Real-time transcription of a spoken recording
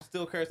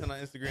still cursing on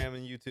Instagram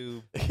and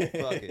YouTube.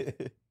 Fuck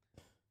it.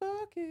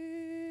 Fuck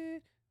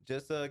it.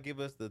 Just give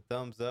us the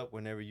thumbs up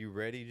whenever you're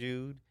ready,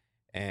 Jude.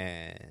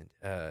 And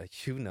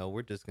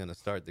we're just gonna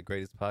start the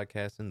greatest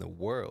podcast in the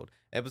world.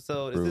 Is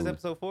this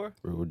episode 4?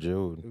 Rude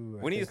Jude. Ooh,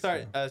 We need to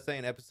start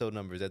saying episode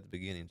numbers at the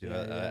beginning, Jude.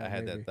 I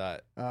had maybe.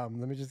 that thought.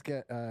 Let me just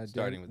get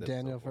Starting with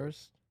Daniel episode 4.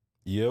 first.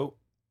 Yo,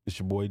 it's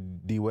your boy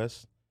D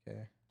West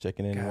Okay.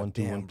 checking in. God 1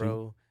 2 damn, 1 2.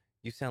 bro.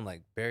 You sound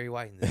like Barry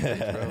White in this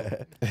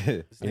bitch,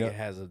 bro. This nigga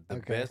has the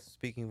Okay. best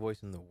speaking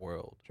voice in the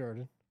world.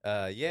 Jordan.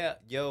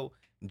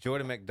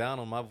 Jordan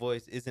McDonald. My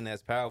voice isn't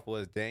as powerful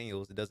as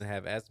Daniel's. It doesn't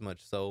have as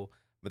much soul,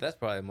 but that's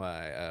probably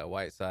my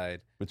white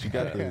side. But you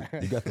got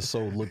the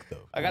soul look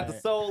though. I got the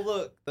soul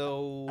look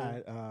though.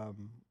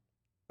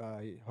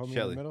 Homie in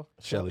Shelly. the middle.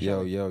 Shelly.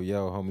 Yo,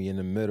 homie in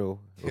the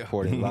middle,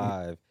 reporting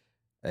live.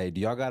 Hey,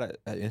 do y'all got an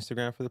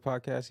Instagram for the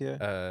podcast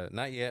yet?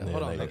 Not yet. Yeah,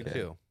 Hold on, not nigga, yet.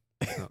 chill.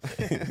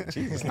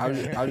 Jesus. I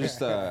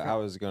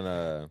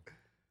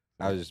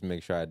was just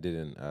make sure I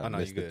didn't no,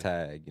 miss you the good.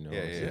 tag. You know what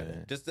I'm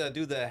saying? Just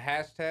do the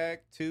hashtag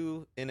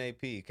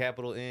 2NAP,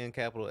 capital N,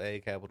 capital A,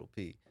 capital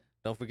P.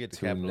 Don't forget to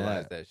 2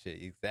 capitalize nap. that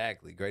shit.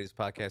 Exactly. Greatest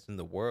podcast in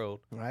the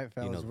world. All right,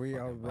 fellas, the we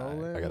are fucking vibe.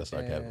 rolling. I gotta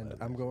start and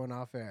capitalizing. I'm going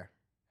off air.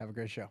 Have a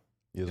great show.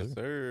 Yes, Yes,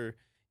 sir. sir.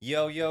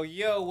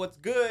 Yo, what's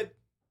good?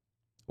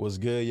 What's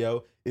good,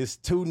 yo? It's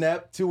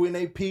 2NAP,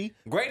 2NAP.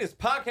 Greatest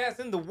podcast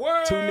in the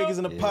world. 2 niggas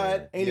in the Yeah.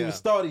 pod. Ain't Yeah. even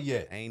started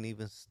yet. Ain't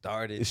even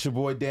started. It's your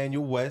boy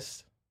Daniel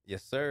West.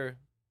 Yes, sir.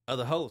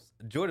 Other host,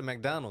 Jordan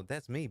McDonald.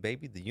 That's me,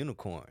 baby, the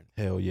unicorn.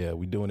 Hell yeah,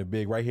 we doing it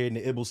big right here in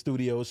the Ibble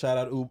studio. Shout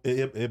out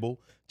Ibble.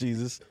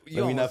 Jesus.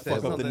 Let me not almost said fuck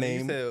up the something.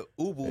 name. You said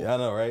Ubu. Yeah, I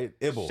know, right?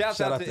 Ibble. Shout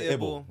out to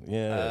Ibble.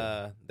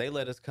 Yeah. They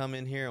let us come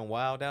in here and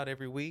wild out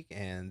every week,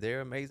 and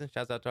they're amazing.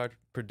 Shouts out to our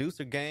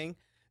producer gang,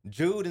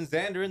 Jude and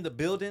Xander in the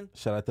building.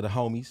 Shout out to the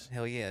homies.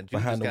 Hell yeah, Jude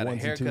Behind just the got a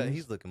ones and haircut. twos.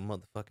 He's looking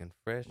motherfucking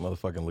fresh.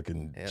 Motherfucking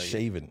looking Hell yeah.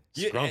 shaven.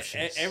 Yeah,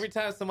 Scrumptious. every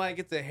time somebody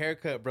gets a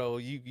haircut, bro,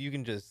 you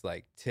can just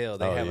like tell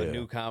they Oh, have yeah. a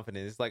new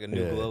confidence. It's like a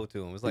new Yeah. glow to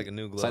them. It's like a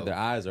new glow. It's like their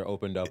eyes are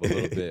opened up a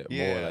little bit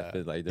Yeah.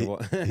 more. Like they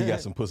want. He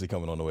got some pussy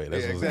coming on the way.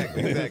 That's Yeah, what's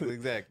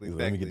exactly.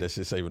 Let me get that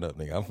shit shaven up,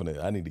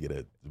 nigga. I need to get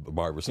a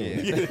barber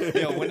soon. Yeah.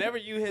 Yo, whenever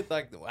you hit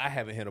I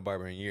haven't hit a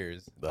barber in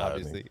years,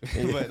 obviously.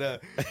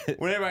 But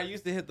whenever I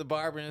used to hit the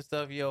barber and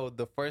stuff, yo,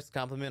 the first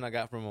compliment I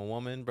got from a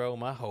woman, bro,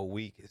 my whole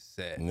week is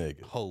set.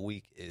 Nigga. Whole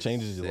week is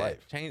Changes your set.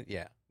 life.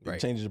 Yeah. It Right.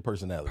 changes your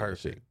personality. and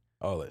Perfect. shit.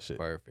 All that shit.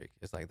 Perfect.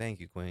 It's like, thank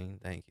you, Queen.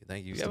 Thank you.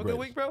 It's You the have a good greatest.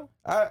 week, bro?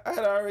 I had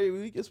an alright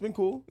week. It's been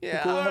cool. Been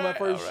Yeah. cool. I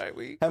All right,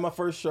 week. had my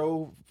first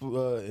show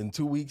in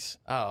 2 weeks.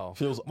 Oh.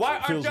 Why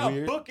aren't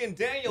y'all booking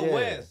Daniel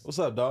West? What's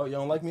up, dog? You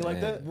don't like me like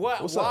Yeah. that?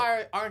 What? What's up?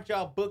 Why aren't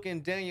y'all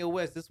booking Daniel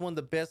West? This is one of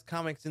the best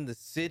comics in the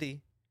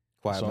city.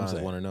 Quiet That's what I'm minds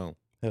saying. want to know.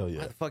 Hell Why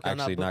yeah. the fuck y'all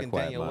Actually, not not booking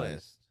Quiet Daniel Minds.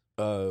 West?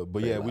 But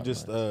Very yeah, we loud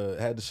just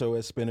minds. had the show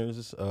at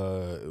Spinners.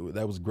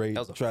 That was great. That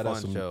was a tried out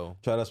fun some show.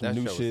 Tried out some That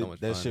new show was shit. so much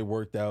That fun. shit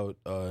worked out.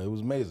 It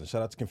was amazing.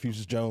 Shout out to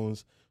Confucius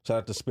Jones. Shout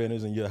out to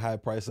Spinners and your high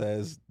price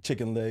ass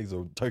chicken legs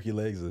or turkey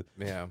legs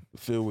Yeah.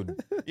 filled with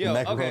Yo,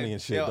 macaroni okay.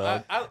 and shit, Yo,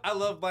 dog. I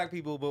love black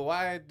people, but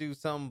why do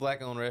some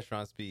black-owned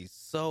restaurants be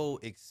so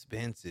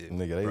expensive,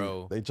 Nigga,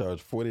 bro? they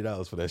charge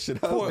 $40 for that shit.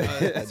 I For was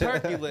like, a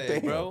turkey leg,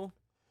 damn. bro.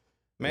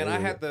 Man, I Yeah.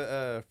 had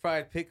the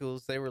fried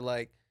pickles. They were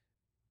like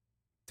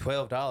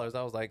 $12.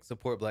 I was like,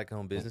 support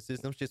black-owned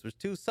businesses. Them shits was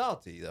too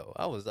salty, though.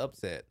 I was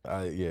upset.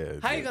 Yeah.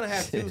 How you gonna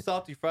have two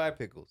salty fried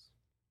pickles?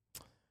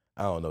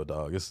 I don't know,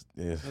 dog.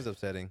 It was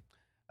upsetting.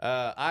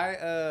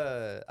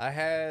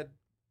 I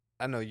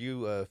know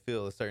you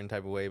feel a certain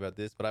type of way about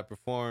this, but I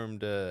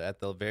performed at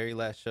the very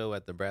last show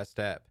at the Brass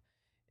Tap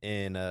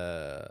in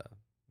the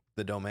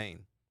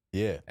Domain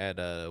Yeah. at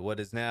what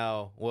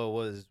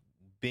was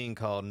being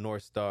called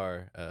North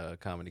Star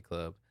Comedy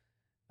Club.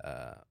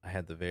 I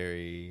had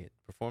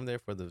performed there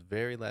for the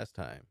very last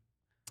time.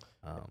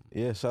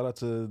 Yeah, shout out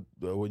to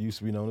what used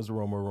to be known as the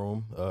Roma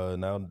Room,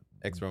 now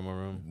Ex-Roma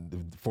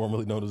Room.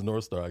 formerly known as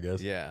North Star, I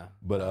guess. Yeah.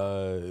 But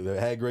I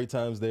had great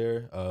times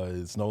there.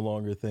 It's no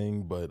longer a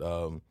thing, but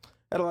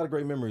had a lot of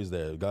great memories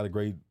there. Got a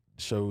great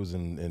shows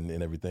and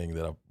everything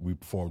that we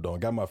performed on.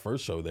 Got my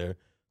first show there,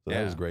 so that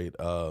Yeah. was great.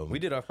 We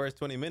did our first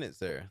 20 minutes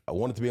there. I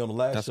wanted to be on the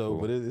last That's show, cool.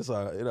 but it is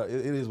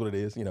what it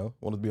is. You know,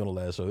 wanted to be on the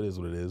last show. It is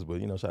what it is. But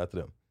shout out to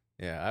them.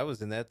 Yeah, I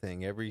was in that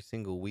thing every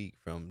single week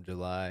from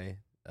July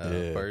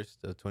Yeah.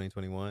 1st of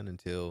 2021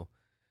 until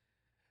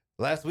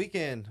last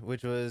weekend,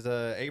 which was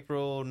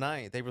April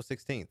 9th, April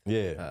 16th.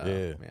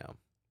 Yeah.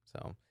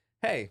 So,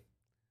 hey,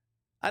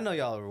 I know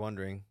y'all are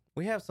wondering.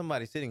 We have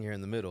somebody sitting here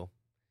in the middle.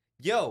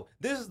 Yo,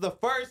 this is the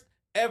first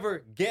ever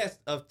guest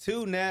of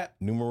 2NAP.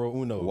 Numero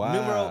uno. Wow.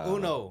 Numero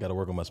uno. Got to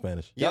work on my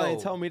Spanish. Y'all Yo.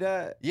 ain't tell me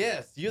that.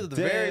 Yes, you're the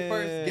very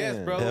first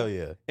guest, bro. Hell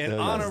yeah. An Hell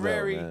yeah.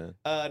 honorary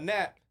That's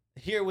Nap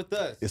here with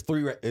us. It's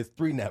three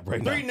nap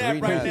right Three now.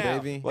 nap right nap, now.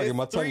 baby. Like, It's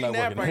my tongue three not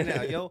nap working. right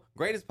now, yo.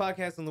 Greatest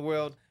podcast in the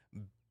world.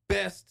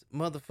 Best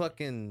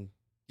motherfucking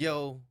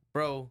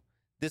bro.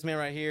 This man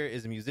right here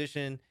is a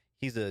musician.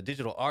 He's a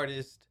digital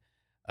artist.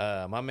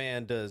 My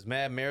man does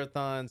mad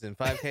marathons and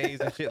 5Ks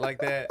and shit like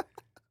that.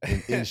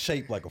 in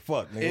shape like a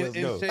fuck. Nigga, let's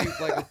in go. shape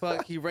like a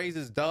fuck. He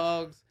raises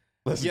dogs.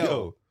 Let's Yo,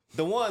 go.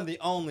 the one, the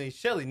only,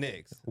 Shelly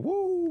Nicks.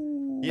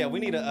 Woo. Yeah, we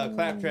need a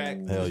clap track.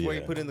 Hell This is where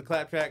you yeah. put in the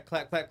clap track.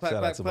 Clap, clap, clap, Shout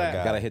out clap, to my clap.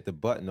 guy. Gotta hit the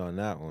button on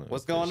that one.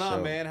 What's for going on,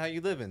 sure. man? How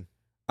you living?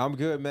 I'm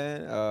good,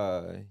 man.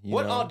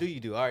 What know, all do you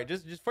do? All right,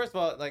 just first of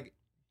all, like,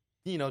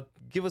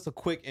 give us a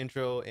quick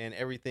intro and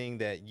everything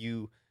that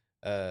you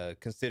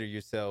consider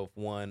yourself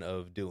one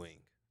of doing.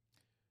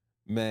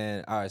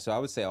 Man, all right. So I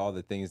would say all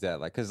the things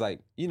that, like, cause like,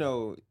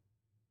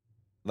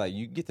 like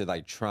you get to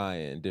like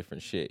trying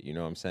different shit. You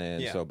know what I'm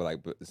saying? Yeah. So,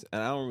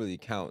 and I don't really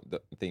count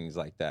the things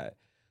like that.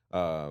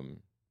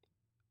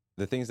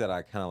 The things that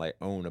I kind of like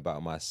own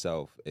about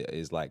myself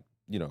is like,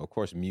 of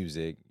course,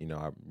 music.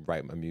 I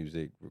write my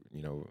music.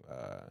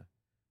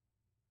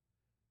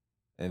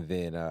 And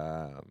then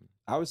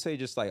I would say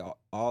just like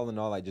all in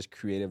all, like just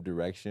creative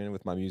direction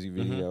with my music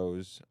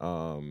videos,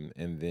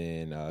 and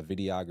then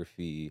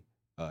videography,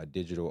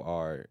 digital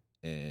art,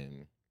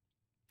 and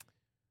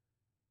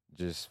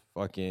just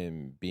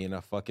fucking being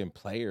a fucking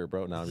player,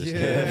 bro. No, I'm just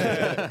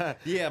kidding.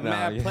 Yeah, Nah,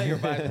 mad yeah. player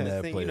vibes in this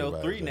Mad thing. player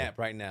vibes, 3 yeah. nap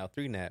right now.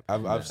 3 nap.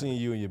 I've seen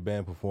you and your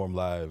band perform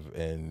live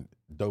and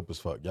dope as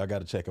fuck. Y'all got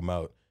to check them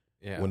out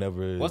Yeah.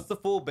 whenever. What's the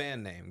full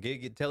band name?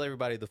 Tell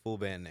everybody the full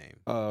band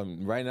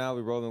name. Right now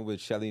we're rolling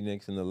with Shelly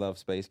Nicks and the Love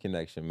Space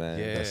Connection, man.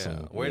 Yeah. that's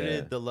some- Where yeah.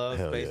 did the Love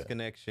Hell Space yeah.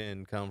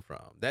 Connection come from?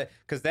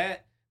 Because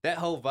that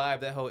whole vibe,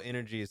 that whole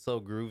energy is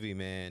so groovy,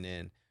 man.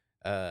 And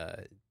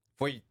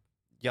for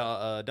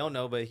y'all don't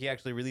know, but he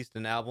actually released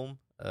an album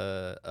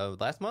of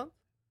last month,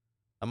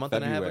 a month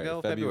and a half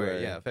ago,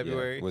 February. Yeah,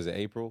 February. Yeah. Was it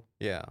April?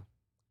 Yeah.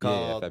 Yeah,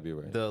 Called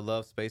February. The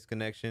Love Space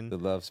Connection. The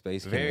Love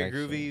Space Very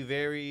Connection. groovy,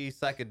 very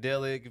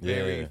psychedelic,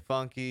 very Yeah.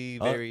 funky,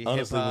 very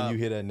honestly, hip hop. when you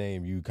hear that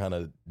name, you kind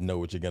of know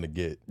what you're gonna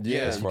get.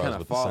 Yeah, as you far kind as of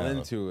with the fall sound.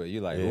 into it.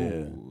 You're like, Yeah.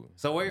 ooh.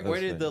 So where Those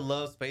did the things.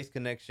 Love Space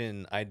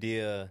Connection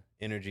idea,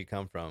 energy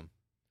come from?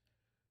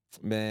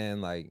 Man,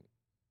 like,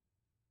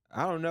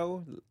 I don't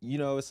know.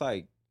 It's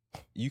like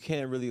you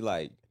can't really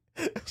like.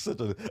 Such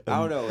a, I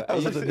don't know. That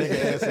was such a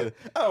nigga answer.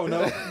 I don't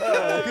know.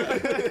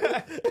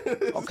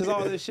 Because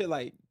all this shit,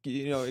 like,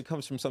 it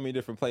comes from so many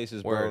different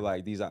places, bro. Word.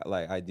 Like these,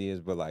 like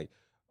ideas, but like,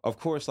 of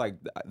course, like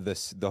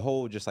the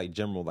whole just like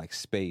general like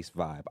space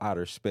vibe,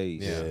 outer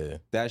space. Yeah.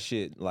 That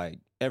shit, like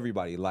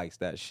everybody likes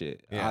that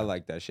shit. Yeah. I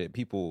like that shit.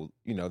 People,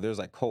 there's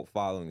like cult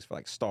followings for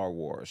like Star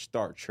Wars,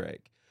 Star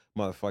Trek,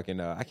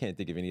 motherfucking. I can't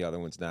think of any other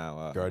ones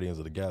now. Guardians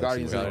of the Galaxy.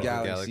 Guardians of the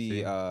Guardians of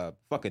the Galaxy,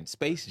 fucking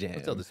Space Jam.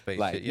 What's all the space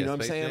like, shit? you know what I'm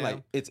Space saying? Jam,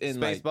 Like it's in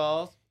like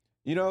Spaceballs.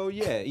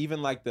 yeah,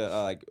 even like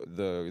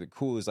the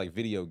coolest like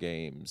video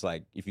games,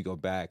 like if you go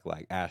back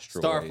like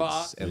Asteroids Star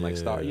Fox. and like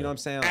Star, you know what I'm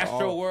saying? Like,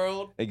 Astro all-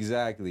 World.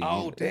 Exactly.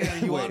 Oh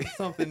damn, you Wait. on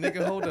something,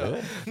 nigga? Hold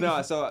up.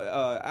 No, so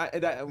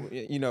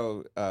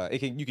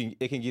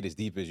it can get as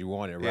deep as you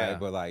want it, right? Yeah.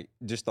 But like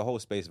just the whole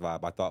space vibe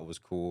I thought was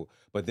cool.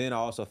 But then I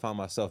also found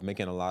myself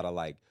making a lot of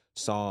like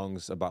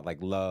songs about like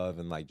love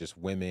and like just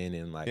women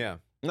and like Yeah,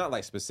 not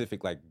like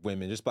specific like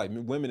women, just like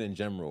women in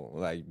general,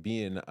 like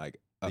being like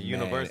a the man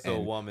universal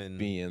and woman.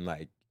 being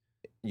like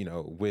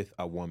with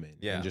a woman,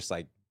 Yeah. and just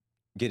like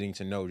getting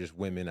to know just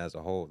women as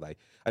a whole. Like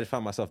I just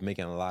found myself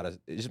making a lot of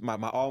just a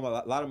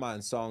lot of my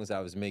songs that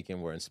I was making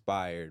were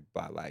inspired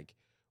by like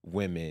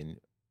women,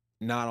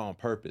 not on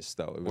purpose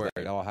though. It was Word.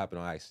 like it all happened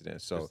on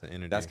accident. So Just the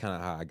energy. that's kind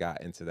of how I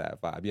got into that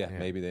vibe. Yeah, Yeah.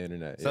 maybe the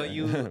internet. So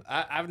yeah.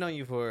 I've known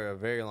you for a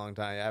very long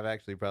time. I've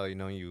actually probably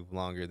known you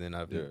longer than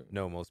I've Yeah.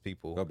 know most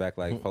people. Go back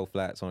like 4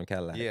 flats on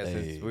Cadillac. Yeah, Hey.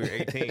 since we were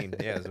 18.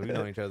 Yeah, so we've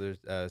known each other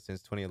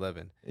since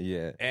 2011.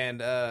 Yeah.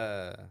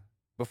 And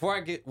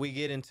before we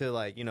get into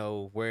like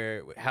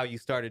how you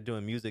started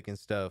doing music and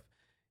stuff,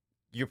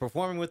 you're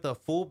performing with a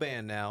full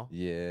band now.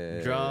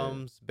 Yeah.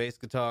 Drums, bass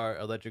guitar,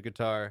 electric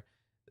guitar.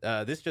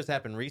 This just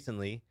happened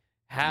recently.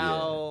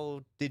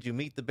 How did you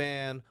meet the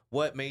band?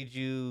 What made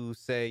you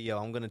say, yo,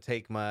 I'm going to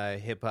take my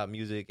hip hop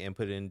music and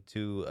put it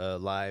into a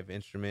live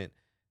instrument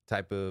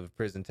type of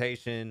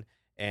presentation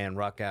and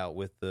rock out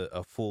with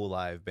a full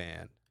live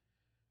band?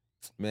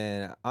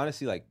 Man,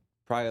 honestly, like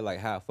probably like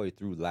halfway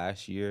through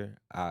last year,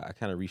 I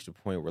kind of reached a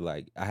point where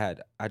like I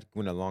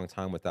went a long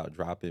time without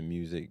dropping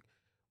music.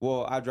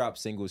 Well, I dropped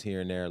singles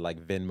here and there, like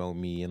Venmo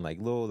Me and like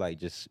little like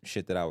just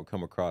shit that I would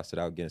come across that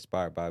I would get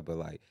inspired by, but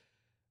like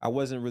I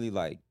wasn't really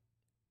like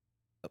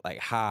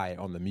high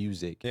on the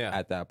music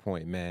at that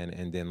point, man.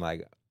 And then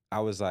like I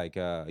was like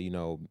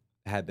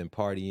had been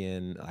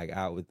partying like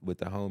out with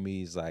the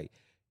homies, like,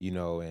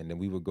 and then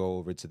we would go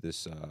over to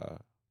this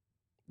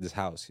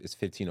house. It's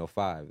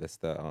 1505. That's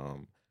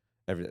the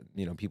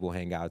people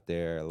hang out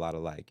there. A lot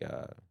of like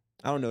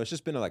I don't know. It's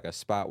just been like a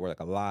spot where like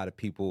a lot of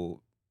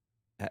people.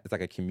 It's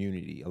like a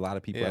community. A lot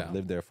of people have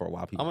lived there for a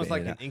while. People almost been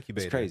in like and an out.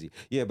 incubator. It's crazy.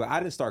 Yeah, but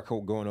I didn't start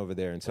going over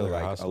there until Like a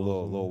like a hostel.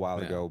 little while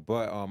Yeah. ago.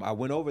 But I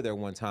went over there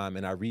one time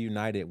and I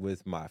reunited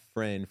with my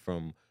friend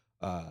from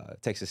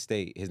Texas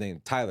State. His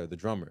name Tyler, the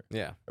drummer.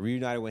 Yeah. I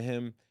reunited with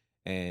him,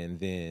 and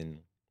then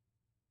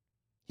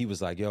he was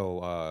like,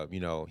 yo,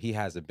 he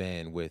has a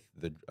band with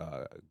the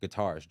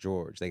guitarist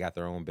George. They got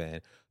their own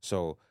band.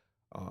 So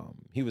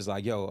he was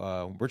like,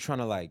 yo, we're trying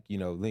to like, you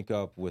know, link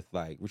up with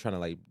like, we're trying to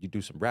like, you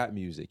do some rap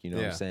music, you know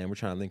what I'm saying? We're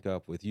trying to link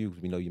up with you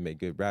because we know you make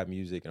good rap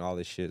music and all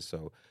this shit.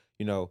 So,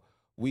 you know,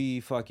 we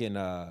fucking,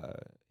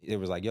 it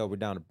was like, yo, we're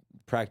down to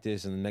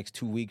practice in the next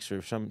 2 weeks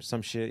or some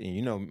shit. And,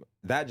 you know,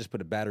 that just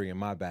put a battery in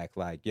my back.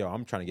 Like, yo,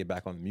 I'm trying to get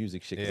back on the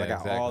music shit because I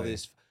got all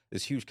this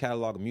huge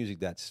catalog of music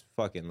that's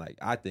fucking like,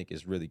 I think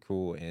is really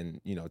cool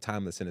and, you know,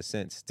 timeless in a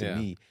sense to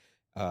me.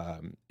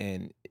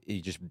 And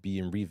it just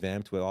being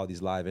revamped with all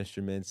these live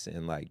instruments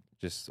and like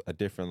just a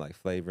different like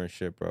flavor and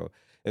shit, bro.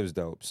 It was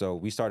dope. So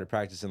we started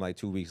practicing like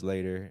 2 weeks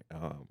later.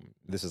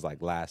 This is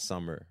like last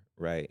summer,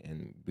 right?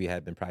 And we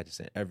had been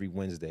practicing every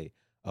Wednesday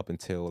up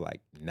until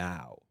like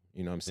now,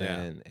 you know what I'm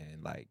saying?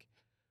 And like,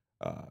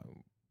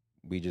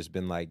 we just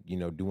been like, you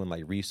know, doing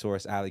like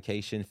resource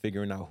allocation,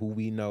 figuring out who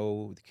we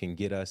know can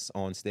get us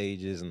on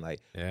stages and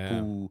like who, you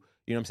know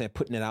what I'm saying?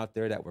 Putting it out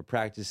there that we're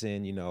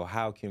practicing, you know,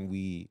 how can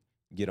we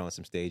get on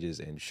some stages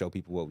and show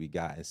people what we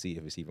got and see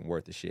if it's even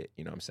worth the shit,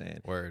 you know what I'm saying?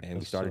 Word. And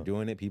we started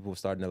doing it. People were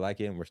starting to like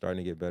it, and we're starting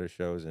to get better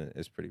shows, and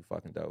it's pretty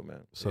fucking dope,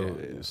 man. So,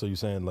 so you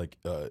saying like,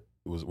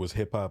 was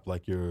hip hop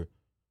like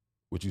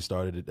what you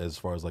started it as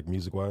far as like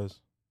music wise?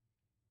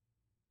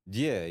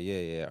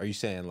 Yeah. Are you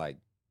saying like,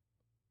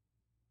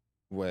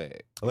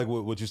 what? Like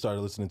what you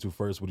started listening to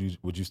first? What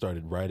you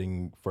started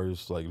writing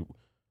first? Like, it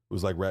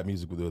was like rap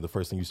music the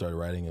first thing you started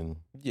writing? And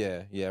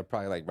yeah,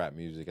 probably like rap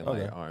music and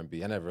like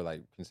R&B. I never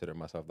like considered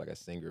myself like a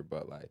singer,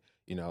 but like,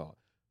 you know,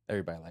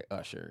 everybody like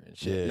Usher and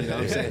shit. You know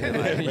what I'm saying?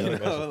 Like, you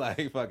know,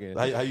 like fucking.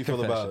 How you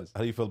feel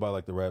about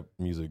like the rap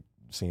music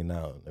scene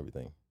now and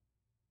everything?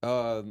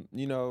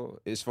 You know,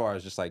 as far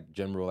as just like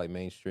general like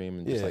mainstream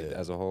and just like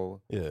as a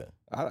whole. Yeah,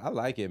 I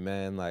like it,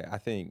 man. Like I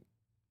think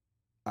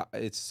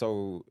it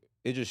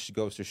just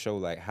goes to show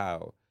like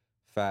how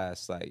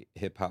fast like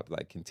hip hop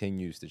like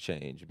continues to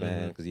change,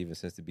 man. Because even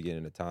since the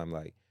beginning of time,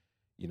 like,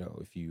 you know,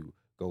 if you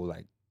go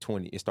like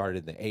it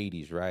started in the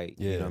 80s, right?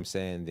 You know what I'm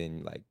saying?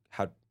 Then like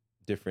how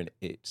different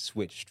it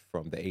switched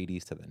from the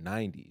 80s to the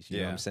 90s, you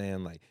know what I'm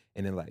saying? Like,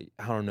 and then like,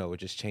 I don't know, it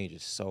just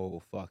changes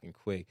so fucking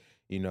quick,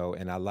 you know?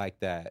 And I like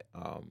that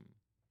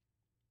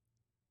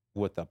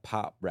what the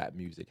pop rap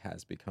music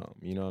has become,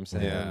 you know what I'm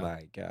saying?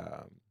 Like,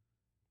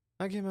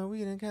 I get my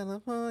weed in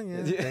California.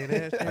 I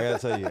gotta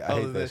tell you,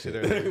 I hate that shit.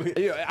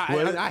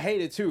 I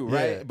hate it too,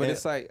 right? Yeah, but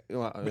it's like,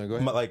 go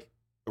ahead. Like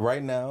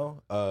right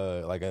now,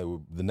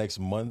 the next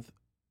month,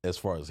 as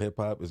far as hip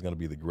hop, is gonna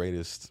be the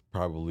greatest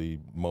probably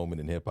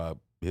moment in hip hop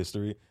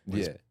history.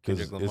 Yeah,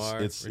 Kendrick Lamar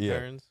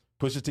returns.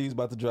 Pusha T's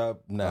about to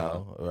drop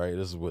now, right?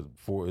 This is what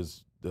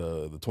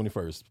the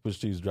 21st.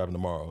 Pusha T's dropping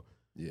tomorrow.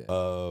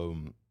 Yeah.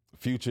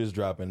 Future's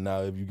dropping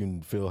now. If you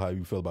can feel how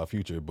you feel about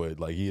Future,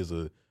 but like he is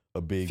a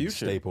big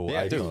staple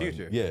icon.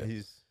 Future. Yeah.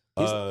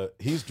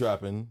 He's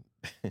dropping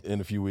in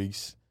a few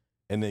weeks,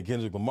 and then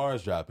Kendrick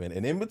Lamar's dropping,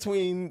 and in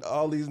between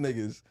all these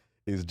niggas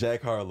is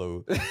Jack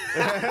Harlow, and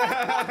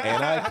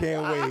I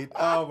can't wait.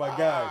 Oh my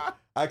god,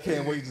 I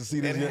can't wait to see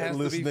this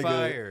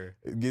nigga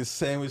get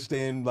sandwiched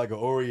in like an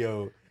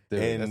Oreo. Dude,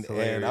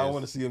 and I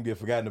want to see him get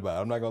forgotten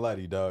about. I'm not gonna lie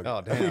to you, dog.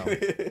 Oh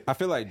damn! I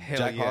feel like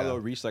Jack Harlow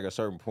reached like a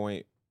certain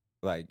point,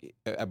 like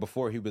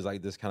before he was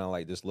like this kind of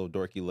like this little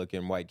dorky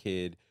looking white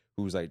kid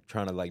who's like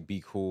trying to like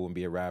be cool and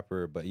be a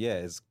rapper, but yeah,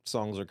 his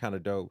songs are kind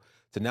of dope.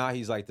 So now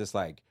he's like this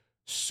like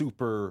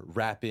super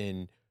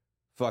rapping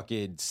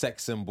fucking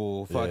sex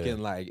symbol, fucking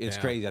like it's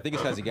crazy. I think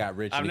it's because he got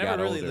rich. I've and he never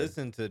got really older.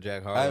 listened to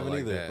Jack Harlow. I haven't like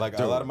either. that. Like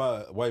a lot of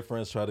my white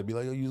friends try to be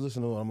like, "Oh, you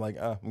listen to him?" I'm like,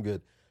 I'm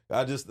good.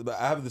 I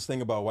have this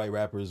thing about white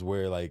rappers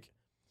where like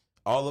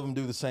all of them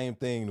do the same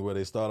thing, where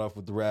they start off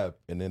with the rap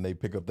and then they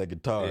pick up that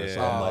guitar. Yeah.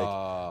 So I'm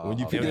like, when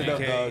you pick it up,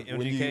 dog,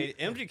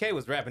 MGK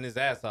was rapping his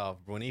ass off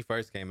when he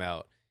first came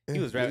out. He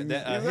was rapping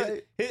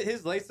that.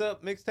 His Lace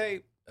Up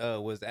mixtape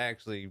was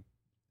actually,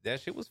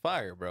 that shit was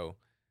fire, bro.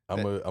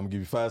 I'm gonna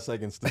give you 5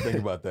 seconds to think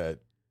about that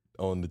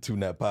on the Two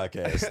Nap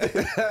podcast.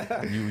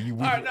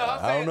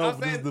 I don't know if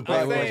this is the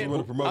podcast you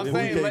want to promote.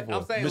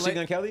 I'm saying Machine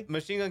Gun Kelly?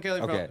 Machine Gun Kelly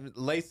from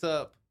Lace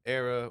Up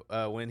era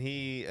when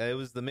it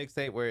was the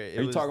mixtape where it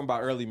Are you was talking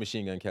about early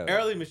Machine Gun Kelly?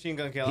 Early Machine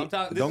Gun Kelly. I'm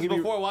talking. This is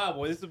before Wild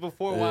Boy. This is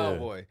before Wild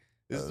Boy.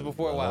 This is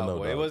before Wild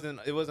Boy.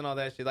 It wasn't all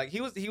that shit. Like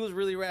he was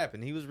really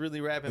rapping. He was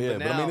really rapping. Yeah,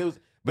 but now,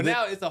 but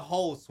now it's a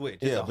whole switch.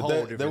 It's a whole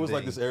different there was thing.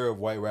 like this era of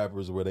white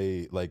rappers where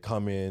they like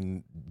come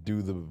in,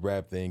 do the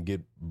rap thing,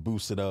 get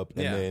boosted up,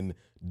 and then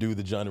do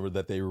the genre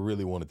that they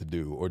really wanted to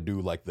do, or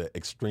do like the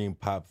extreme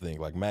pop thing.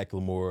 Like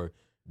Macklemore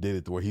did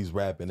it where he's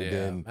rapping,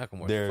 and then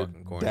they're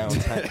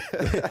downtown.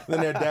 Then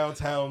they're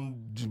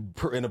downtown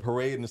in a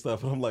parade and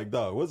stuff. And I'm like,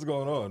 dog, what's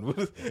going on?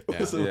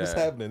 What's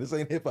happening? This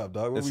ain't hip hop,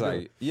 dog. What it's we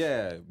like,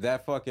 doing?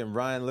 That fucking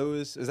Ryan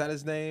Lewis, is that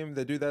his name?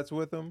 The dude that's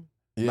with him?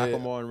 Yeah.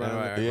 Macklemore and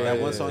Ryan. That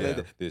one song,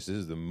 this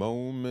is the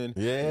moment.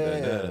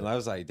 Yeah. And I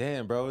was like,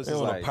 damn, bro, this is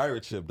on like a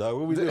pirate ship, dog.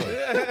 What we doing?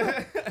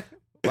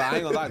 But I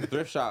ain't gonna lie, the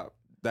thrift shop,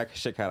 that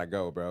shit kind of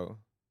go, bro.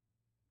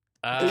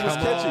 It was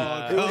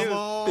catchy.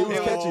 It was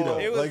catchy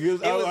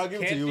though. I'll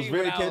give it to you. It was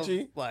very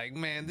catchy. Like,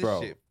 man, this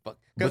Bro. shit. Fuck.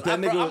 But Because that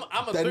nigga-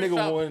 I'm a that thrift nigga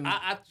shop. won-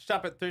 I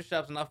shop at thrift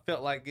shops, and I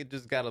felt like it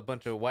just got a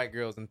bunch of white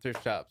girls in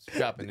thrift shops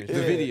shopping and The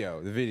shit.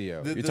 video. The,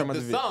 You're talking about the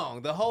the video.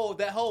 song, that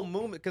whole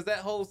movement, because that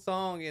whole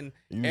song and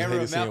You just era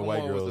hated of seeing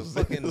white Macklemore was girls.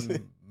 a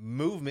fucking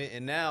movement,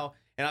 and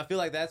I feel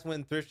like that's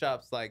when thrift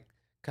shops like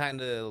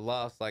kind of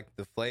lost like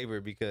the flavor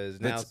because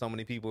now That's- so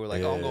many people are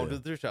like, oh, I'm going Yeah. to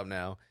the thrift shop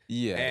now.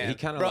 Yeah, And, he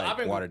kind of bro,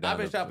 like watered down. I've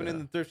been shopping yeah. in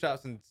the thrift shop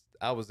since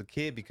I was a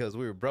kid because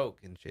we were broke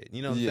and shit.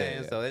 You know what I'm Yeah,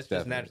 saying? yeah, So it's just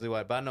definitely. naturally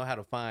white. But I know how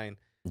to find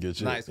Good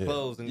shit. nice yeah.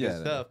 clothes and Yeah,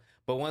 good stuff.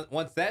 But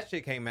once that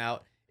shit came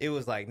out, it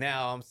was like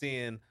now I'm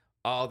seeing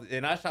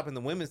and I shop in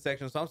the women's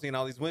section, so I'm seeing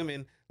all these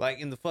women like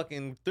in the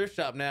fucking thrift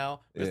shop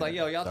now. It's Yeah. like,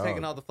 yo, y'all Dog.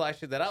 taking all the fly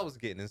shit that I was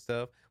getting and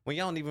stuff. When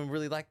y'all don't even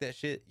really like that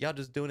shit, y'all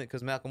just doing it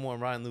because Malcolm Moore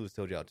and Ryan Lewis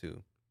told y'all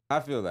to. I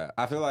feel that.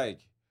 I feel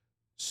like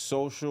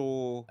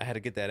social. I had to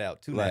get that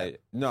out too.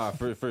 Like no,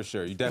 for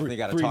sure. You definitely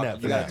got to free talk. nap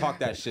You for got to now. talk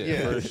that shit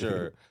Yeah. for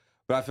sure.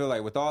 But I feel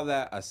like with all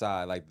that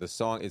aside, like the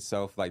song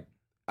itself, like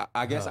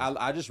I guess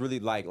I just really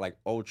like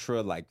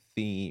ultra like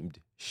themed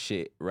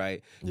shit.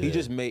 Right? Yeah.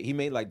 He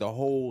made like the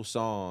whole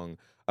song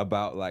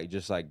about like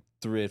just like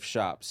thrift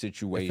shop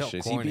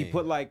situations. He corny.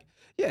 put like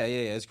yeah,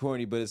 it's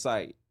corny, but it's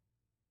like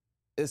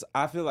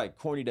I feel like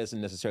corny doesn't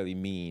necessarily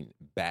mean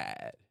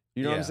bad.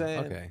 You know what I'm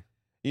saying? Okay.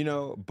 You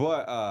know,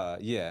 but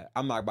yeah,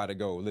 I'm not about to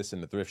go listen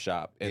to thrift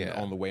shop and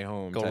Yeah. on the way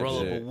home. Go type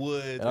roll shit. up a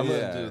wood. And I'm Yeah.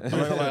 gonna listen to I'm the gonna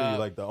thrift tell you, shop.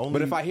 like the only.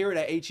 But if I hear it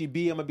at HEB,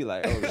 I'm gonna be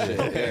like, oh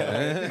shit,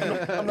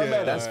 Yeah. I'm not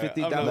mad that's at it.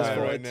 $50 I'm not mad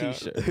for a right now.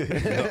 t-shirt.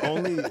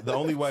 the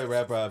only white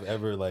rapper I've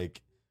ever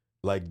like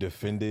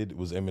defended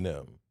was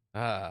Eminem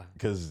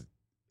because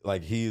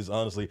like he is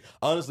honestly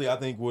I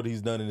think what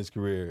he's done in his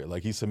career,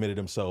 like he submitted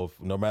himself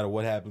no matter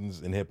what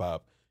happens in hip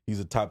hop, he's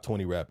a top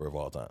 20 rapper of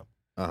all time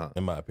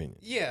in my opinion.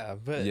 Yeah,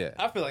 but Yeah.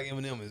 I feel like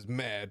Eminem is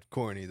mad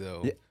corny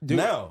though. Yeah, dude,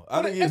 Now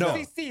I think the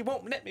he's FCC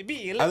won't let me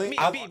be. I Let think me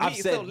I've, be I've me,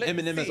 said so let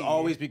me Eminem has see.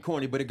 always been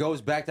corny, but it goes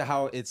back to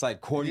how it's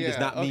like corny does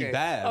not mean okay.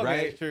 bad, Okay,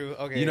 right? True.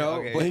 Okay. You know,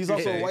 okay. but he's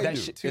also a Touche. white that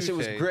dude. shit, that shit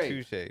was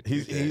great.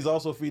 Touche. he's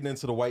also feeding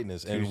into the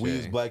whiteness, and we Touche.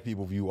 as black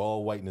people view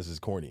all whiteness as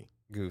corny,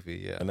 goofy.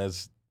 Yeah. and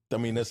that's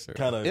Sure.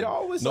 kind of It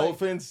always no like,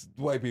 offense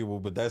white people,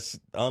 but that's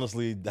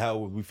honestly how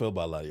we feel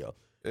about a lot of y'all.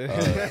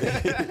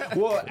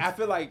 well, I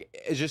feel like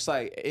it's just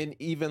like, and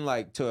even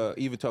to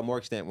a more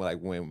extent, like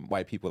when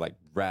white people like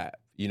rap,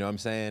 you know what I'm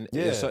saying?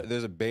 Yeah.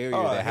 There's a barrier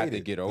Oh, I they have hate to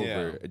it. get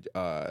over.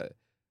 I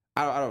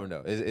don't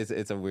know.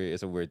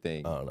 It's a weird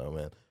thing. I don't know,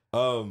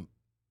 man.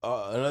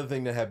 Another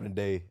thing that happened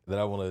today that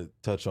I want to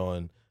touch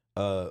on.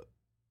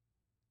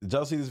 Did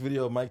y'all see this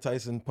video of Mike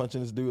Tyson punching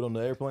this dude on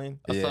the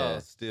airplane? I saw Yeah.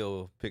 a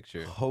still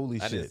picture.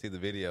 Holy I didn't shit! see the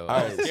video. All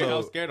I right, was scared. I so-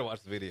 was scared to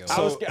watch the video. I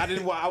was scared.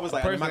 I was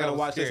like, am I Personally, I gonna was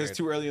watch this? scared. It's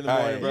too early in the All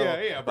morning, right.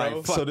 bro. Yeah, bro.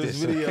 Like, fuck So this this.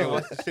 video- Can't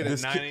watch this shit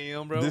this at kid- 9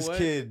 a.m., bro. This What?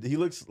 kid, he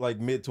looks like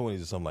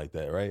mid-20s or something like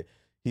that, right?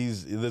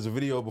 There's a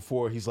video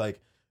before he's like,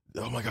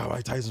 oh my god,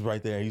 Mike Tyson's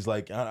right there. He's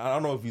like, I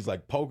don't know if he's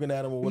like poking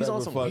at him or He's whatever.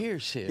 on some fuck.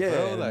 weird shit, Yeah,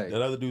 bro. and Like,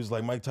 that other dude's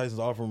like, Mike Tyson's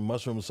offering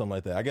mushrooms or something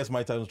like that. I guess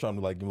Mike Tyson's trying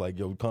to like,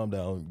 yo, calm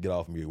down, get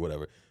off me, or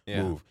whatever.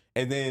 Yeah. Move.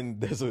 And then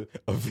there's a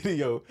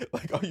video,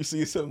 like all you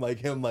see is him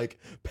like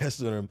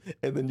pestering him,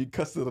 and then you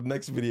cut to the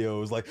next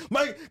video. It's like,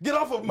 Mike, get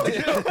off of Mike.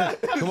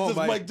 Come on, Just,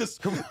 Mike.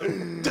 Just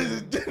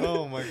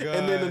Oh my god.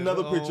 And then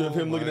another picture of Oh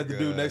him looking my at the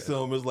dude God. next to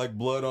him is like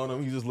blood on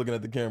him. He's just looking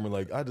at the camera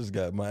like, I just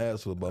got my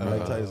ass whipped by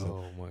Mike Tyson.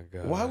 Oh my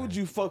god. Why would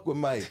you fuck with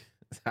Mike?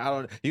 I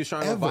don't. He was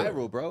trying to go Ever.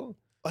 viral, bro.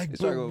 Like,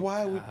 It's but like,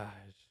 why would? Gosh.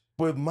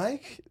 But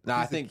Mike, Nah, I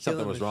He's a think something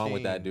killing was wrong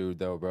with that machine. dude,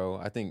 though, bro.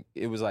 I think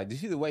it was like, did you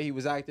see the way he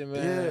was acting,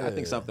 man? I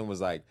think Yeah. something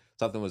was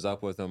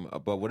up with him.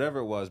 But whatever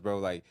it was, bro,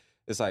 like,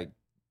 it's like,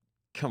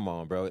 come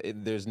on, bro.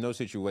 There's no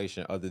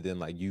situation other than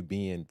like you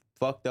being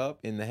fucked up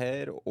in the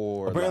head,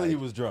 or apparently like,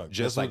 he was drunk.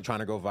 just That's like what- trying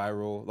to go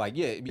viral. Like,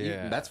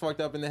 Yeah. that's fucked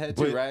up in the head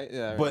too, But- right?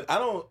 Yeah. But I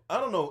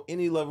don't know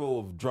any level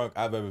of drunk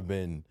I've ever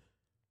been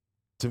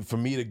for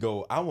me to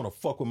go, I want to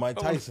fuck with Mike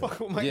I wanna Tyson. fuck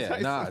with Mike yeah,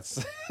 Tyson. nah,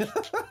 it's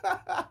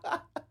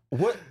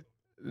What?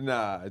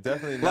 nah,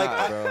 definitely Like,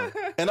 not, bro.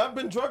 And I've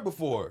been drunk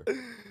before.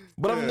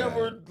 But I've Yeah.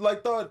 never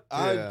like thought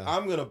Yeah.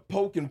 I'm gonna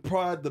poke and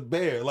prod the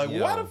bear. Like, why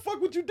Yeah. the fuck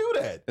would you do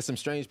that? There's some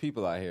strange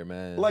people out here,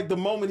 man. Like the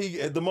moment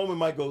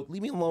Mike goes,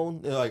 leave me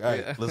alone. They're like, all right,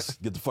 Yeah. let's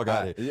get the fuck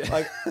out of here. Yeah.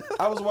 Like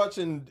I was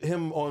watching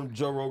him on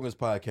Joe Rogan's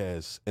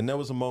podcast, and there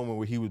was a moment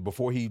where he was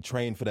before he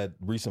trained for that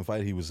recent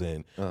fight he was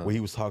in, where he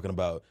was talking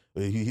about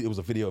it was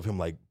a video of him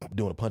like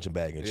doing a punching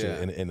bag and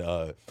shit.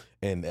 Yeah.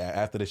 And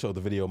after they showed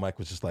the video, Mike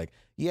was just like,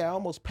 yeah, I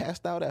almost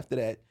passed out after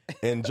that.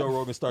 And Joe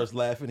Rogan starts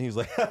laughing. He was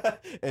like,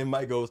 and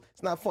Mike goes,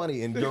 it's not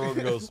funny. And Joe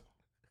Rogan goes,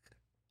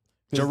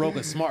 Joe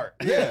Rogan's smart.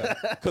 yeah,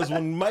 because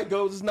when Mike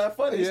goes, it's not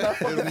funny. It's not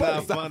fucking It's funny. not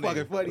It's not funny.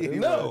 fucking funny.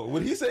 No,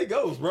 when he say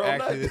goes, bro.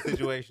 I'm Actually, not, this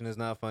situation is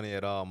not funny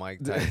at all.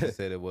 Mike Tyson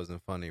said it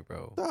wasn't funny,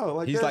 bro. no,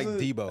 like He's there's like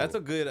Debo. That's a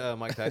good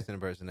Mike Tyson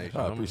impersonation.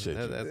 I appreciate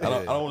you. That's I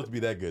good. don't want it to be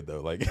that good though.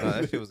 Like No,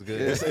 that shit was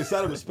good. it's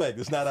out of respect.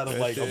 It's not out of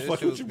like I'm That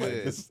fucking with shit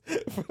you, was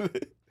man.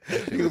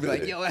 You're gonna be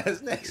like, yo,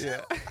 ass next.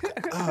 Yeah.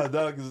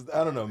 Dog, 'cause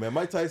I don't know, man.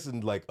 Mike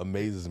Tyson like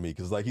amazes me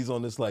because like he's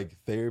on this like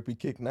therapy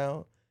kick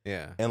now,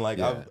 Yeah. And like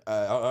Yeah.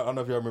 I don't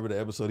know if y'all remember the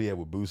episode he had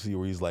with Boosie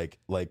where he's like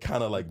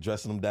kind of like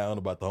dressing him down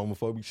about the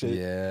homophobic shit.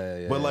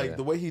 Yeah. But like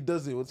the way he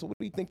does it, so what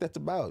do you think that's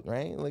about,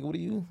 right? Like,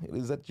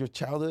 is that your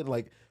childhood?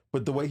 Like,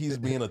 but the way he's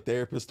being a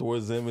therapist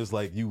towards them is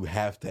like you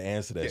have to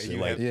answer that Yeah, shit. you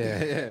Like, have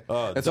yeah.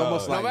 oh, It's dog.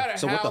 almost No like, matter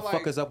so what how, the like-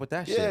 fuck is up with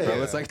that shit, Yeah.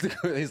 bro? It's like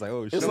he's like,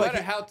 oh shit. It's No like-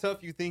 matter how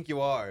tough you think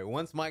you are,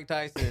 once Mike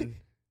Tyson,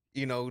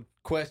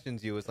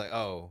 questions you, it's like,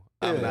 oh,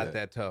 I'm Yeah. not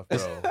that tough,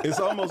 bro. It's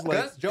almost like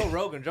That's Joe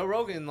Rogan. Joe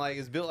Rogan like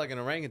is built like an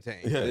orangutan.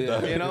 yeah, Yeah.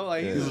 dog. You know,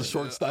 like Yeah. He's a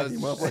short, stocky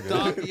motherfucker.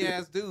 stocky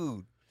ass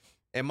dude.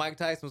 And Mike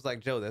Tyson was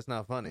like, Joe, that's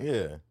not funny.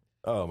 Yeah.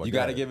 Oh my You god.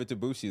 got to give it to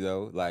Boosie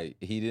though. Like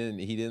he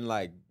didn't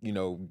like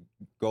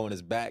go on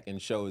his back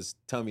and show his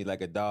tummy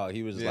like a dog.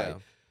 He was Yeah. like,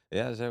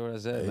 yeah, I said what I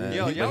said, man.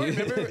 Yo, y'all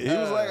remember? He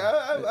was like,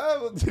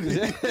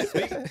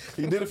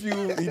 he did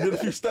a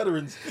few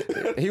stutterings.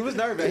 He was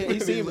nervous. He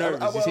seemed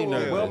nervous. He seemed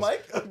nervous. Well,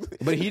 Mike.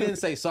 But he didn't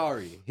say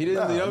sorry. He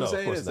didn't. Nah, You know what no, I'm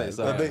saying? He of didn't course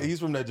say not. sorry. He's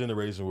from that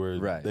generation where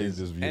Right. they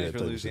just view And that he's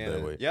from type of shit that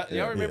Louisiana. way. Y'all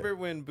Yeah. remember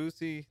when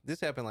Boosie? This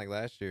happened like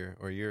last year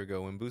or a year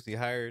ago when Boosie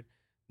hired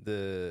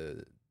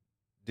the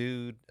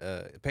dude,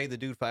 paid the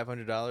dude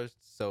 $500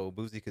 so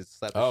Boosie could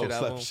slap the Oh, shit out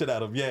slap of the him. shit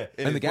out of him. Yeah.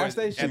 In the gas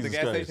station? At the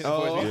Jesus gas Christ. station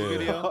for his Oh. music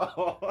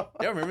video.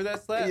 Y'all remember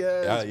that slap?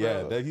 Yes,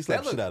 Yeah, bro. he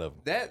slapped That shit out of him.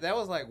 That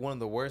was like one of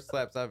the worst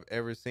slaps I've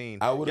ever seen.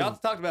 I would've- Y'all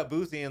talked about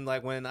Boosie, and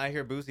like when I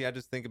hear Boosie, I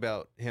just think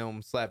about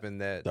him slapping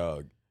that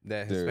Dog.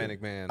 that Dude.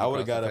 Hispanic man. I would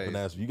have across got the up and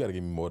face. asked, you got to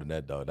give me more than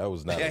that, dog. That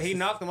was not. Yeah, he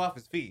knocked him off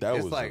his feet. That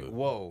It's was like a-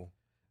 whoa,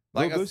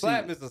 like Lil a Boosie-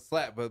 slap is a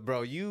slap, but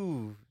bro,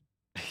 you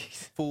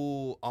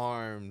full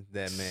armed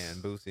that man,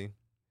 Boosie.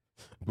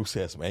 Boosie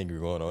had some anger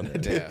going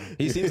on. Yeah.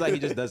 He seems like he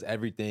just does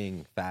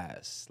everything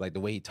fast. Like the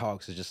way he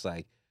talks is just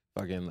like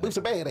fucking. Like,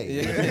 Boosie bad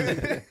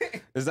Yeah.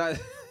 Is that?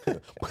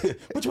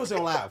 Which was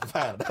on live?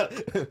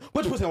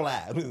 Which was on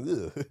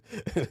live?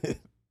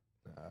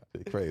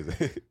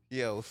 Crazy.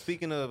 Yo,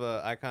 speaking of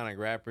iconic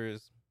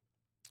rappers,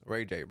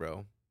 Ray J,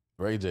 bro.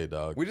 Ray J,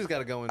 dog. We just got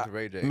to go into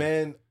Ray J.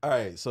 Man, all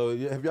right. So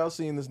have y'all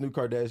seen this new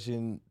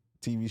Kardashian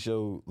TV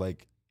show?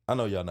 Like, I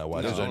know y'all not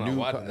watching. No, There's I'm a not new,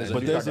 watching there's that. a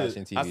But new there's a-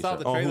 Kardashian TV I saw show.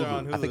 the On trailer Hulu.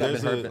 on Hulu. I think I've been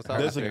There's heard. a- I saw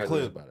there's the a trailer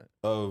clip. about it.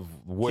 of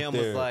what Kim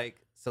they're. was like,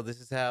 so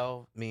this is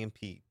how me and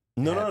Pete.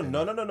 no. happened.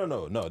 No.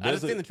 I There's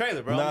just seen the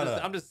trailer, bro. Nah,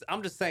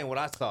 I'm just saying what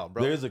I saw,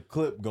 bro. There's a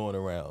clip going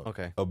around.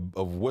 Okay.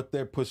 Of what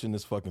they're pushing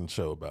this fucking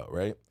show about,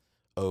 right?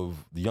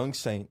 Of the young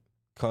Saint,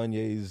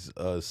 Kanye's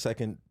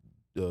second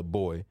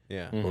boy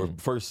Yeah. or Mhm.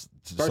 first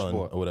First son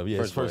boy. or whatever. Yeah,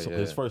 First boy, yeah.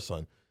 his first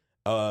son.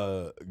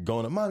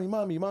 Going to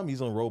mommy.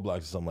 He's on Roblox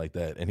or something like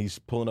that, and he's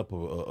pulling up a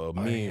Oh,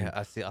 meme yeah,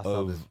 I saw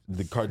of this.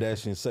 the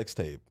Kardashian sex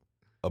tape.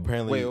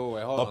 Apparently, Wait,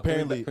 hold on.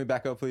 apparently- Can we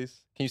back up, please?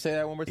 Can you say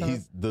that one more time?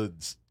 he's the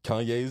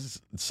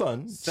Kanye's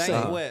son.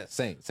 Saint West.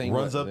 Saint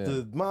runs West, up yeah.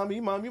 to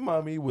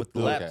mommy with the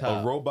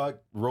laptop. a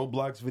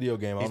Roblox video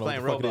game. I He's don't know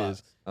playing what the fuck Roblox. it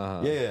is.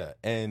 Uh-huh.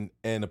 Yeah,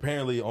 and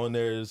apparently on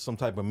there is some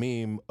type of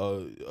meme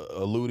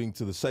alluding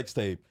to the sex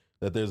tape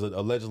that there's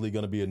allegedly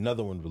going to be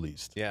another one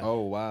released. Yeah.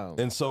 Oh wow.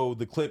 And so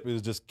the clip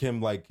is just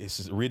Kim like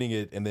reading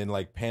it and then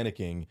like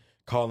panicking,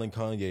 calling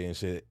Kanye and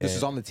shit. This and,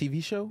 is on the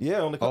TV show.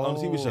 yeah on the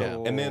TV show.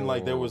 Yeah. And then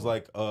like there was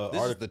like this is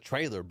article. the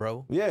trailer,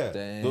 bro. Yeah,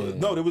 Dang.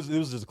 no, it was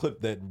just a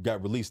clip that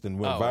got released and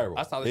went Oh, viral.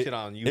 I saw this shit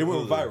on It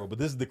went YouTube. viral, but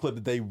this is the clip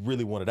that they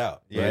really wanted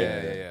out. Yeah,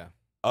 right?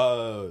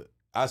 yeah.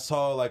 I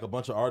saw like a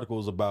bunch of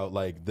articles about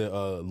like the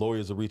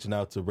lawyers are reaching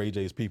out to Ray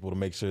J's people to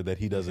make sure that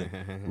he doesn't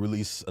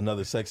release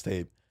another sex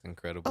tape.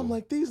 Incredible. I'm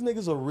like, these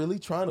niggas are really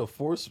trying to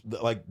force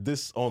like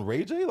this on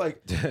Ray J.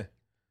 Like,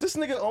 this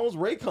nigga owns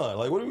Raycon.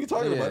 Like, what are we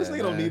talking about? This Yeah,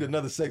 nigga don't man. need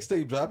another sex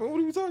tape dropping.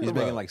 What are we talking He's about?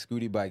 making like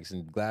scooty bikes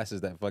and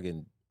glasses that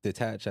fucking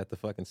detach at the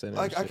fucking center.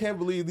 Like, and I shit. can't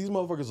believe these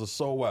motherfuckers are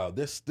so wild.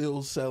 They're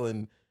still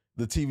selling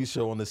the TV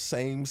show on the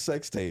same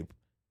sex tape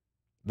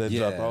that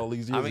dropped Yeah. all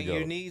these years I mean, ago.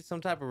 you need some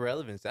type of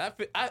relevance.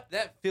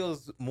 That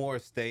feels more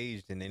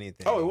staged than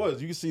anything. Oh, it was.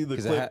 You can see the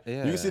 'Cause it clip. yeah.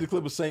 You can see the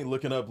clip of Saint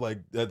looking up like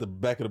at the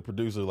back of the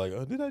producer, like,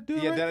 "Oh, did I do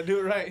it? Yeah, right? did I do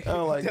it right?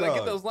 I'm like, did I get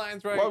dog, those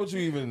lines right? Why would you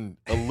even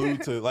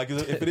allude to like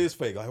if it is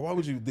fake? Like, why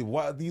would you?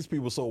 Why are these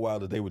people so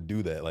wild that they would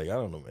do that? Like, I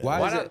don't know, man. Why,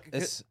 Why is not- it?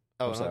 It's,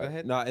 Oh, I'm no, sorry. go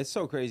ahead. No, it's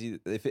so crazy.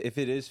 If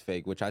it is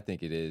fake, which I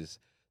think it is,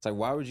 it's like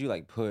why would you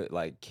like put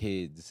like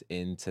kids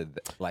into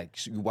like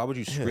why would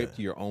you script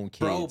your own kids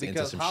Bro, into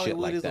because some Hollywood shit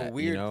like is that? a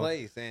weird you know?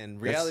 place, and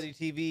reality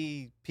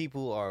TV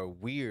people are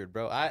weird,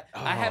 bro. I Oh,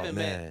 haven't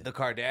man. met the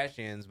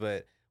Kardashians,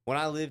 but when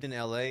I lived in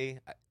LA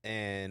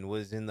and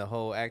was in the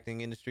whole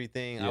acting industry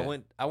thing, Yeah.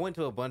 I went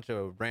to a bunch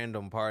of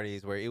random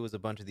parties where it was a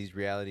bunch of these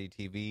reality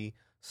TV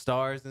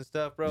stars and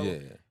stuff, bro. Yeah.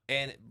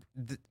 And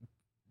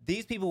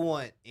these people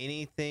will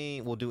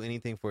do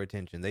anything for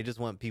attention. They just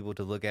want people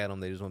to look at them.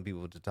 They just want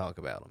people to talk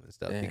about them and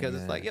stuff. Damn, because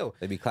it's man. like, yo,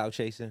 They be clout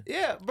chasing.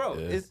 yeah, bro.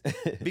 Yeah. It's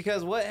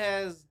because what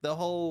has the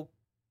whole,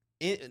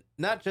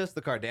 not just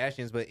the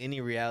Kardashians, but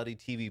any reality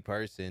TV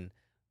person,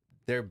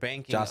 they're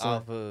banking Jocelyn?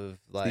 off of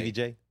like, Stevie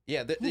J.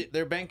 yeah,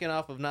 they're banking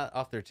off of not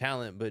off their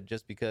talent, but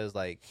just because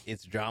like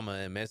it's drama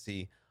and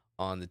messy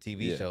on the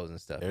TV Yeah. show and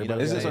stuff. Everybody You know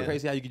what Isn't I'm it so saying?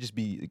 crazy how you could just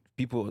be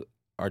people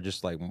are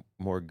just like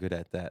more good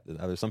at that than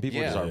others. Some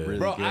people just are Yeah. really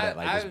Bro, good at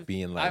like just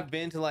being like. I've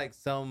been to like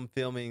some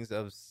filmings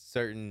of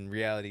certain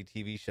reality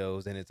TV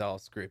shows, and it's all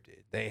scripted.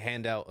 They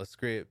hand out a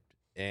script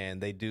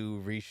and they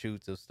do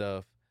reshoots of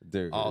stuff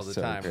they're all the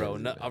so time, bro.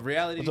 crazy, No, man. a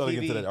reality I'm trying to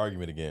get into TV, that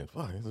argument again.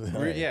 Fuck.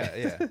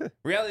 yeah.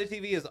 Reality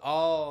TV is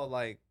all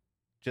like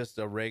just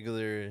a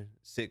regular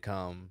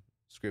sitcom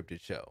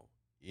scripted show.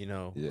 You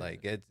know, Yeah.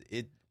 like it.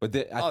 But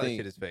I All that think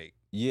shit is fake.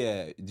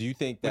 yeah. Do you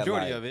think that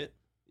Majority like, of it.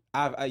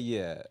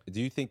 yeah.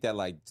 Do you think that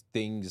like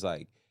things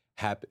like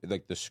happen,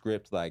 like the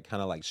script, like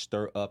kind of like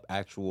stir up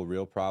actual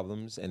real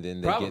problems, and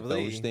then they get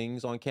Probably. those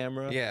things on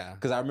camera? Yeah.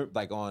 Because I remember,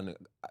 like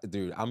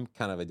dude, I'm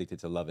kind of addicted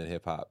to Love and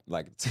Hip Hop.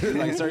 Like,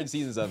 like certain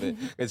seasons of it,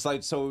 it's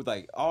like so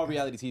like all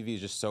reality TV is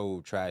just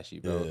so trashy,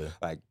 bro. Yeah.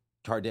 Like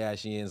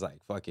Kardashians,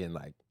 like fucking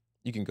like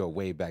you can go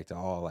way back to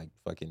all like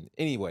fucking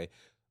anyway.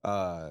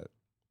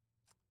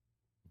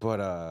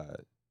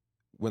 But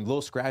when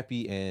Lil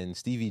Scrappy and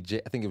Stevie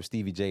J, I think it was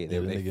Stevie J, Yeah, they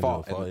they get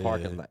fought in a in the fight,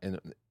 parking yeah. lot,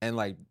 and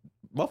like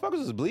motherfuckers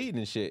was bleeding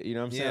and shit. You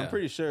know what I'm saying? Yeah. I'm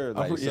pretty sure.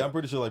 Like, I'm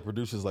pretty sure like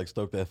producers like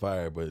stoke that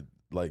fire, but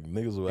like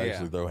niggas will Yeah.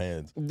 actually throw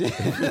hands.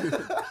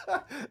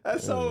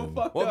 That's so Mm.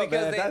 fucked Well, up,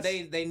 because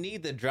man. they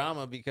need the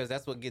drama because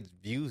that's what gets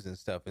views and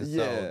stuff, and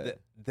Yeah. so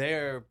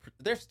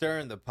they're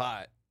stirring the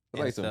pot.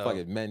 like and some stuff.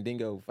 fucking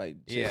Mandingo fight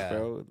shit, Yeah.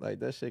 bro. Like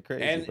that shit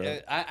crazy, And bro.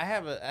 I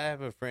have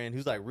a friend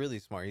who's like really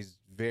smart. He's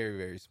very,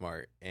 very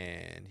smart,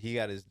 and he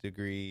got his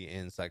degree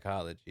in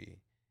psychology.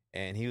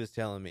 And he was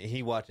telling me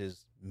he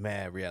watches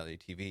mad reality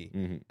TV,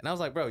 Mhm. and I was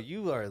like, bro,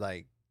 you are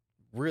like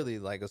really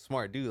like a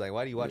smart dude. Like,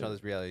 why do you watch Yeah. all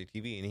this reality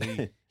TV?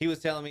 And he was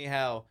telling me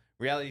how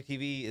reality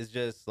TV is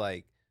just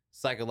like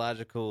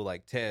psychological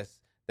like tests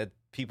that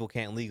people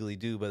can't legally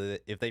do,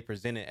 but if they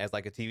present it as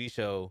like a TV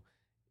show,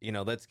 you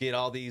know, let's get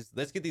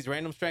these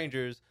random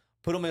strangers,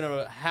 put them in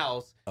a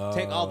house,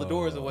 take all the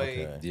doors Oh,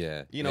 away. okay.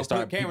 Yeah, You know, They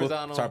put cameras people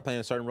on 'em. Start playing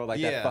a certain role, like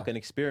Yeah. that fucking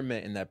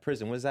experiment in that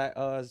prison. What's that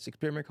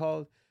experiment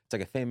called? It's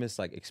like a famous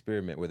like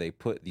experiment where they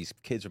put these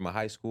kids from a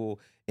high school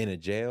in a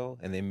jail,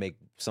 and they make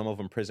some of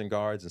them prison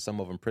guards and some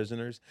of them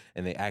prisoners,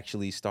 and they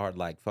actually start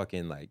like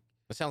fucking like,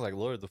 It sounds like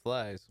Lord of the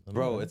Flies.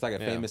 bro, it's like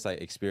a Yeah. famous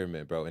like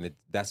experiment, bro, and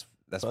that's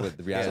what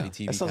the reality Yeah.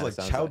 TV. That sounds kinda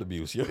like child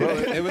abuse. Yo. Bro,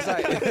 it was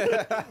like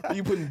What are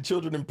you putting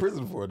children in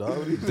prison for, dog?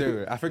 What are you-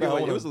 dude, I forget No,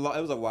 what wanna-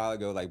 it was a while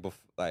ago, like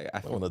I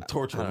want to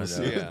torture I them and don't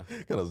see know. Yeah.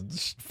 what kind of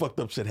fucked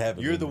up shit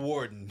happens. You're the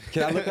warden.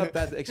 Can I look up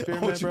that I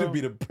experiment, want you bro? to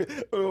be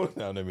the. Oh,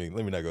 no, let me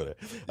not go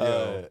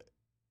there.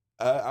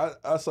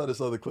 I saw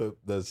this other clip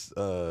that's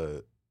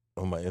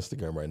on my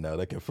Instagram right now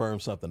that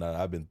confirms something that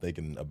I've been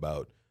thinking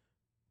about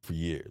for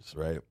years.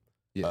 Right?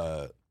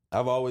 Yeah.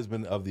 I've always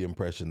been of the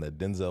impression that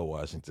Denzel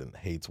Washington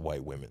hates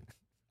white women.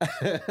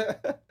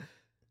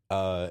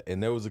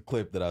 And there was a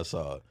clip that I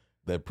saw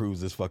that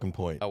proves this fucking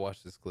point. I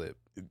watched this clip.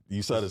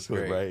 You saw This this is clip,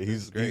 great. right? This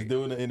He's is great.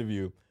 doing an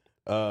interview.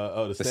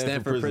 The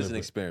Stanford Prison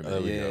Experiment.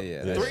 There we Yeah, go.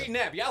 yeah. Yeah. Three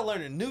Nap, y'all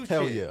learning new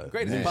Hell shit. yeah.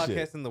 Greatest New podcast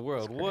shit. in the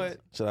world. What?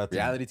 Shout out to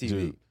Reality TV.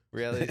 Jude.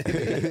 Reality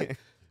TV.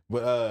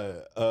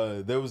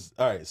 But there was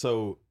all right.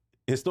 So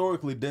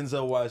historically,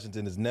 Denzel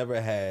Washington has never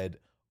had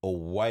a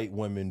white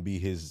woman be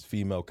his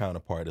female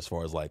counterpart as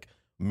far as like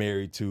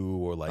married to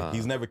or like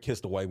he's never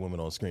kissed a white woman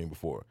on screen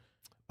before,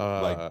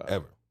 like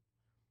ever.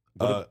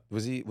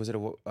 Was it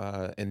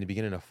in the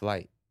beginning of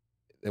Flight?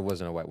 It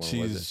wasn't a white woman.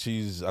 was it?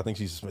 She's I think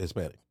she's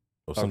Hispanic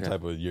or some Okay.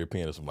 type of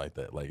European or something like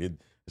that. Like it,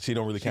 she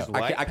don't really She's count.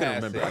 white. I couldn't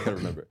remember. I passing. couldn't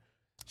remember.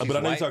 She's But I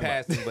know you're white talking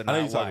about. passing, but I know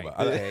not you're talking white.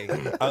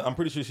 about. Okay. I'm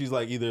pretty sure she's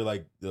like either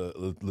like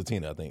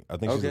Latina. I think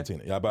she's Okay.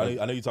 Latina. Yeah, but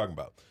I know you're talking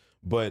about.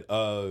 But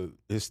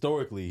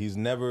historically, he's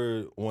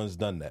never once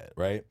done that,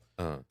 right?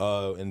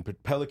 In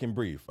Pelican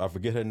Brief, I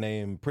forget her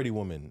name. Pretty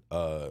woman.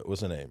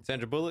 What's her name?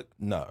 Sandra Bullock?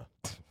 Nah,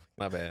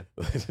 My bad.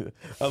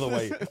 other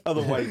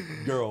white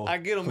girl. I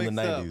get them from the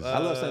mixed up. 90s. I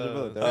love Sandra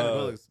Bullock, though. Sandra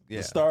Bullock's, yeah.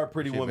 The star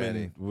Pretty She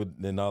Woman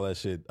and all that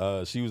shit.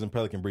 She was in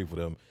Pelican Brief with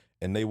him,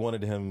 and they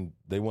wanted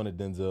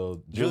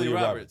Denzel. Julia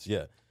Roberts.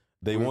 Yeah.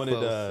 They We were wanted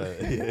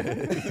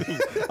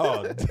close.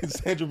 oh,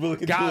 Sandra Bullock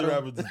and Got Julia him.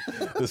 Roberts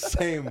the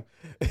same.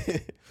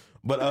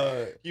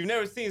 But You've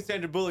never seen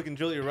Sandra Bullock and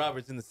Julia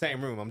Roberts in the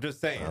same room. I'm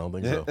just saying. I don't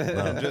think so.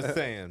 No. I'm just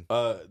saying.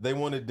 They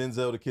wanted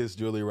Denzel to kiss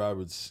Julia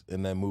Roberts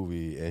in that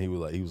movie, and he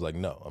was like,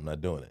 no, I'm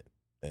not doing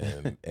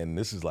it. And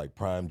this is like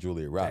prime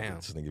Julia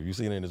Roberts. Think if you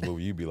seen her in this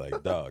movie, you'd be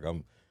like, dog,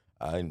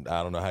 I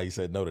don't know how you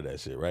said no to that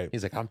shit, right?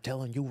 He's like, I'm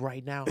telling you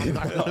right now.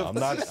 I'm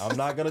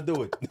not gonna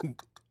do it.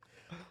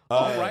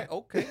 All right.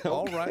 Okay.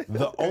 All right.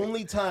 The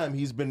only time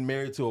he's been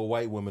married to a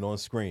white woman on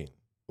screen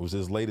was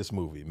his latest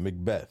movie,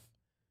 Macbeth.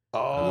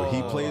 Oh, Where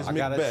he plays I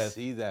gotta Macbeth.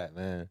 see that,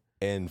 man.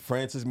 And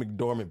Frances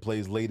McDormand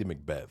plays Lady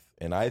Macbeth.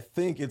 And I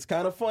think it's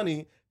kind of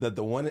funny that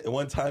the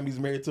one time he's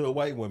married to a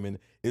white woman,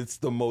 it's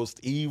the most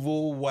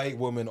evil white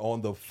woman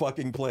on the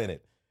fucking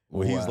planet.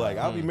 Where he's like,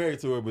 I'll be married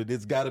to her, but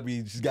she's got to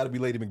be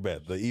Lady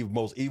Macbeth, the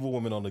most evil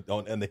woman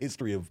in the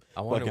history of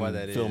I wonder fucking why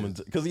that filming.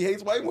 is. Because he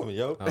hates white women,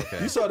 yo.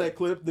 Okay. You saw that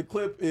clip. The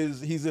clip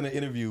is he's in an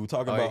interview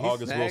talking Oh, about he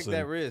August snagged Wilson.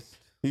 that wrist.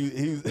 He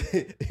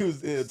was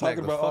Snagged talking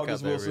the about fuck out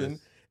August that Wilson,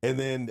 wrist. And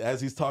then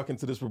as he's talking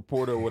to this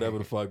reporter or whatever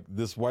the fuck,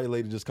 this white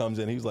lady just comes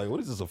in. He's like, "What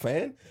is this, a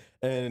fan?"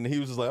 And he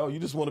was just like, "Oh, you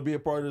just want to be a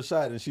part of the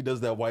shot." And she does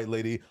that white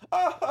lady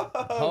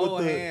Whole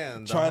with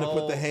hand, the trying to put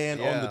whole- the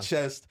hand on yeah. the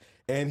chest.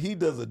 And he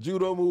does a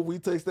judo move. He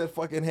takes that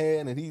fucking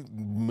hand and he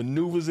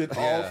maneuvers it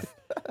Yeah. off.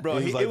 Bro,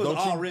 And he's it was "Don't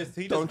all you- wrist.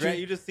 He don't just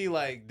you just see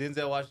like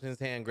Denzel Washington's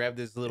hand grab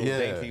this little Yeah.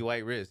 dainty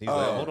white wrist. He's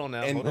like, hold on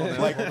now, and hold on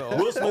now. like, hold on.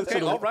 Will Smith okay,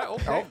 should've- all right,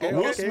 okay. Will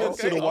okay, Smith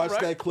okay, should have all watched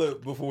right. that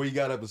clip before he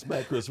got up and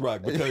smacked Chris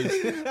Rock because,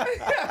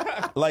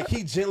 like,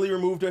 he gently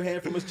removed her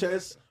hand from his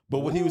chest, but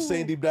what he was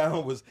saying deep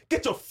down was,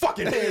 "Get your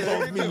fucking hands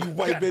off me, you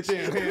white bitch!"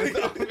 Goddamn hands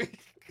off me.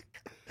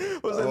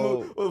 What's that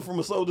move from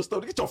a soldier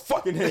stove? Get your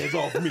fucking hands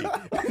off me.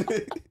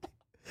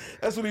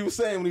 That's what he was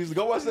saying when he was like,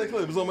 "Go watch that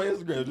clip. It's on my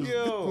Instagram.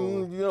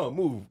 Just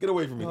move, get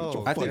away from me." Get your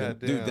Oh, I fucking think,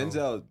 Goddamn. dude,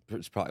 Denzel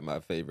is probably my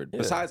favorite. Yeah.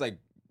 Besides, like,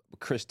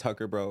 Chris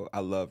Tucker, bro. I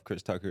love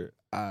Chris Tucker.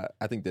 I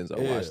think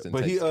Denzel Yeah, Washington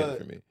but takes he, credit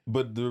for me.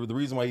 But the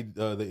reason why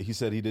he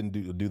said he didn't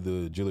do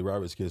the Julia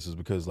Roberts kiss is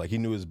because like he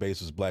knew his base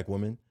was black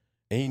women,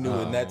 and he knew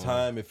in that Oh.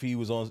 time if he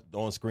was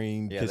on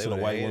screen Yeah, they kissing a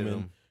would've white hated woman,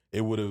 him.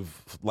 it would have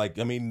like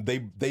I mean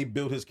they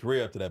built his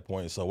career up to that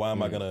point. So why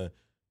am I gonna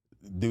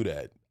do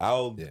that?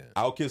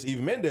 I'll kiss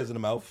Eva Mendes in the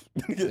mouth.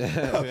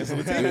 I'll kiss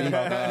Latina in the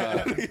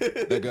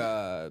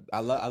mouth. I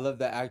love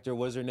that actor.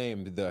 What's her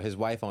name? His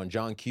wife on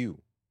John Q.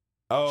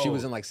 Oh, She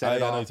was in like Set It I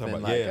know Off you're talking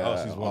and about. like Yeah,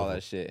 oh, she's all wonderful.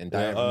 that shit. And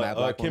Yeah, Diana Mad Black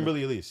Woman.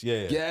 Kimberly Elise.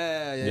 Yeah.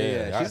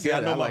 Yeah. I She's see. good. I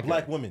know my like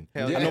black her. women.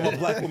 Hell I know yeah. my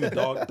black women,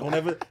 dog. Don't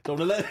ever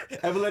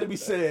let it be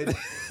said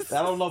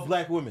I don't love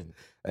black women.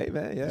 Hey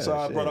man, yeah. So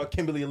I shit. brought out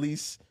Kimberly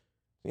Elise.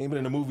 She ain't been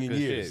in a movie in Good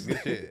years. shit,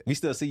 good shit. We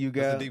still see you,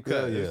 That's girl. a deep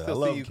Hell cut. yeah.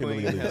 Still I love see you,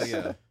 Kimberly queen. Hell Elise.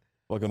 yeah.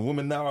 Fucking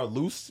women now are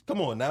loose. Come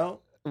on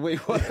now. Wait,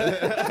 what? You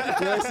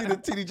ever see the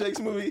TD Jakes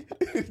movie?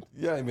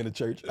 Yeah, I ain't been to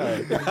church. All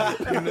right.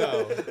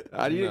 No.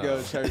 I need to go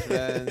No. to church,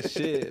 man.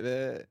 Shit,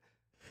 man.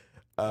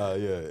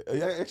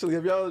 Yeah. Actually,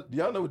 do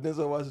y'all know what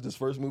Denzel Washington's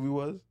first movie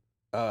was?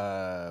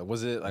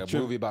 Was it like a Tri-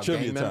 movie about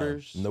Trivia gang Time.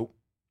 members? Nope.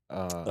 It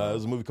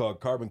was a movie called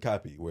Carbon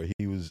Copy where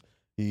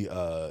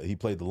he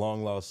played the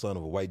long lost son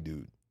of a white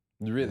dude.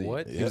 Really?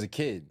 What? He was a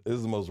kid. This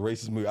is the most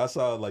racist movie. I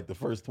saw like the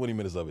first 20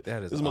 minutes of it.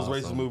 That is This is the most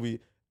racist awesome. movie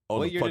on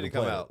What the year did fucking it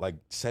come planet. out? Like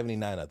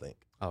 79, I think.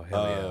 Oh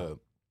hell yeah.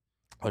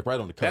 Like right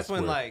on the cusp. That's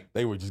when where like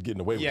they were just getting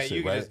away yeah, with shit,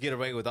 you can right? just get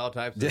away with all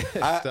types of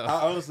I- I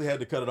stuff. honestly had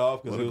to cut it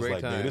off because What it a was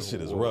great like, nigga, this time.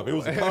 shit is rough. It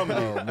was a comedy.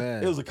 Oh,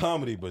 man. It was a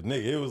comedy, but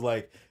nigga, it was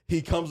like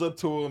he comes up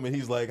to him and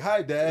he's like,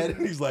 "Hi, Dad."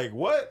 And he's like,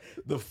 "What?"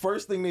 The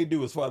first thing they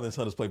do is father and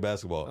son is play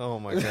basketball. Oh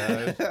my god.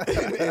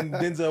 and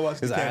Denzel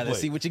Washington He's like, can't let's play.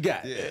 see what you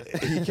got.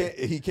 Yeah.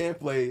 He can't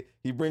play.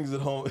 He brings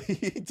it home.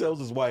 He tells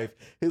his wife.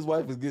 His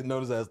wife is getting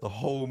noticed as the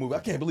whole movie. I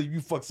can't believe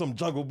you fucked some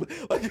jungle.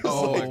 Like, it's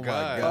Oh like, my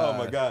God. Oh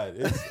my god!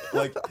 It's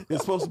like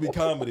it's supposed to be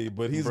comedy,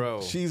 but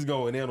Bro. she's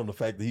going in on the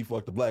fact that he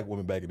fucked a black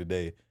woman back in the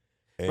day.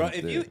 And Bro,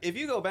 if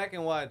you go back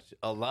and watch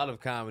a lot of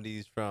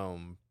comedies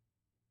from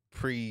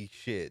pre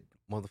shit,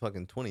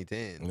 motherfucking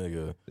 2010.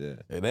 nigga, Yeah.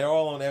 and they're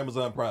all on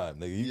Amazon Prime,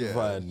 nigga. You can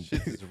find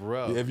shit is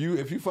rough. if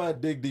you find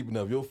dig deep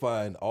enough, you'll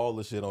find all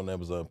the shit on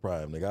Amazon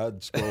Prime. Nigga, I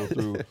scroll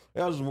through.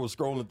 I was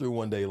scrolling through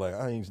one day, like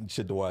I ain't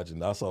shit to watch,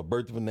 and I saw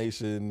Birth of a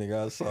Nation.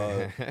 Nigga, I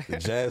saw the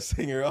Jazz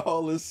Singer.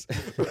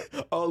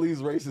 All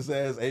these racist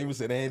ass Amos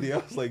and Andy. I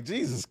was like,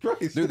 Jesus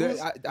Christ, Dude,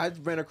 this- I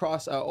ran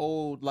across an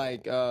old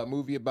like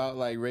movie about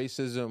like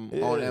racism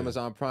on Yeah.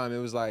 Amazon Prime. It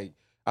was like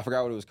I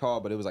forgot what it was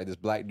called, but it was like this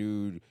black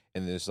dude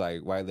and this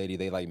like white lady.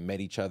 They like met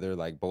each other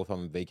like both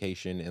on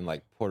vacation in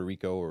like Puerto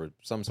Rico or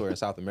some sort in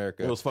South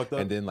America. It was fucked up.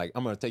 And then like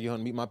I'm gonna take you home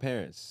to meet my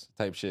parents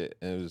type shit.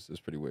 And it was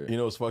pretty weird. You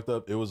know what's fucked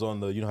up? It was on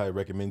the how it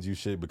recommends you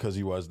shit because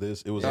you watch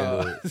this. It was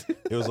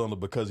on the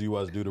because you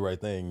watch Do the Right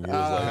Thing. It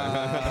was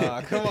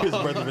like come here's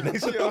on. Birth of a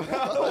Nation. Oh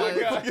my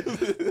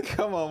God.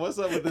 Come on, what's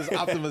up with this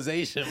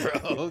optimization,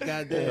 bro?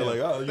 God They're damn. like,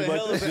 oh, What you the like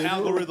hell this is the shit?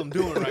 algorithm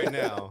doing right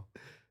now?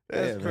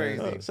 That's Yeah, man.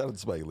 crazy. Shout out to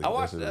Spike Lee. I That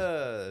watched. shit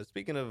was-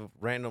 Speaking of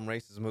random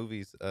racist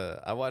movies,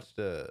 I watched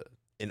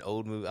an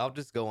old movie. I'll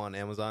just go on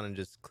Amazon and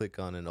just click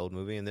on an old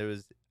movie,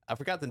 and I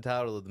forgot the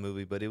title of the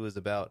movie, but it was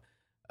about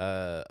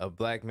a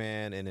black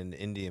man and an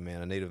Indian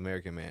man, a Native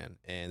American man,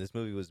 and this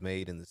movie was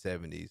made in the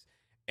 70s.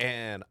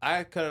 And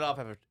I cut it off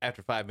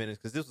after 5 minutes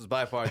because this was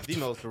by far the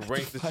most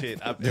racist shit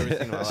I've ever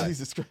seen in my life.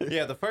 Jesus Christ.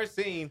 Yeah, the first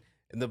scene,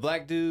 and the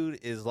black dude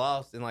is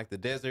lost in like the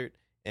desert,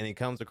 and he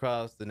comes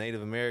across the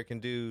Native American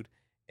dude,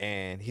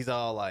 and he's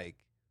all like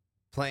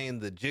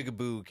playing the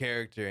jigaboo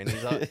character, and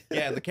he's all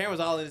the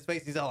camera's all in his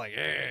face. He's all like,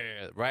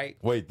 "Yeah," right?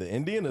 Wait, the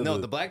Indian? Or No,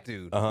 the black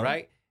dude, Uh-huh.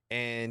 right?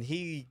 And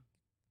he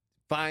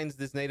finds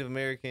this Native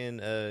American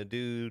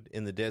dude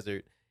in the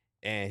desert,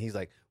 and he's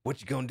like,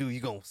 "What you gonna do? You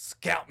gonna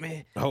scalp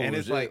me?" Oh, and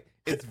it's shit. like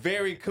it's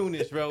very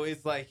coonish, bro.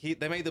 It's like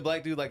they made the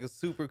black dude like a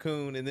super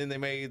coon, and then they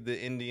made the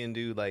Indian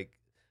dude like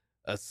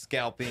a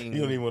scalping.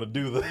 You don't even want to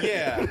do that.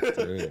 Yeah.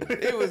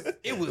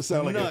 It was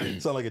sound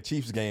nuts. like a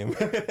Chiefs game.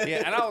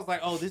 Yeah, and I was like,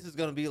 oh, this is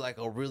gonna be like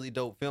a really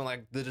dope film.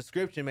 Like the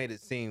description made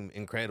it seem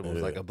incredible. It's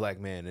Yeah. like a black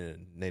man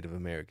and a Native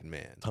American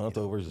man.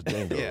 Tonto versus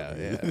Django. Yeah,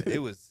 yeah.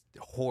 It was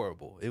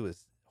horrible. It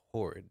was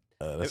horrid.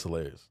 That's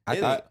hilarious. I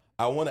It- think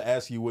I want to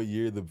ask you what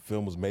year the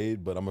film was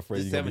made, but I'm afraid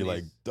The you're gonna be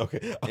like, 70s.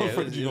 okay, I'm Yeah,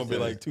 afraid you're it gonna be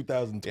was like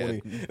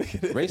 2020.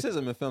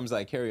 Racism in films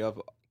like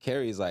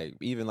carries like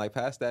even like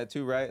past that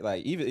too, right?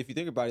 Like even if you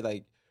think about it,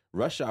 like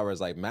Rush Hour is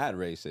like mad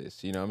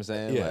racist. You know what I'm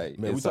saying? Yeah, like,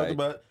 man, we it's talked like-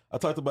 about. I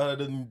talked about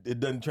it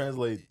doesn't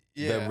translate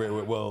Yeah. that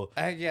very well.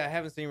 I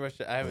haven't seen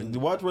Russia. I haven't.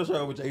 Watch Rush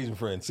Hour with your Asian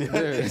friends.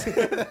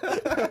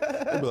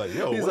 They'll be like,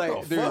 yo, He's what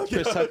like, the dude, fuck?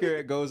 Chris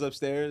Tucker goes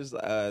upstairs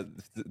to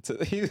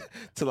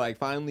like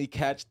finally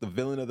catch the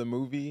villain of the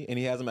movie, and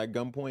he has him at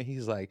gunpoint.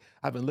 He's like,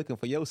 I've been looking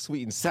for your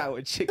sweet and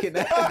sour chicken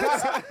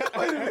ass.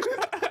 Wait a minute.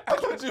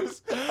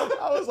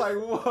 I was like,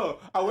 whoa.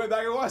 I went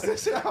back and watched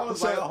this shit. I was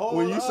So, like, hold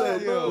when you up,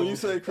 said bro. when you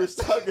said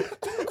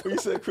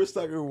Chris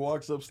Tucker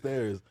walks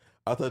upstairs,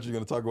 I thought you were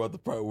gonna talk about the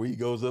part where he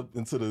goes up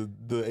into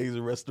the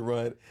Asian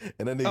restaurant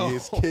and then nigga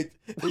gets kicked.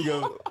 He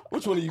go,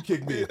 which one of you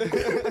kicked me? He's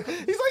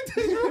like,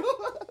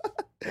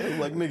 I was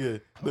like,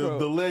 nigga, the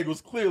Bro. leg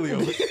was clearly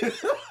on it.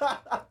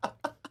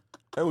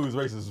 That movie was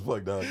racist as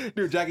fuck, dog.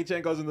 dude, Jackie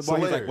Chan goes in the bar.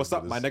 He's like, hilarious, "What's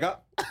up, my nigga?"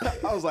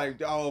 I was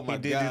like, "Oh my He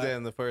did god." do that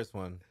in the first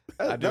one.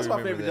 I do That's my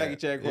remember favorite that. Jackie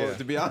Chan quote, Yeah.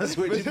 to be honest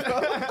with you,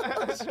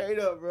 bro. Straight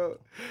up, bro.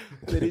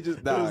 Then he just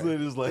It was died.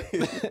 literally just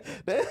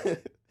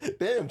like,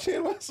 damn,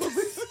 Chan, why so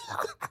big?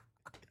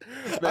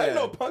 I Man. ain't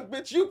no punk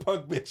bitch, you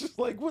punk bitch. It's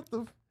like, what the?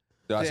 Dude,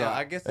 I Yeah, saw-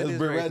 I guess it That's is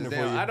Brett racist. Ratner for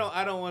Damn, you.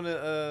 I don't want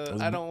to.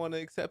 I don't want to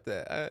accept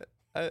that.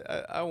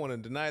 I want to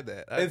deny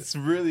that. it's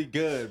really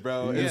good,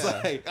 bro. It's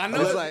Yeah. like I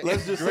know it's it's like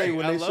let's just say great.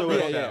 when I they love show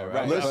Rush it, yeah, Hour.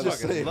 right. let's I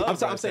just fucking say-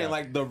 love I'm Rush saying Hour.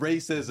 like the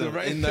racism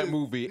The in that racism-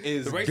 movie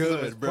is the racism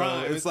good, is bro.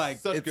 prime. It's like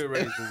such it's good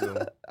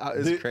racism.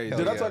 It's Did, crazy.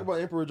 did I yeah. talk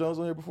about Emperor Jones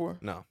on here before?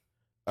 No.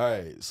 All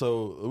right,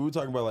 so we were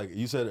talking about like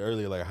you said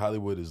earlier, like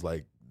Hollywood is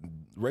like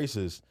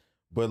racist,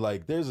 but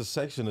like there's a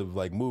section of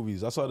like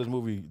movies. I saw this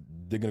movie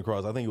Digging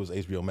Across. I think it was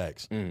HBO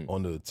Max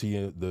on the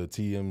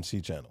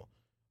TMC channel.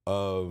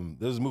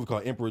 There's a movie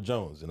called Emperor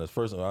Jones, and the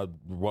first time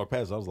I walked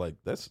past, I was like,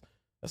 "That's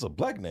a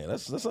black name. That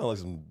sounds like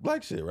some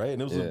black shit, right?"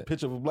 And it was Yeah. a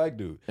picture of a black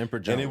dude, Emperor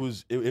Jones. and it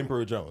was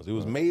Emperor Jones. It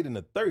was made in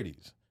the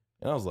 30s,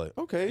 and I was like,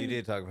 "Okay, You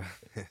did talk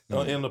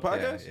about it. in the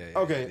podcast? Yeah,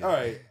 okay, yeah. all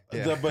right.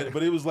 Yeah.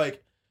 But it was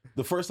like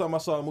the first time I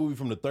saw a movie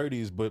from the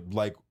 30s, but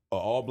like an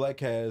all black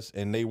cast,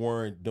 and they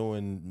weren't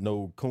doing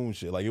no coon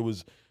shit. Like it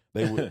was,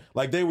 they were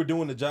like they were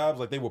doing the jobs,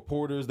 like they were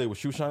porters, they were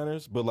shoe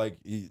shiners, but like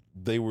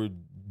they were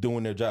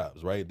doing their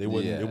jobs, right? They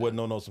wasn't. Yeah. It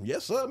wasn't no some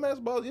yes sir,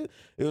 master boss. Yeah.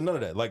 It was none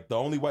of that. Like the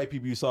only white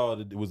people you saw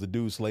it was the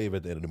dude slave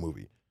at the end of the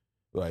movie.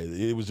 Right?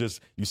 It was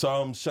just you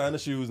saw him shine the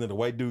shoes, and the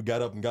white dude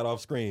got up and got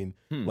off screen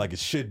like it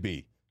should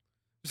be.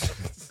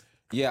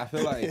 Yeah, I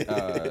feel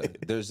like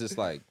there's this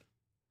like,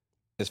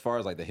 as far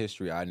as like the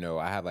history I know,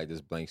 I have like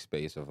this blank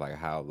space of like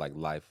how like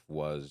life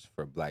was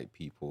for black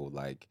people,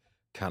 like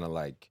kind of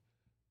like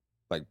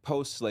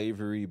post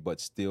slavery, but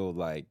still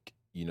like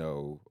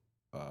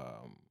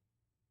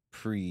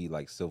pre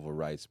like civil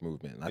rights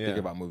movement. And I think Yeah.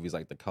 about movies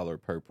like The Color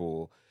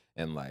Purple,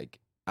 and like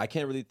I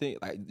can't really think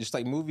like just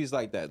like movies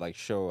like that like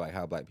show like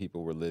how black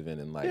people were living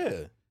and like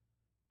Yeah.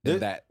 in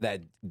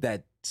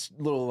that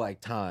little like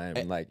time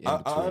like in I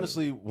between.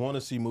 honestly want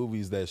to see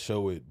movies that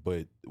show it,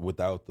 but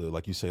without the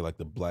like you say, like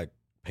the black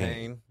pain.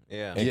 Pain.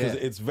 Yeah. Because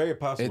Yeah. it's very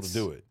possible It's- to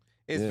do it.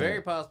 It's Yeah.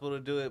 very possible to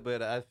do it,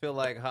 but I feel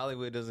like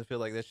Hollywood doesn't feel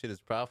like that shit is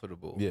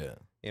profitable. Yeah.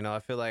 You know, I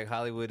feel like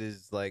Hollywood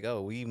is like,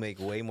 oh, we make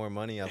way more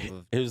money off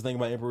of. Here's the thing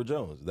about Emperor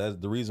Jones. That's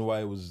the reason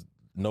why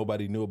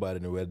nobody knew about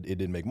it and it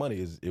didn't make money.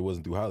 Is it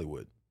wasn't through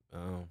Hollywood.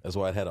 Oh, That's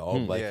why it had an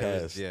all black yeah,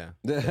 cast. yeah.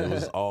 It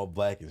was all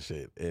black and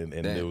shit, and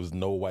Damn. there was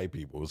no white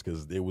people. It was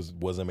because it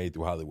wasn't made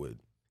through Hollywood.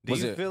 Do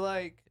Was you it- feel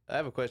like I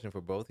have a question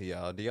for both of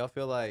y'all? Do y'all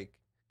feel like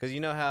because you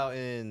know how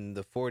in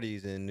the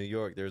 40s in New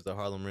York there's the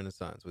Harlem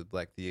Renaissance with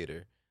black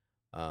theater,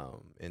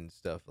 and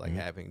stuff like Mhm.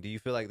 happening. Do you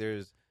feel like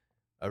there's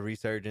a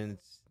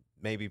resurgence,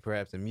 maybe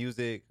perhaps in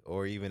music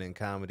or even in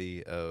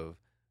comedy of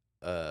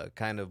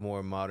kind of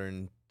more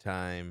modern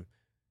time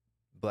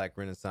black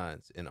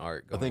Renaissance in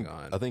art going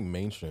on? I think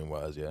mainstream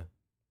wise, yeah.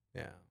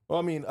 yeah. Well,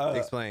 I mean,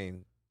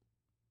 Explain.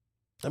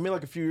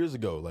 like a few years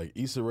ago, like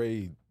Issa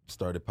Rae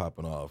started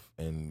popping off,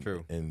 and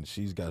True. and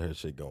she's got her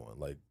shit going.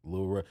 Like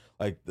Lil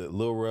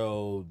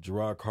Rel,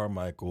 Gerard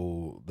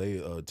Carmichael,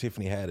 they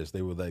Tiffany Haddish,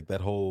 they were like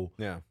that whole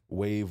Yeah.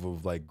 wave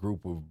of like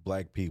group of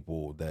black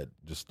people that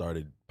just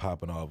started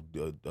popping off.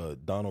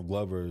 Donald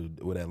Glover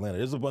with Atlanta.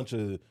 There's a bunch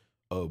of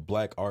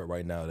black art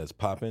right now that's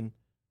popping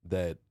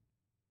that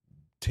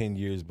 10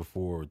 years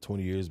before,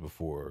 20 years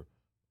before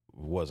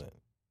wasn't.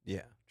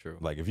 Yeah. True.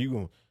 Like if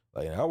you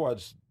like, I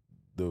watched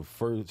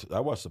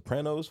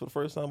Sopranos for the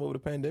first time over the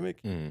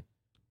pandemic. Mm.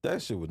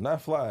 That shit would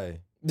not fly.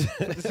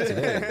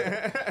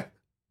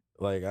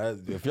 Like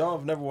if y'all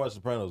have never watched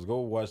Sopranos, go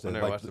watch that. I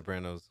never Like, watched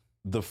Sopranos.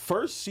 the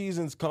first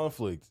season's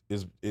conflict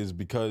is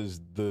because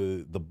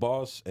the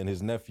boss and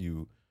his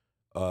nephew,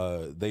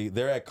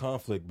 they're at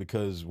conflict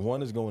because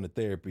one is going to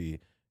therapy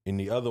and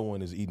the other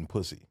one is eating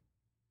pussy.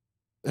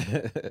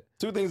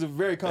 Two things are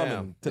very common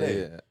Damn.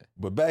 today, Yeah.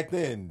 but back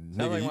then,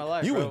 Sound nigga, like my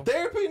life, you bro. in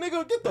therapy,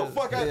 nigga? Get the That's-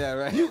 fuck out! Yeah,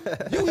 right. You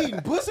eating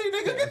pussy,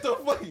 nigga? Get the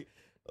fuck.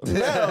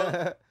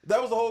 Now that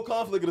that was the whole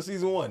conflict of the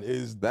season 1.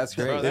 That's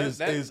great. Bro,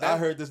 I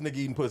heard this nigga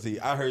eating pussy.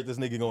 I heard this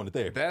nigga going to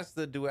therapy. That's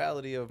the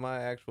duality of my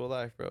actual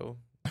life, bro.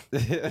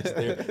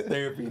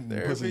 Therapy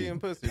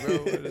And pussy,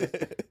 bro.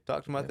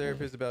 Talk to my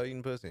therapist about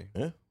eating pussy.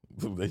 Yeah,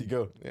 there you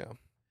go. Yeah.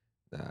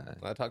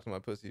 I talk to my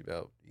pussy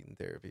about eating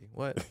therapy.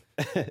 What?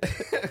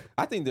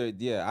 I think there.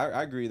 Yeah,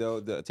 I agree though.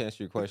 To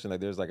answer your question,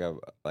 like there's like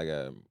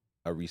a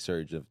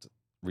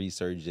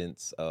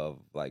resurgence of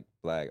like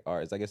black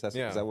artists. I guess is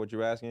that what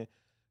you're asking?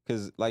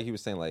 Because like he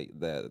was saying, like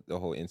the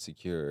whole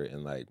Insecure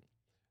and like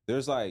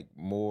there's like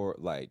more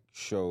like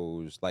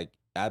shows like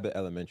Abbott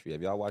Elementary.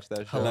 Have y'all watched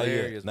that show?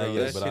 Hilarious, not bro.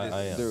 yet, That but shit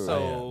I is am.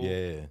 so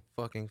Yeah.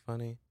 fucking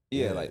funny.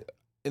 Yeah, like,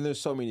 and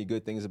there's so many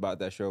good things about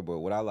that show, but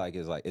what I like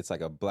is like it's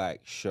like a black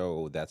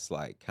show that's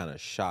like kind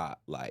of shot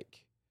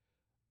like,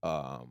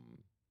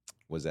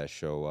 was that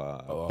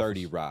show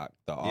 30 Rock,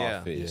 The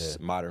Office,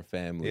 Modern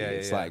Family.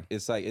 It's like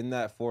in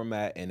that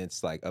format, and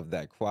it's like of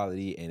that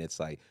quality, and it's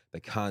like the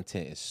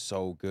content is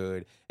so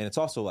good, and it's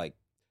also like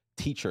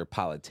teacher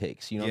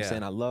politics. You know what I'm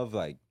saying? I love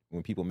like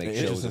when people make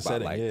shows about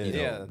setting. like you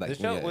know, like the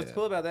show. What's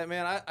cool about that,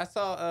 man? I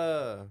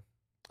saw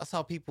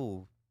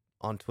people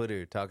on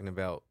Twitter talking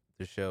about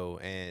the show,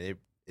 and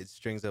it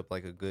strings up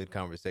like a good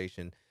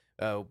conversation.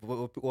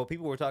 What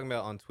people were talking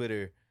about on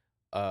Twitter,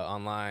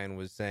 online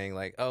was saying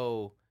like,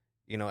 oh,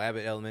 you know,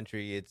 Abbott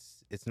Elementary,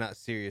 it's not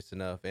serious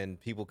enough, and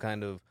people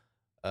kind of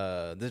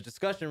the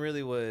discussion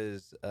really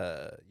was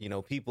you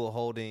know, people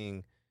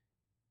holding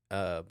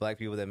black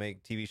people that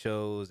make TV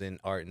shows and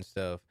art and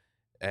stuff.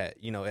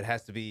 You know, it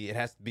has to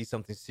be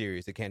something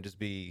serious. It can't just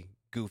be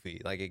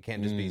goofy. Like it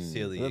can't just be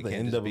silly. Is that it the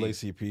can't just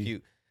be NAACP?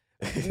 cute.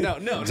 No,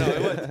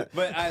 it wasn't.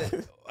 But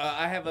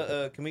I have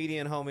a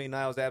comedian homie,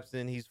 Niles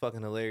Abston. He's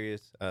fucking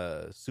hilarious.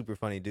 Super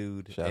funny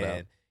dude. Shout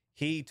out.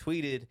 He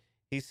tweeted.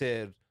 He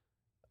said,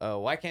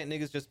 "Why can't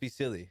niggas just be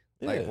silly?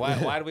 Like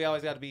why do we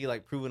always got to be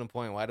like proving a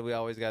point? Why do we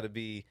always got to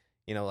be,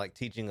 you know, like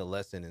teaching a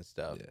lesson and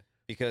stuff? Yeah.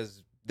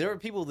 Because there are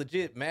people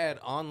legit mad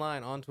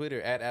online on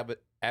Twitter at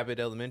Abbott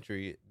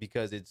Elementary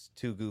because it's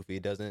too goofy.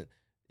 It doesn't,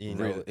 you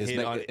know,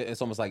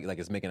 it's almost like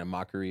it's making a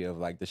mockery of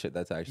like the shit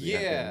that's actually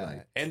happening.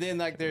 Like, and then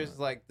like there's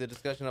like the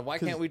discussion of why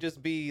can't we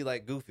just be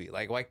like goofy?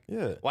 Like why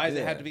does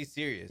it have to be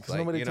serious? Because like,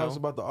 nobody talks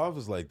about The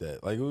Office like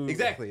that. Like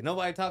exactly,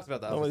 nobody talks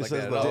about The Office nobody like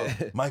says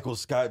that at all. Michael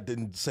Scott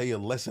didn't say a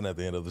lesson at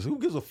the end of this. Who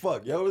gives a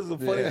fuck? Yo, it's a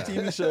funny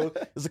TV show.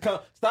 It's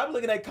stop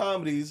looking at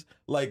comedies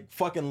like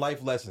fucking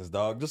life lessons,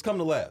 dog. Just come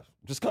to laugh.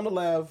 Just come to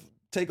laugh.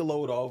 Take a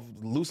load off.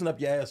 Loosen up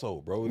your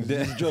asshole, bro.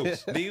 It's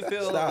jokes. Do you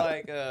feel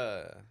like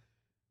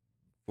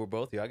for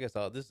both of you? I guess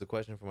this is a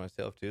question for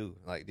myself too.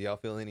 Like, do y'all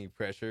feel any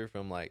pressure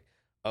from like,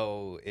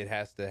 oh, it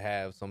has to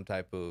have some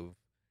type of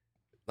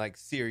like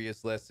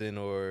serious lesson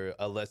or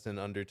a lesson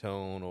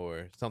undertone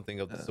or something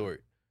of the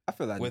sort? I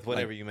feel like with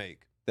whatever you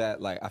make. That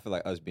like I feel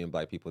like us being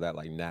black people, that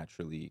like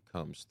naturally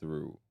comes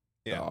through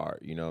the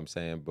art. You know what I'm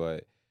saying?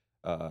 But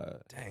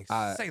dang,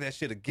 say that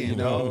shit again, you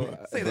know,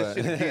 dog. Say that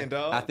shit again,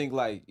 dog. I think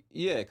like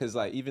because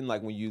like even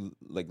like when you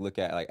like look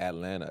at like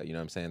Atlanta, you know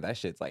what I'm saying? That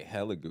shit's like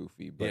hella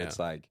goofy, but it's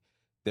like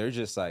they're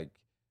just like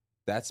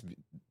that's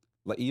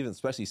like even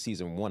especially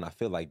season 1. I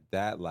feel like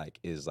that like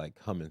is like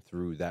coming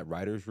through that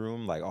writer's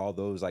room, like all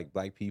those like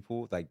black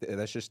people, like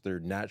that's just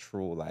their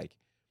natural like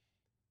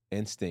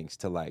instincts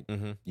to like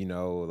you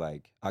know,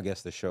 like I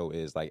guess the show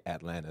is like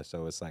Atlanta,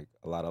 so it's like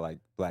a lot of like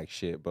black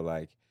shit, but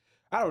like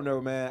I don't know,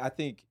 man. I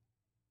think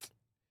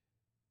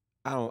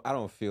I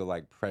don't feel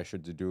like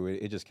pressured to do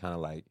it. It just kind of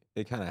like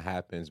it kind of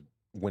happens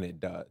when it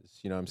does.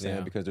 You know what I'm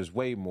saying? Because there's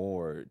way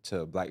more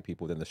to black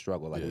people than the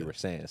struggle, like we were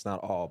saying. It's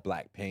not all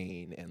black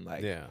pain and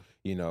like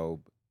you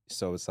know.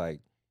 So it's like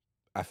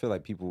I feel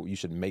like you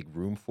should make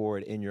room for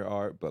it in your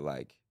art, but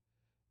like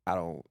I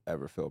don't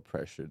ever feel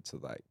pressured to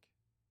like,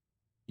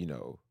 you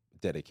know,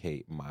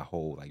 dedicate my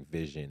whole like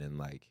vision and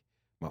like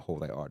my whole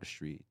like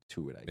artistry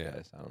to it. I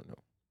guess I don't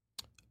know.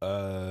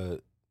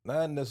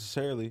 Not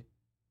necessarily.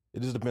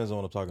 It just depends on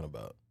what I'm talking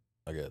about,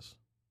 I guess.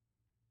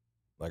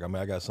 Like, I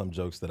mean, I got some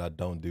jokes that I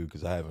don't do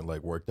because I haven't,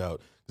 like, worked out.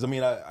 Because, I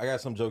mean, I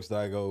got some jokes that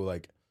I go,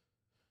 like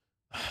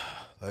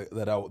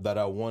that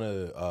I want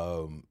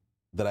to,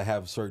 that I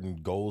have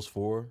certain goals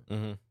for,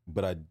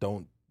 but I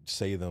don't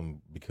say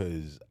them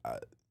because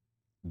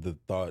the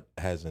thought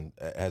hasn't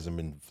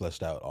been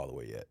fleshed out all the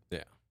way yet.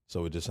 Yeah.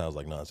 So it just sounds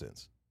like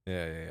nonsense.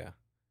 Yeah.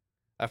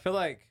 I feel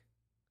like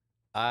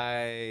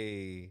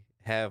I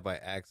have by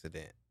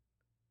accident.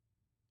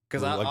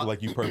 Because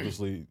like you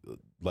purposely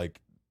like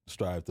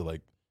strive to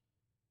like.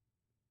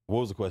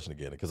 What was the question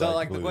again? Because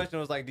the question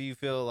was like, do you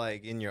feel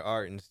like in your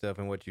art and stuff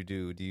and what you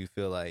do you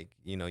feel like,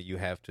 you know, you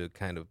have to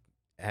kind of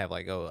have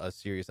like a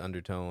serious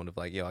undertone of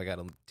like, yo, I got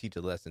to teach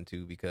a lesson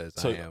too because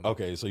I am.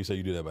 Okay, so you say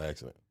you do that by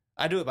accident?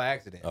 I do it by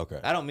accident. Okay,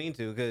 I don't mean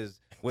to because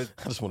with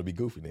I just want to be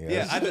goofy, nigga.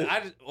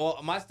 Yeah, well,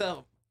 my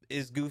stuff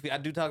is goofy. I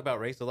do talk about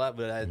race a lot,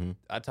 but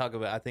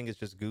I think it's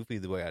just goofy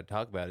the way I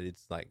talk about it.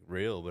 It's like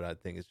real, but I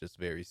think it's just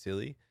very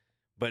silly.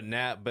 But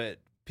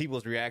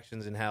people's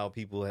reactions and how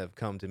people have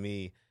come to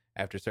me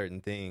after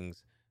certain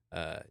things,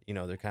 you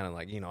know, they're kind of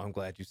like, you know, I'm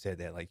glad you said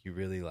that. Like, you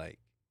really like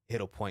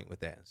hit a point with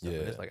that and stuff.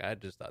 And Yeah. it's like, I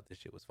just thought this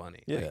shit was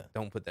funny. Yeah. Like,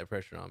 don't put that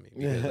pressure on me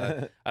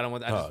because I don't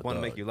want. I just want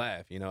to make you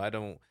laugh. You know, I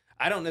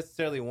don't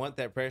necessarily want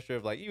that pressure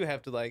of like you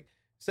have to like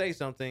say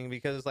something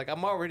because it's like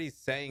I'm already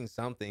saying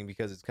something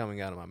because it's coming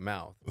out of my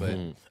mouth. But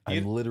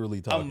I'm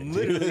literally talking. I'm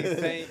literally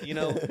saying, you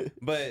know,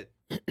 but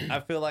I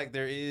feel like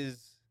there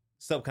is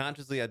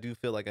subconsciously, I do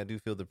feel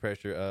the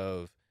pressure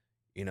of,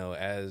 you know,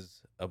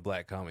 as a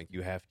black comic,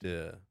 you have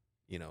to,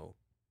 you know,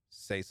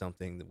 say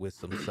something with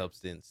some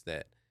substance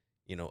that,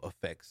 you know,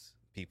 affects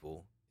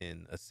people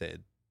in a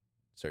said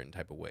certain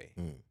type of way.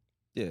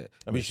 Yeah,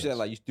 I mean, you said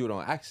like you do it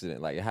on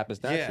accident, like it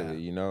happens naturally,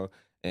 you know,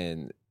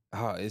 and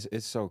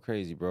it's so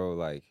crazy, bro.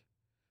 Like,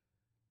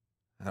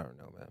 I don't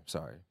know, man. I'm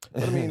sorry.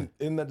 But I mean,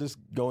 isn't that just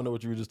going to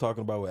what you were just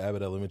talking about with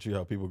Abbott Elementary?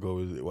 How people go,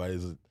 why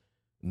is it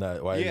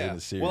not? Why isn't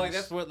it serious? Well, like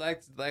that's what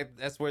like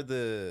that's where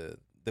the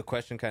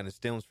question kind of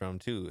stems from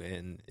too,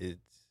 and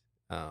it's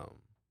I don't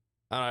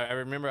know, I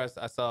remember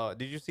I saw.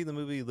 Did you see the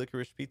movie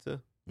Licorice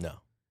Pizza? No.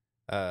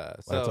 So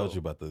I told you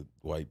about the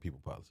white people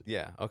policy.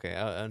 Yeah. Okay,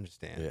 I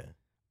understand. Yeah.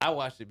 I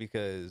watched it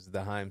because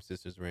the Haim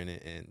sisters were in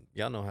it, and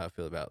y'all know how I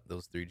feel about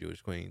those 3 Jewish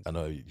queens. I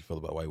know how you feel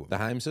about white women. The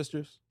Haim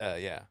sisters?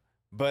 Yeah.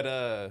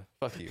 But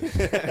fuck you.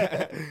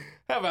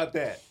 How about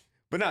that?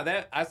 But no,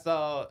 that I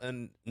saw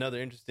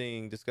another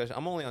interesting discussion.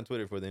 I'm only on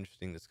Twitter for the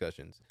interesting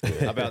discussions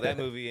about that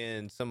movie,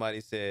 and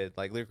somebody said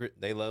like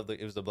they love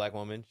it was a black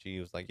woman. She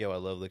was like, "Yo, I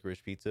love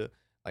Licorice Pizza.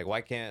 Like,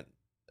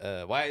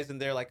 why isn't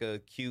there like a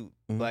cute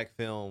black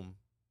film,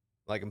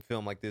 like a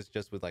film like this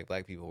just with like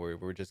black people where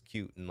we're just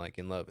cute and like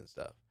in love and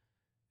stuff?"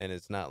 And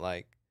it's not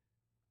like,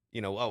 you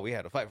know, oh, we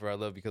had to fight for our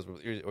love because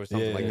we're or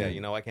something like that.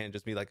 You know, I can't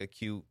just be like a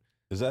cute.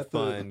 Is that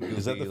fun, the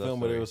goofy film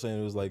where they story. were saying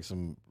it was like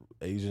some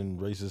Asian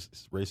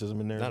racism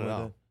in there? Not at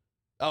all.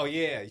 Oh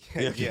yeah.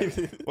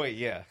 Wait,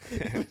 yeah,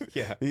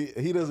 yeah.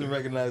 He doesn't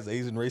recognize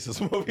Asian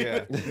racism over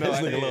Yeah. here. No, I This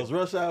nigga did. loves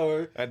Rush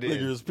Hour. I did.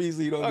 Licorice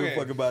Pizza. He don't give a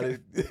fuck about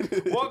it.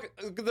 Well,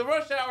 the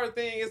rush hour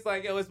thing, it's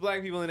like, yo, it's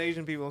black people and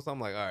Asian people. So I'm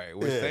like, all right,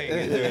 we're Yeah, saying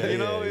it. yeah, You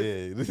know,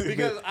 yeah.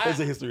 because there's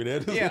a history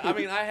there. yeah, I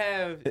mean, I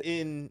have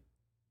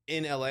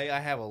in LA, I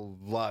have a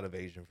lot of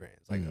Asian friends.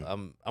 Like,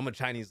 I'm a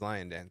Chinese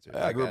lion dancer.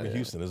 I Like, grew up in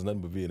Houston. There's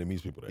nothing but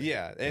Vietnamese people there.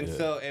 Yeah, and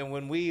so and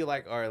when we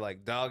like are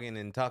like dogging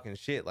and talking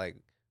shit, like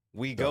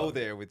we go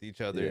there with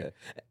each other. Yeah,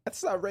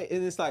 that's not right.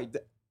 And it's like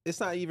it's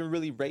not even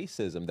really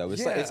racism though.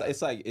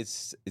 It's like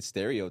it's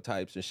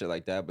stereotypes and shit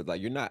like that. But like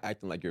you're not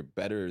acting like you're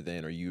better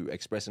than, or you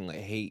expressing like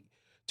hate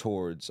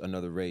towards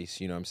another race.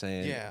 You know what I'm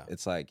saying? Yeah.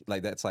 It's like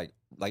that's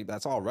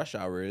that's all Rush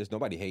Hour is.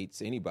 Nobody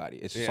hates anybody.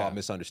 It's just all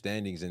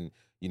misunderstandings, and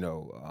you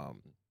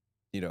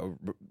know,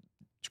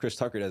 Chris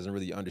Tucker doesn't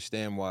really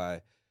understand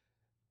why.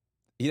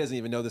 He doesn't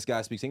even know this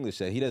guy speaks English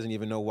yet. He doesn't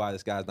even know why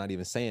this guy's not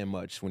even saying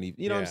much when he,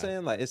 you know what I'm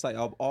saying? Like, it's like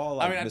all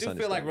like, I mean, I do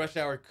feel like Rush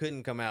Hour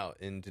couldn't come out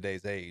in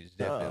today's age,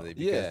 definitely,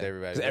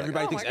 because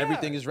everybody thinks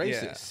everything is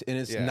racist. racist, and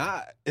it's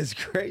not. It's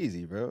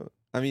crazy, bro.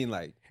 I mean,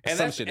 like, and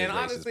some shit is and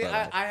racist, honestly, but,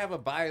 like, I have a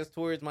bias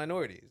towards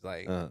minorities.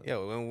 Like,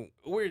 yo,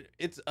 when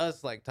it's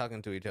us like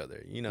talking to each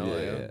other, you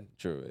know?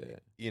 True. Yeah.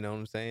 You know what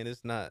I'm saying?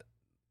 It's not.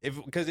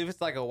 Because if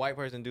it's like a white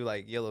person do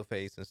like yellow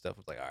face and stuff,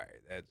 it's like, all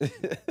right, that's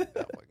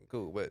not fucking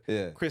cool.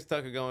 But Chris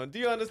Tucker going, do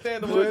you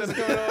understand the words that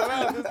are coming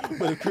out of my mouth?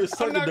 But if Chris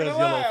Tucker does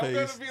yellow I'm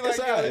face, gonna be like,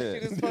 yo, this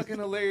shit is fucking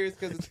hilarious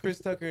because it's Chris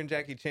Tucker and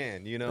Jackie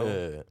Chan, you know?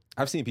 Yeah.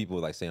 I've seen people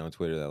like say on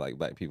Twitter that like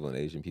black people and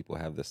Asian people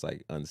have this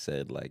like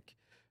unsaid like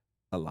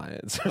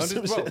alliance or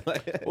some shit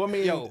like that. Well, I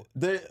mean, yo,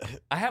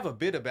 I have a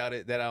bit about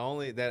it that I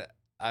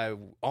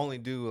only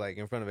do like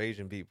in front of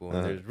Asian people,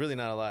 and there's really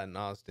not a lot in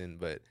Austin,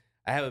 but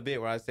I have a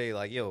bit where I say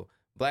like, yo,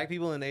 black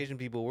people and Asian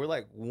people, we're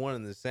like one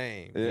and the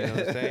same. You know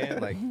what I'm saying?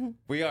 Like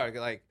we are.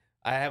 Like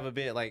I have a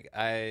bit like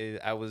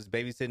I was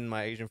babysitting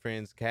my Asian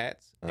friend's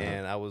cats,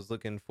 and I was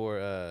looking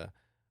for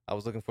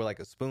like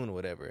a spoon or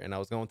whatever, and I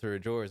was going through her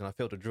drawers, and I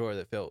felt a drawer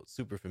that felt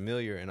super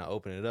familiar, and I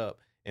opened it up,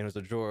 and it was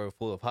a drawer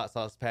full of hot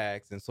sauce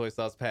packs and soy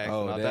sauce packs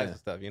and all types of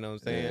stuff. You know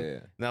what I'm saying? Yeah.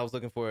 And I was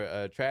looking for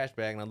a trash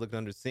bag, and I looked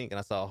under the sink, and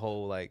I saw a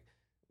whole like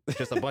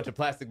just a bunch of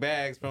plastic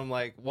bags from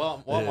like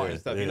Walmart and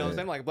stuff. You know what I'm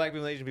saying? Like black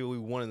people and Asian people, we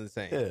one and the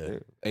same. Yeah.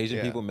 Asian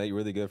people make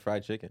really good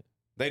fried chicken.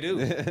 They do.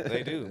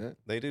 They do.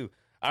 They do.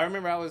 I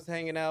remember I was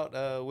hanging out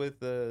with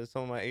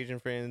some of my Asian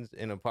friends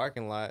in a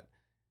parking lot,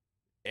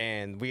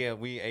 and we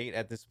ate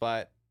at this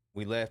spot.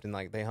 We left, and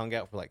like they hung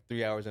out for like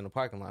 3 hours in the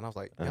parking lot. And I was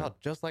like, y'all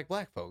just like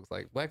black folks.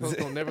 Like black folks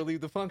don't never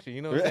leave the function.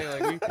 You know what I'm saying?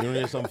 Like You want to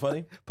hear something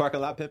funny?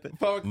 Parking lot pimping.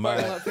 parking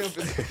lot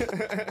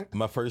pimping.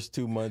 My first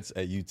 2 months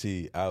at UT,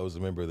 I was a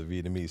member of the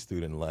Vietnamese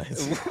Student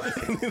Alliance.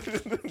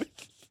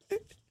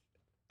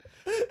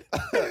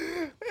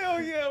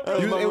 Hell yeah, bro.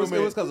 It was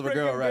because of a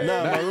girl, right?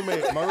 No, my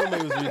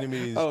roommate was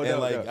Vietnamese, Oh, and no,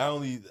 like no.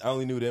 I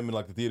only knew them and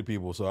like the theater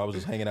people, so I was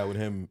just hanging out with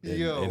him,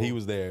 and he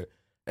was there.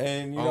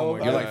 And you Oh know,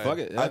 my You're God. like, fuck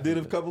it. I did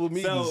a couple of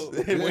meetings. So,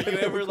 were They you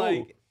ever cool.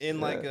 like in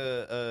Yeah. like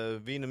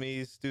a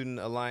Vietnamese Student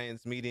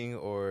Alliance meeting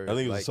or? I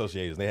think it was like,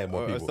 associations. They had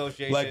more or people.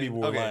 association? Black people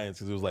were Okay. alliance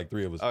because it was like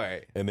 3 of us. All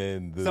right. And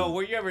then the, So,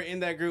 were you ever in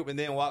that group and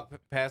then walk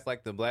past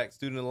like the Black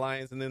Student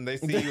Alliance and then they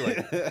see you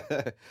like,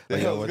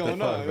 Like, yo, what what's the going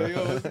fuck, on? bro?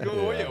 Yo, what's going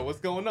on? Yeah. Yo, what's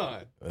going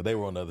on? they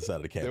were on the other side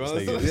of the They were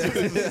campus. on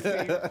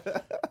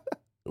the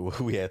They-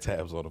 we had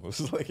tabs on them. It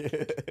was like,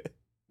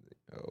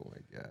 Oh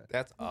my god.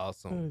 That's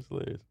awesome. it's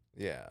hilarious.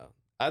 Yeah,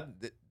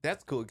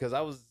 that's cool because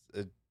I was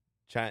a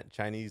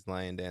Chinese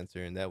lion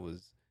dancer, and that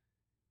was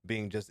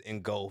being just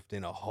engulfed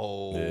in a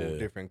whole Yeah.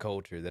 different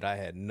culture that I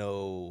had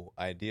no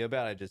idea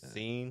about. I just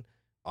seen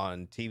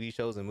on TV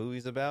shows and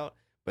movies about,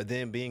 but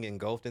then being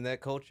engulfed in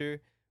that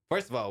culture,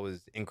 first of all, it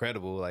was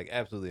incredible, like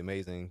absolutely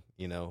amazing,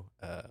 you know.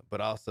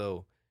 But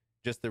also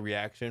just the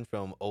reaction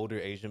from older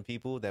Asian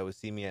people that would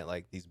see me at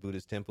like these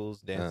Buddhist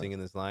temples dancing in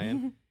this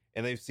lion.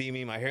 And they see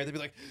me in my hair, they'd be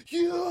like,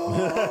 yo!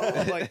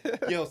 Like,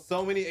 yo,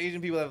 so many Asian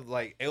people have,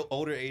 like,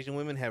 older Asian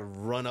women have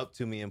run up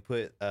to me and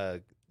put,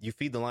 you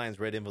feed the lions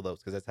red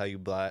envelopes because that's how you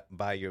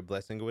buy your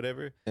blessing or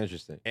whatever.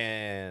 Interesting.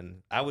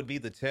 And I would be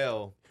the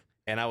tail,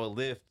 and I would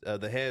lift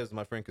the heads.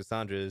 My friend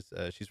Cassandra's,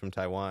 she's from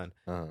Taiwan.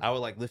 Uh-huh. I would,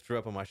 like, lift her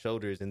up on my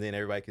shoulders, and then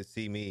everybody could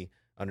see me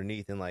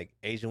underneath. And, like,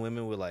 Asian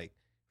women would, like,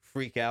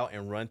 freak out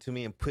and run to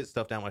me and put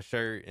stuff down my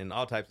shirt and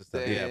all types of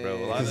stuff. Yeah, bro.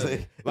 A lot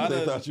they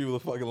of thought you were the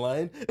fucking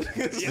lion.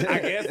 Yeah, I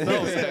guess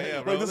so.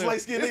 Yeah, bro. Like this light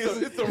skinned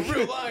nigga. It's a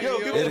real lion, yo.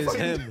 Give me It that is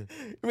fucking- him.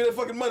 Give me that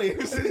fucking money.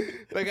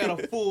 They got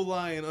a full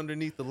lion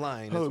underneath the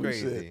lion. It's Holy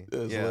crazy. shit.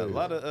 That's Yeah, hilarious. a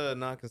lot of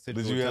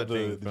non-consensual Did you have the?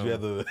 touching Did from you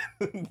have the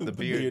the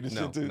beard? and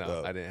No, shit too?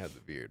 no, I didn't have the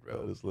beard,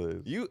 bro. That's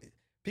hilarious.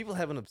 People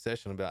have an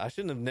obsession about. I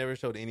shouldn't have never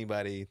showed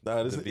anybody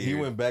Nah, the beard. he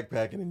went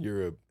backpacking in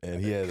Europe and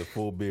he had a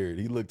full beard.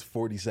 He looked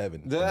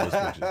 47 in those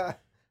pictures.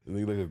 He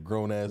looked like a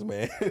grown ass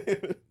man.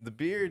 The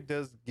beard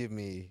does give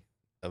me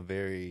a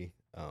very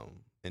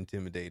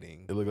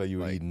intimidating It looked like you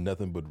were Like, eating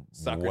nothing but white.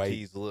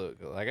 Socrates look.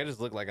 Like I just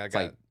look like I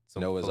got like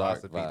some Noah's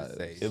Ark philosophy to vibes.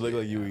 say. It looked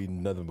like you were shit.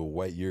 eating nothing but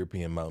white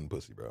European mountain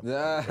pussy, bro.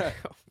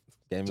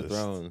 Game of Just-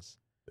 Thrones.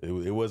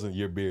 It wasn't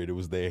your beard. It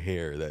was their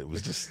hair that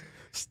was just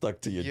stuck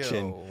to your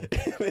chin. Yo.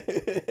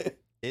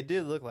 It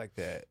did look like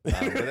that.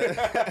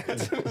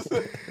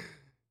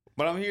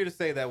 But I'm here to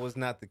say that was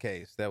not the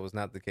case. That was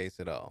not the case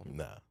at all.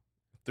 Nah,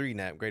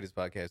 3NAP, greatest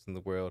podcast in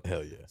the world.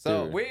 hell yeah.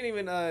 So Dude. we didn't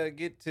even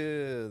get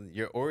to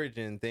your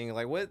origin thing.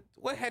 Like, what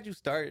had you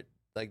start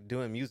like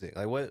doing music?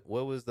 Like, what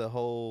was the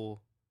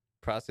whole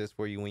process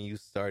for you when you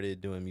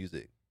started doing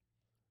music?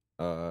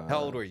 How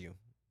old were you?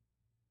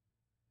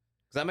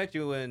 Because I met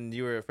you when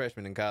you were a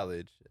freshman in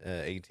college,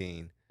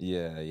 18,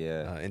 Yeah,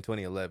 yeah. in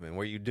 2011.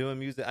 Were you doing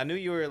music? I knew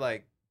you were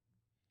like,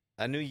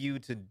 I knew you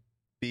to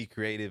be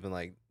creative and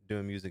like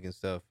doing music and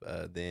stuff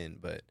then,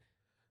 but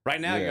right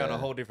now you're on a Yeah.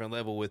 whole different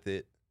level with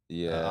it,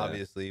 Yeah.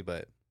 obviously.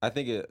 But I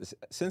think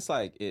since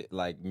like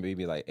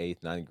maybe like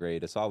 8th, 9th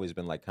grade, it's always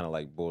been like kind of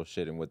like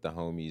bullshitting with the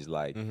homies,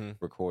 like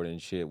recording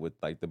shit with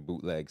like the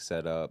bootleg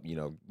setup, you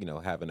know,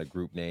 having a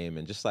group name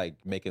and just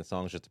like making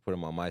songs just to put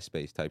them on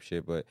MySpace type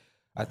shit. But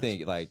I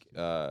think like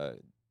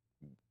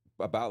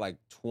about like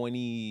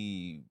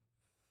 20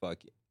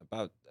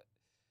 about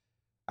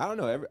I don't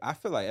know. I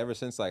feel like ever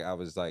since like I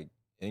was like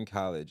in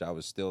college, I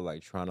was still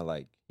like trying to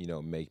like, you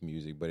know, make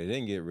music, but it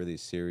didn't get really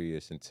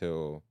serious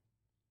until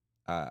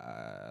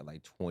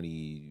like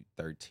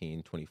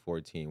 2013,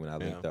 2014 when I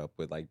linked up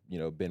with like, you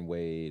know, Ben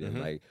Wade and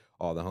like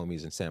all the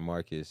homies in San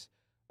Marcos.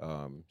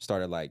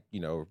 Started like, you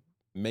know,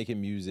 making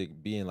music,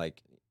 being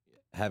like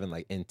having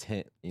like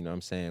intent, you know what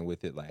I'm saying,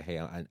 with it, like, hey,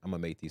 I'm gonna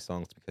make these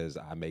songs because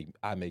I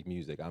make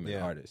music. I'm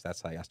an artist.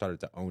 That's like I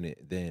started to own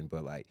it then.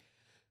 But like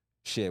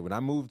shit, when I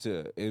moved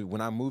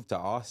to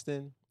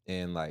Austin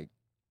and like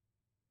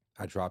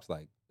I dropped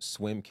like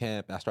swim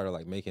camp, I started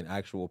like making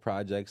actual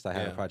projects. I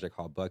had a project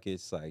called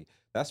Buckets. Like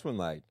that's when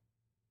like,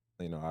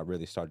 you know, I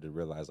really started to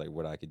realize like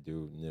what I could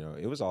do. You know,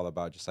 it was all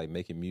about just like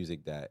making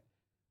music that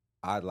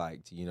I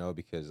liked, you know,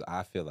 because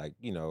I feel like,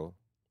 you know,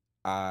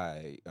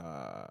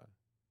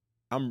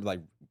 I'm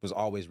like was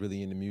always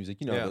really into music.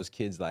 You know, those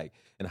kids like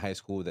in high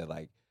school that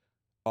like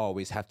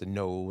always have to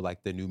know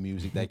like the new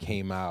music that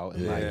came out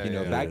and like, you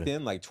know, back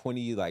then like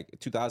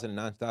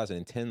 2009,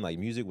 2010, like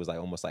music was like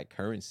almost like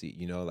currency,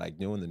 you know, like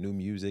doing the new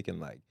music and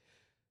like,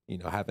 you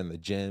know, having the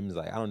gems.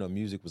 Like I don't know,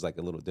 music was like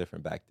a little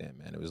different back then,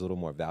 man. It was a little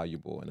more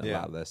valuable and a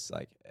lot less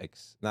like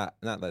not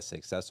less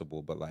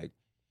accessible, but like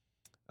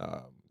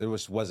there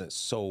wasn't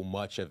so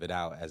much of it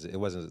out as it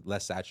wasn't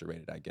less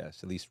saturated, I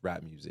guess, at least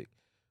rap music.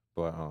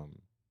 But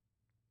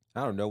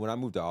I don't know. When I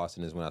moved to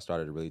Austin is when I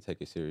started to really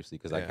take it seriously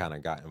because I kind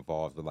of got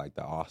involved with like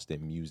the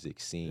Austin music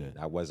scene.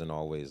 I wasn't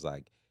always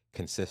like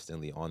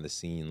consistently on the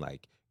scene,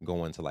 like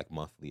going to like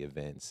monthly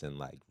events and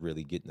like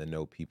really getting to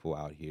know people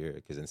out here.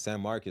 Because in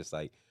San Marcos,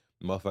 like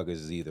motherfuckers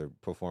is either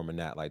performing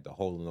at like the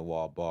Hole in the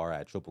Wall bar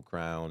at Triple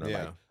Crown or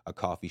like a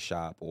coffee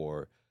shop,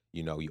 or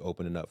you know, you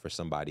opening up for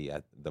somebody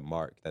at the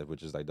Mark,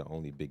 which is like the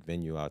only big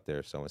venue out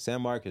there. So in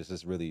San Marcos,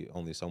 there's really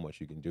only so much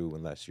you can do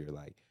unless you're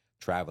like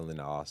traveling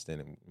to Austin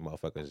and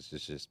motherfuckers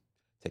just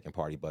taking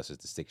party buses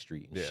to 6th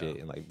Street and Yeah. shit,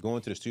 and like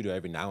going to the studio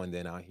every now and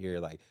then out here,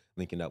 like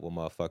linking up with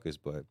motherfuckers.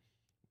 But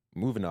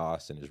moving to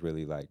Austin is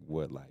really like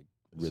what like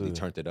really So,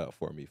 turned it up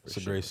for me. For It's a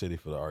sure. great city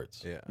for the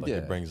arts. Yeah. Like Yeah.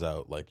 it brings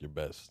out like your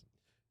best.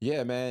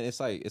 Yeah, man. It's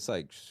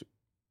like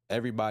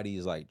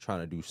everybody's like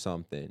trying to do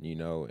something, you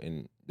know,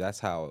 and that's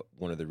how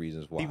one of the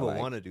reasons why People like,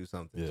 want to do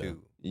something Yeah.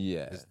 too.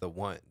 Yeah, It's the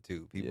want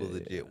to. People Yeah,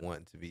 legit yeah.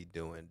 want to be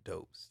doing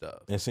dope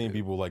stuff. And seeing too.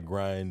 people like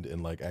grind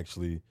and like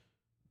actually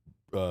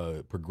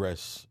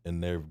progress in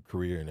their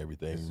career and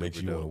everything It's makes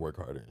super you want to dope. work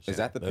harder. And Is shit.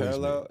 that the That makes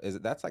me- parallel?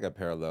 That's like a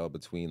parallel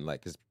between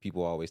like because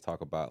people always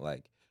talk about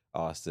like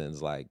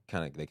Austin's like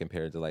kind of they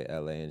compare it to like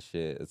LA and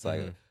shit. It's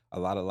like Mhm. a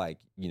lot of like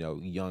you know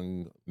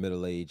young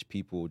middle aged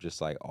people just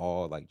like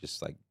all like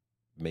just like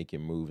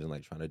making moves and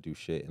like trying to do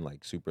shit and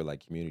like super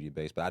like community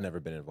based. But I've never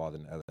been involved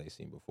in the LA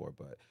scene before.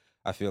 But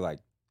I feel like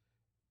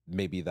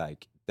maybe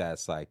like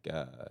that's like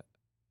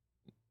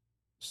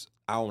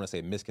I don't want to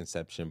say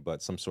misconception,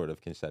 but some sort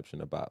of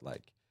conception about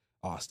like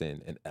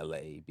Austin and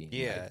LA being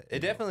Yeah, like, it you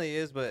know, definitely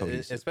is, but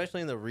cohesive. especially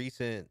in the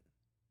recent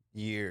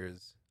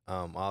years,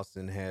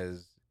 Austin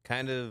has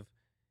kind of.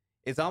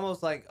 It's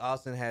almost like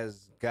Austin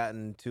has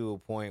gotten to a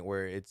point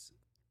where it's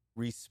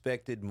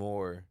respected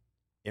more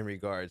in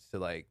regards to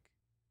like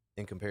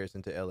in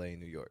comparison to LA and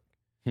New York.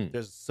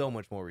 There's so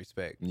much more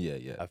respect. Yeah,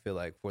 yeah. I feel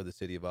like for the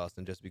city of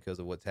Austin just because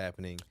of what's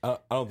happening I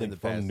don't in think the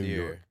from past New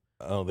year. York.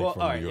 I don't think Well,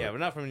 from all New right, York. yeah, but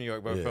not from New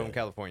York, but Yeah. from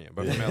California,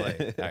 but from LA.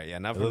 All right, yeah,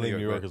 not I from think New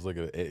New York. York is like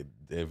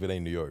if it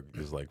ain't New York,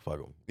 it's like fuck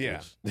them.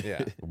 Yeah,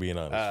 yeah. We're being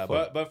honest.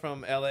 But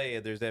from LA,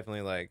 there's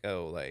definitely like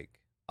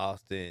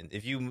Austin.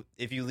 If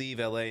you leave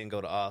LA and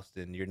go to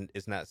Austin,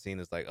 it's not seen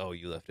as like oh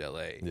you left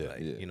LA. Yeah. Like,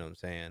 Yeah. you know what I'm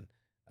saying?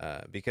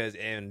 Because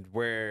and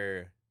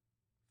where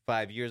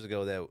 5 years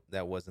ago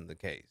that wasn't the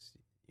case.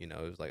 You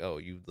know, it was like oh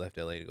you left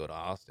LA to go to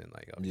Austin.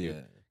 Like oh, you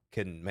Yeah.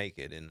 couldn't make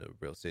it in the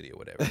real city or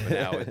whatever. But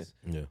now it's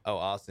yeah. oh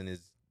Austin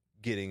is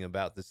getting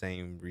about the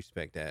same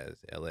respect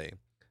as LA.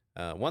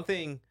 One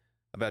thing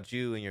about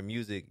you and your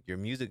music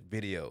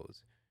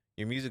videos,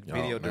 your music Oh,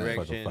 video man. Fucking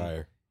direction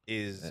fire.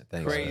 is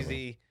Thanks,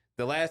 crazy.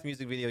 The last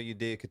music video you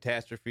did,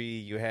 Catastrophe,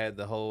 you had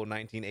the whole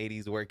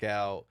 1980s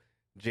workout,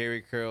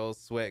 Jerry curl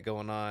sweat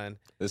going on,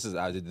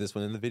 I did this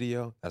one in the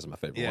video. That's my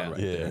favorite Yeah. one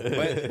right Yeah.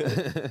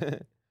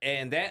 there.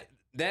 and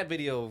that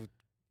video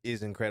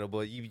is incredible.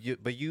 But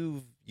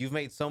you've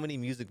made so many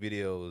music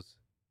videos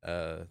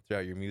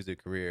throughout your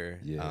music career.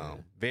 Yeah.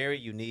 Very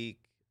unique,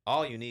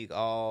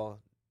 all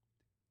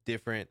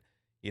different.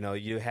 You know,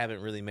 you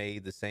haven't really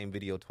made the same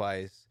video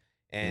twice,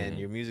 and Mhm.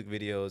 your music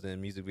videos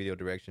and music video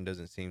direction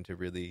doesn't seem to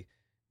really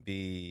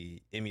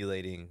be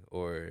emulating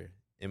or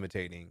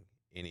imitating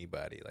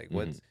anybody. Like,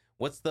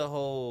 what's the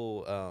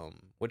whole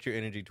what's your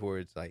energy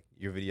towards like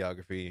your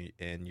videography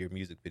and your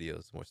music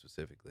videos more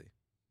specifically?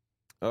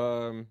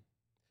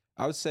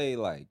 I would say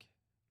like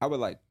I would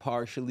like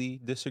partially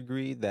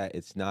disagree that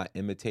it's not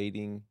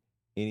imitating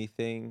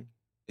anything.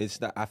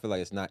 It's not. I feel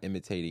like it's not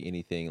imitating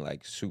anything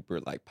like super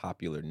like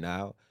popular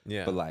now.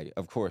 Yeah, But like,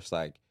 of course,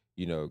 like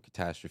you know,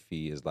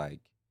 Catastrophe is like,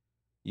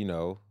 you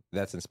know,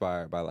 that's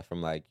inspired by like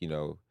from like you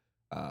know,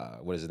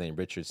 what is his name,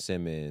 Richard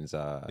Simmons,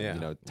 Yeah. you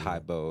know,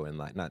 Tybo, and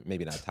like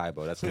maybe not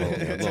Tybo. That's a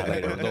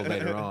little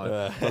later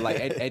on. But like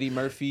Eddie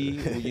Murphy,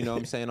 you know what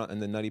I'm saying, in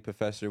the Nutty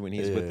Professor when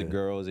he's with the Yeah.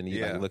 girls and he's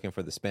Yeah. like looking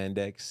for the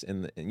spandex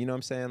and you know what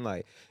I'm saying,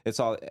 like it's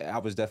all. I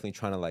was definitely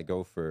trying to like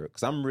go for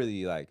because I'm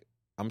really like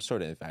I'm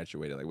sort of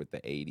infatuated like with the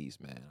 '80s,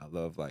 man. I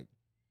love like.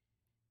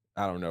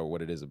 I don't know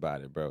what it is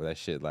about it, bro. That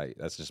shit, like,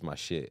 that's just my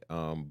shit.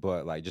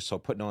 But like, just so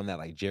putting on that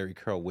like Jerry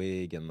curl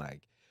wig and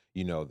like,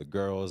 you know, the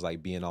girls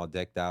like being all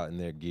decked out in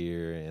their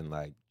gear and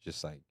like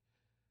just like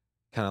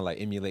kind of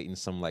like emulating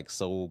some like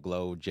Soul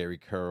Glow Jerry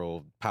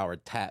curl power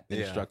tap Yeah.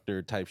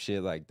 instructor type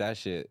shit. Like that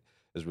shit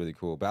is really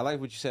cool. But I like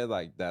what you said,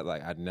 like that.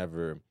 Like I'd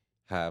never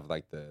have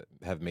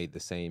made the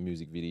same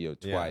music video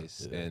Yeah.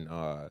 twice, Yeah. and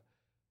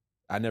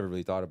I never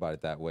really thought about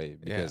it that way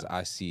because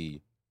I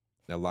see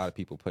a lot of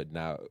people putting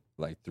out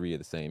like 3 of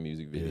the same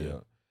music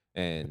video,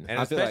 and and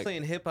I feel like especially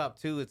in hip hop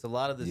too, it's a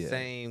lot of the Yeah.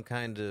 same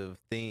kind of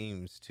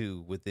themes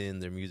too within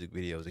their music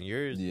videos. And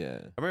yours, yeah,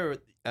 I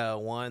remember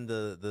one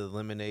the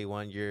Lemonade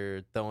one.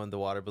 You're throwing the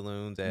water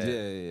balloons at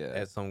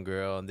yeah. some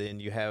girl, and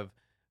then you have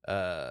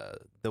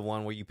the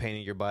one where you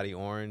painted your body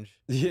orange.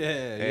 Yeah.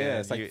 And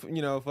It's like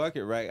you know, fuck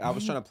it, right? I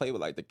was trying to play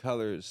with like the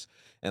colors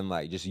and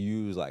like just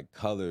use like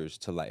colors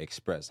to like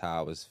express how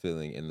I was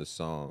feeling in the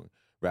song,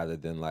 rather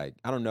than like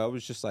I don't know. It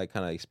was just like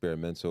kind of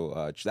experimental.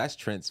 That's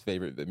Trent's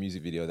favorite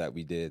music video that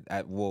we did.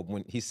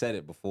 When he said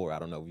it before, I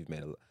don't know. We've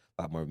made a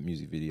lot more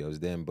music videos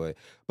then, but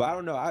I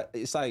don't know.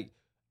 It's like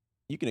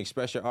you can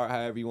express your art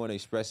however you want to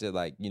express it.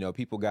 Like, you know,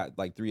 people got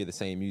like 3 of the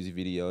same music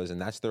videos,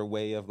 and that's their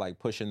way of like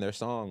pushing their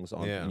songs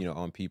on, Yeah. you know,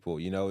 on people.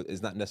 You know,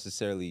 it's not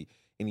necessarily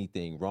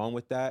anything wrong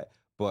with that,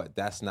 but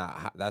that's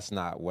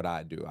not what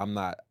I do. I'm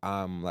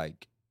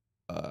like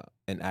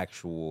an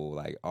actual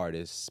like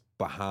artist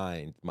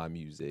behind my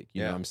music.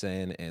 You know Yeah. what I'm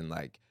saying? And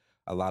like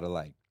a lot of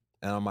like,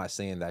 and I'm not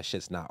saying that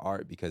shit's not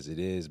art because it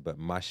is, but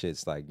my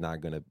shit's like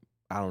not gonna.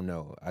 I don't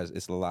know.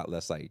 It's a lot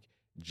less like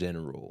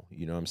general.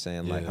 You know what I'm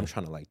saying? Like Yeah. I'm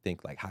trying to like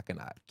think like, how can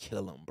I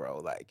kill him, bro?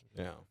 Like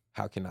Yeah.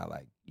 how can I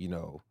like, you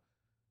know,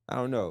 I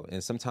don't know.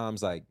 And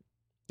sometimes like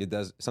it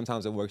does,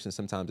 sometimes it works and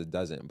sometimes it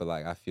doesn't. But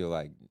like I feel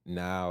like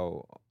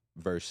now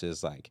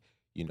versus like,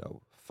 you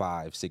know,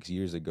 5-6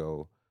 years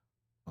ago,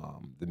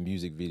 the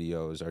music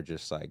videos are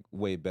just like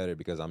way better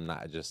because I'm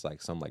not just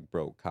like some like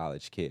broke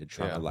college kid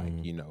trying Yeah. to like,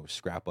 Mhm. you know,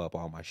 scrap up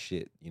all my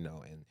shit, you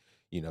know, and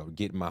you know,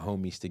 getting my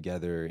homies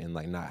together and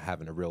like not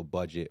having a real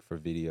budget for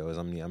videos.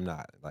 I mean, I'm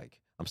not like,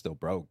 I'm still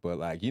broke, but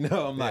like, you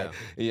know, I'm like,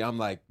 yeah, I'm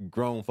like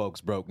grown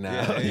folks broke now.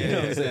 Yeah, You know what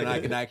I'm yeah. saying? I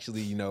can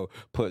actually, you know,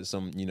 put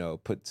some, you know,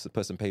 put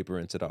some paper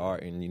into the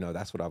art. And, you know,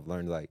 that's what I've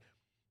learned. Like,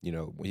 you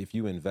know, if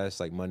you invest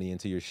like money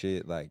into your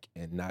shit, like,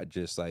 and not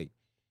just like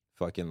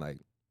fucking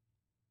like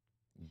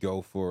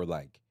go for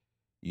like,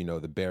 you know,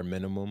 the bare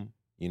minimum,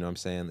 you know what I'm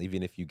saying?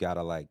 Even if you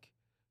gotta like,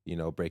 you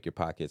know, break your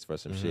pockets for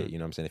some shit, you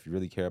know what I'm saying? If you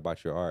really care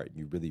about your art,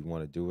 you really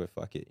want to do it,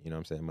 fuck it. You know what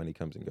I'm saying? Money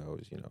comes and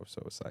goes, you know,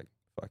 so it's like,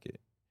 fuck it.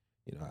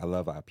 You know, I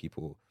love how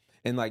people,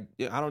 and like,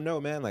 I don't know,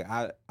 man, like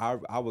I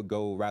would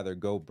rather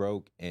go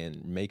broke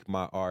and make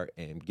my art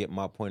and get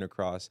my point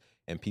across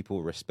and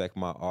people respect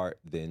my art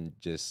than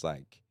just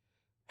like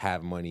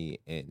have money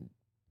and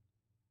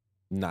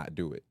not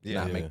do it, Yeah.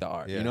 not Yeah. make the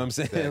art. Yeah, You know what I'm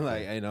saying? exactly.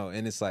 Like, you know,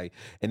 and it's like,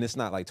 and it's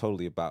not like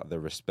totally about the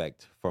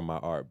respect for my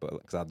art, but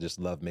because I just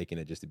love making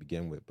it just to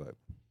begin with. But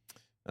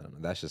I don't know.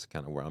 That's just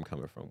kind of where I'm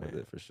coming from with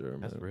Man, it for sure,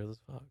 man. That's real as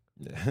fuck.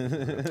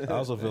 Yeah. I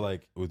also feel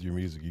like with your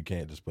music, you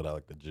can't just put out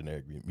like the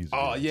generic music.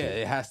 Oh video, yeah, too.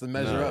 it has to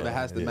measure No, up. It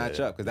has to yeah, match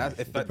up because that's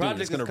if The dude,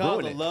 project it's is gonna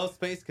called ruin the it. Love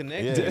Space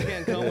Connection. You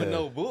can't come with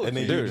no bullshit. And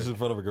then Dude, you're just in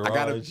front of a garage. I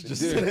gotta,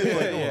 just dude, like, come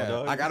on, yeah,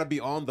 dog. I gotta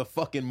be on the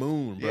fucking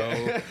moon, bro.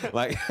 Yeah.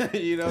 Like,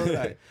 you know,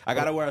 like I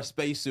gotta wear a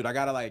spacesuit. I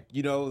gotta like,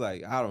 you know,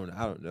 like I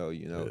don't know,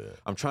 you know. Yeah.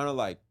 I'm trying to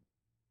like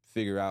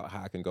figure out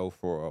how I can go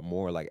for a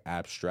more like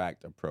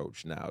abstract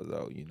approach now,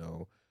 though. You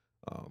know,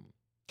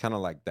 kind of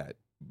like that,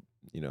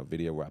 you know,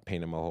 video where I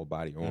painted my whole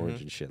body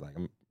orange and shit. Like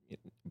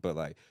but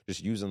like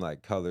just using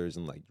like colors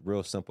and like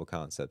real simple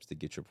concepts to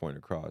get your point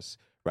across,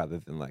 rather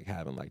than like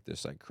having like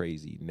this like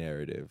crazy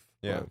narrative.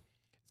 Yeah. But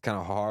it's kind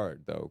of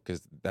hard though,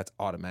 because that's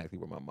automatically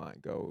where my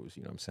mind goes.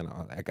 You know what I'm saying?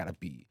 I gotta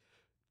be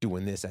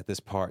doing this at this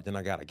part, then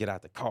I gotta get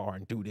out the car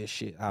and do this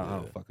shit. I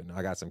don't fucking know.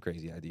 I got some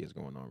crazy ideas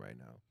going on right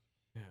now.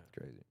 Yeah. It's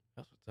crazy.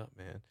 That's what's up,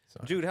 man.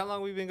 Sorry. Jude, how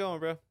long we been going,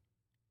 bro?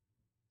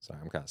 Sorry,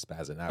 I'm kind of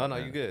spazzing out. Oh no,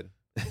 man. you good.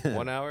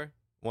 1 hour,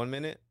 1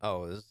 minute.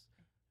 Oh,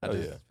 I Oh,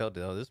 just yeah. felt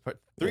it. Oh, this part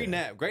 3 Yeah.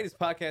 nap, greatest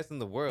podcast in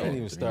the world. Ain't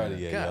even started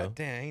yet, God yo.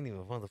 damn, ain't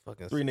even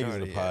motherfucking 3 niggas started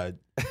in a yet.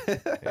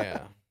 pod.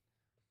 Yeah.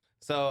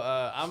 So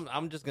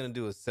I'm just gonna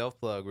do a self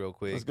plug real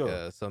quick. Let's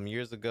go. Some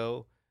years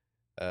ago,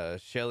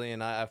 Shelly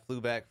and I flew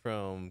back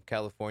from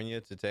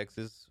California to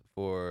Texas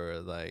for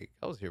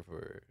I was here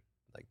for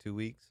like 2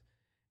 weeks,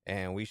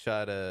 and we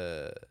shot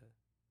a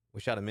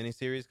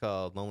miniseries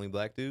called Lonely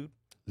Black Dude.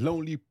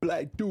 Lonely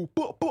black dude.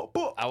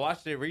 I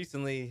watched it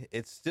recently.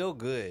 It's still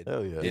good.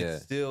 Hell yeah. Yeah.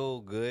 It's still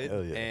good.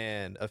 Hell yeah.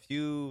 And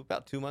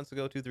about 2 months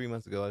ago, 2-3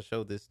 months ago, I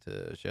showed this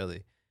to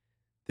Shelly.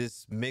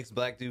 This mixed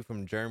black dude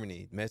from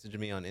Germany messaged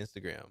me on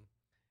Instagram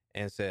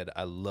and said,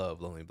 "I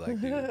love Lonely Black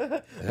Dude."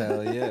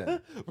 Hell yeah.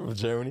 From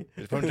Germany?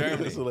 From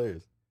Germany. That's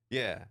hilarious.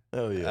 Yeah.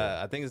 Hell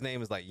yeah. I think his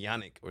name is like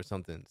Yannick or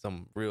something.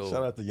 Some real.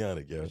 Shout out to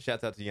Yannick, yo.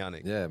 Shouts out to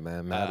Yannick. Yeah,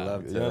 man. Mad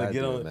love to Yannick, that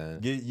get dude, on, man.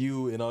 get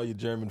you and all your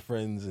German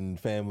friends and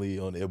family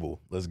on Ibble.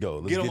 Let's go.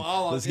 Let's Get 'em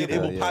all on Let's get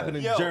Ibble. Ibble popping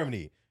in Yo,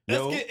 Germany. Let's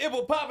Yo. get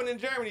Ibble popping in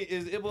Germany.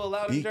 Is Ibble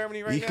allowed in Ich-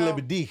 Germany right ich now?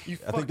 liebe dich. You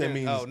I think that fucking-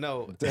 means. Oh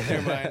no,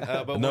 never mind.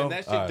 But No? when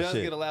that shit Ah, does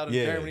shit. get allowed in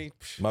Yeah. Germany,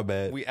 My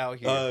bad. we out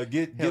here.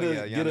 Get Hell a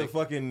yeah, get a Yannick.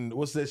 fucking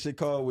what's that shit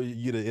called where you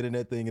get an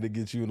internet thing and it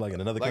gets you in like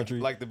in another country?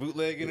 like the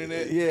bootleg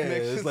internet. Yeah,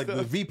 connection it's like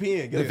stuff. the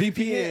VPN. Get The a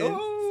VPN.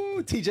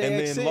 Ooh, TJX6.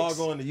 and then log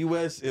on to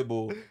US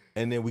Ibble,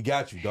 and then we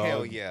got you, dog.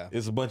 Hell yeah.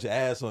 It's a bunch of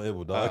ass on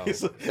Ibble, dog. Oh.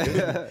 It's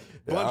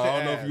Bunch I of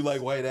don't know if ass. you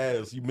like white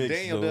ass. You mix.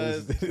 Daniel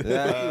so does.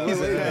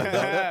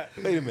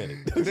 Wait a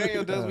minute.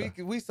 Daniel does.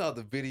 We saw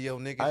the video,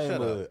 nigga.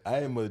 Shut up. I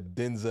am a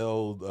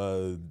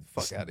Denzel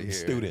Fuck outta here.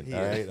 student. He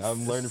all right, is.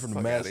 I'm learning from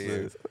the Fuck outta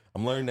here. master.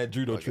 I'm learning that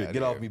judo Fuck trick. outta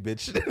Get off here. me,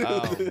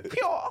 bitch.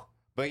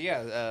 But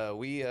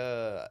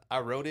yeah, I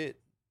wrote it.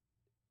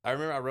 I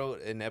remember I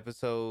wrote an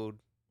episode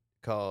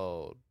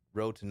called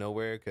Road to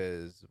Nowhere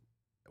because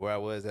where I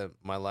was at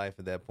my life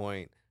at that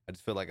point, I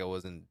just felt like I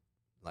was on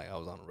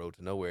the road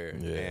to nowhere.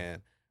 Yeah.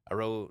 And I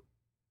wrote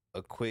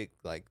a quick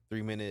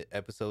 3-minute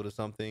episode or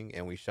something,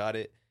 and we shot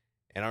it.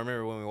 And I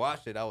remember when we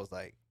watched it, I was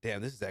like,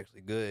 damn, this is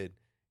actually good.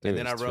 Dude, and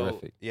then I it's wrote,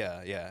 terrific.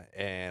 yeah.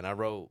 And I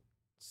wrote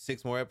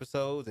 6 more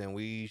episodes, and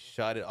we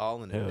shot it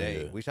all in a Hell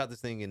day. yeah. We shot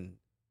this thing in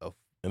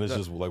And it's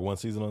just like one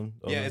season on.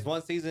 yeah, it's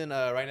one season.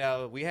 Right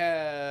now we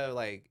have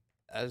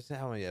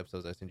how many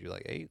episodes I sent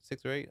you?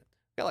 6 or 8.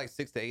 Got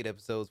 6 to 8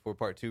 episodes for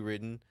part 2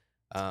 written.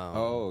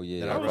 Oh,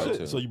 yeah, that I I Oh, wrote. wrote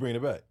shit. So you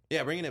bringing it back?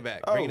 Yeah, bringing it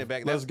back. Oh, Bringing it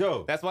back. let's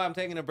go. That's why I'm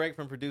taking a break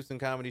from producing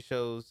comedy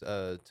shows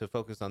to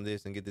focus on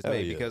this and get this Hell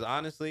made. yeah. Because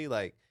honestly,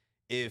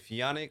 if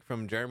Yannick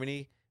from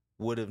Germany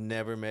would have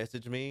never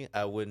messaged me,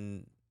 I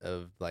wouldn't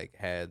have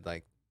had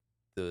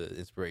the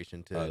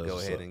inspiration to Oh, that's go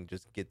what's ahead up. and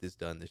just get this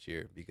done this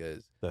year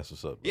because That's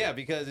what's up. Bro. yeah,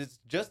 because it's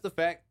just the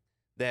fact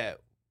that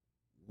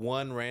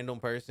one random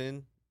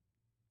person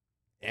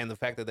and the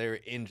fact that they were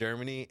in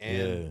Germany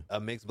and a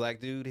mixed black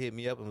dude hit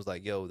me up and was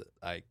like, "Yo,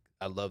 I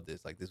love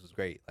this. Like, this was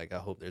great. Like, I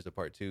hope there's a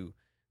part 2.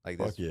 Like,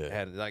 this Fuck yeah.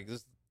 had like this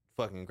is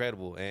fucking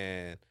incredible."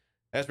 And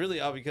that's really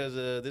all because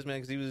of this man,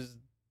 because he was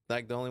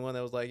like the only one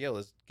that was like, "Yo,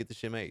 let's get this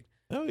shit made."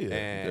 Hell yeah.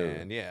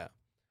 And yeah.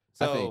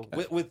 I So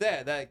think- with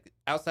that, like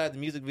outside the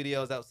music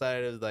videos,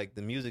 outside of like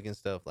the music and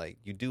stuff, like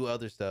you do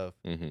other stuff.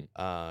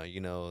 Mm-hmm. You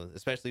know,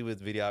 especially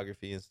with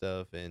videography and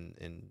stuff, and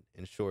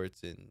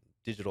shorts and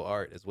digital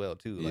art as well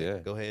too. Like, Yeah.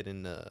 go ahead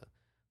and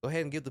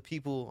give the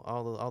people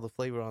all the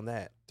flavor on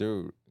that.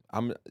 Dude,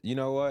 you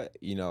know what?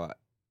 You know,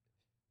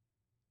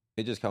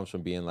 it just comes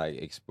from being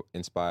like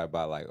inspired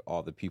by like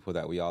all the people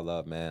that we all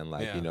love, man.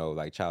 Like, Yeah. you know,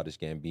 like Childish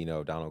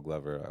Gambino, Donald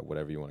Glover, or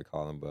whatever you want to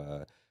call him.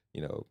 But,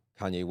 you know,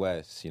 Kanye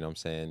West, you know what I'm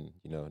saying?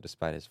 You know,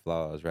 despite his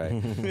flaws, right?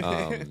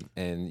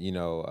 And, you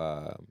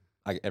know,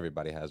 like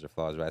everybody has their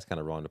flaws, right? It's kind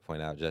of wrong to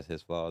point out just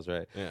his flaws,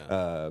 right?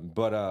 Yeah.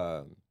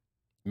 But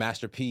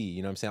Master P,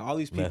 you know what I'm saying? All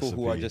these people Master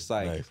who are P, just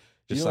like, nice. just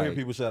you don't like, hear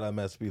people shout out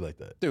Master P like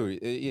that. dude,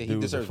 yeah, he Dude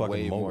was a deserves fucking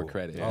way more mogul.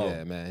 credit. Yeah.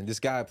 Yeah, man. This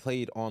guy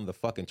played on the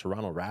fucking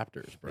Toronto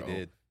Raptors, bro. He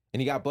did. And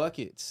he got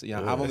buckets. You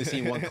know, Yeah. I've only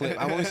seen one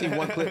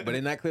clip. But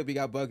in that clip, he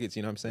got buckets.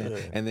 You know what I'm saying? Yeah.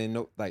 And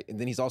then, and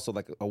then he's also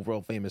like a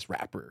world famous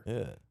rapper.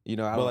 Yeah. You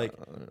know, I But, don't, like,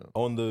 I don't know.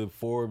 On the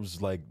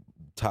Forbes like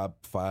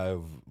top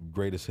 5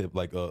 greatest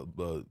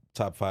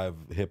top 5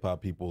 hip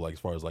hop people, like as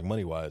far as like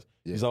money wise,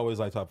 Yeah. he's always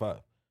like top 5.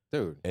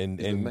 Dude, And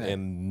he's the man.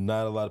 and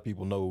not a lot of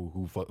people know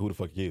who the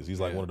fuck he is. He's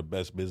like Yeah. one of the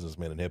best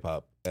businessmen in hip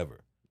hop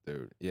ever.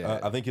 dude, yeah,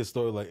 I think his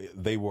story, like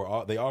they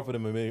offered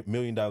him a $1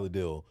 million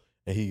deal,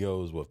 and he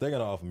goes, "Well, if they're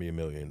gonna offer me $1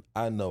 million,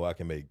 I know I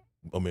can make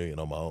 $1 million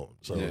on my own."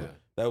 So Yeah.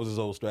 that was his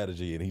whole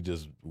strategy, and he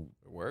just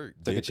Work.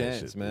 take a did that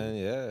chance, shit, man.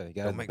 dude. Yeah, you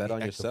gotta Don't make bet me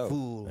on act yourself. a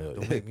fool. Hell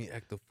Don't yeah. make me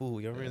act a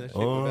fool. Y'all remember that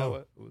shit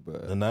Oh. with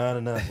But Nah.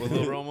 with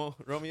Lil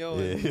Romeo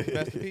and Yeah.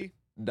 Master P?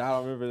 I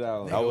don't remember that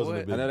one. I I wasn't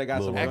what? a big I know they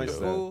got Lil some Romeo Act a joints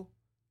guy. though. fool,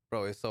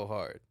 bro. It's so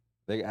hard.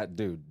 They got,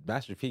 dude,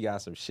 Master P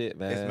got some shit,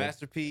 man. It's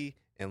Master P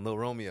and Lil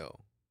Romeo.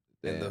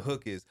 And the Damn.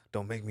 hook is,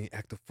 "Don't make me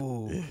act a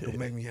fool. Don't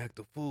make me act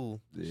a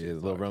fool." Yeah,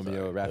 Shit's Lil hard, Romeo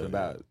sorry. rapping Yeah.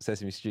 about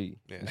Sesame Street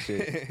Yeah. and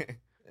shit.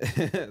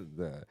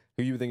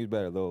 Who you think is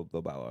better, Lil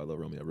Bow Wow or Lil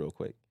Romeo? Real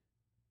quick,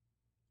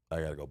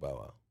 I gotta go Bow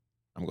Wow.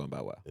 I'm going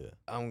Bow Wow.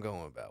 I'm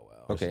going Bow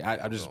Wow. Okay, I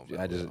I'm just- going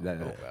I just- Bow that-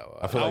 Wow. I'm going Bow Wow.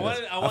 I feel like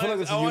that's- I feel like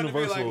it's a I wanted to be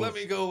universal- like, let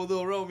me go with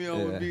Lil Romeo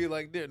Yeah. and be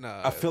like,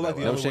 nah. I feel like Bow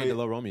the No Wow. other shade way- to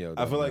Lil Romeo.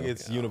 I feel though, like you know?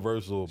 it's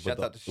universal, Shout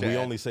but out to we Shaq.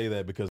 only say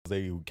that because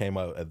they came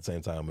out at the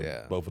same time, and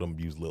Yeah. both of them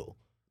used Lil.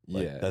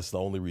 Like, yeah. that's the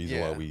only reason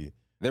Yeah. why we.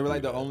 They were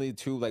like do the that. only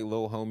two like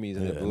little homies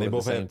in Yeah, the and blue they at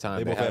both the same had time.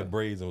 they both had- had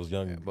braids and was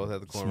young, Yeah, both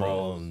had the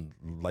small cornrows.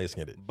 and light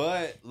skinned.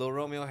 But Lil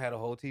Romeo had a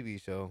whole TV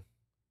show.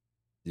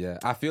 Yeah,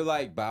 I feel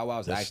like Bow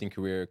Wow's That's- acting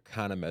career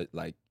kind of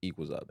like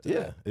equals up. To Yeah,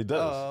 that. it does.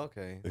 Oh,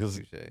 okay. Because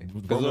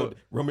Touche.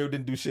 Romeo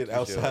didn't do shit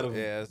outside of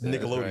Yeah, that's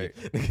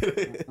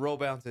Nickelodeon. Roll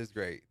Bounce is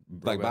great.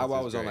 Like Roll Bow Bounce Wow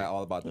is was on great. like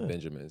All About the Yeah.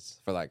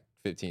 Benjamins for like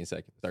 15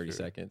 seconds, 30 true.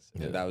 seconds.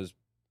 Yeah. Yeah, that was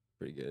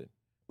pretty good.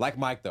 Like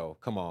Mike though,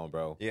 come on,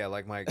 bro. Yeah,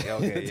 like Mike.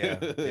 Okay,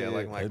 yeah,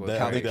 like Mike. Was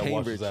I think Calvin that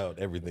washes Cambridge. out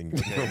everything.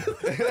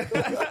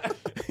 Yeah.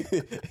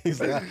 He's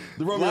like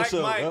the Romeo Like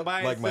show. Mike huh?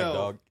 by Like Mike, himself.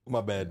 dog.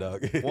 My bad,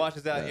 dog.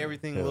 washes out Yeah.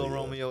 everything Hell Lil yeah.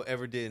 Romeo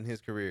ever did in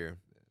his career,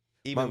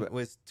 My even bad.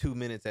 with 2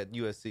 minutes at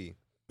USC.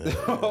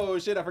 Oh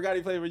shit, I forgot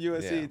he played for Yeah,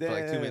 USC. for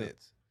like 2 Damn.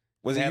 minutes.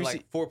 Was it had UC?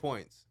 like 4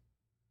 points.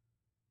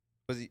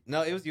 Was he?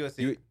 No, it was USC.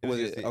 You- it was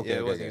was it? USC. Okay, yeah, it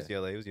okay, wasn't okay.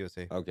 UCLA. It was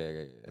USC.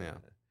 Okay. Yeah.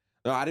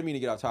 No, I didn't mean to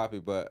get off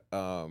topic, but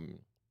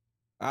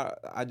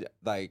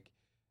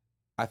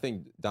I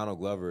think Donald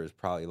Glover is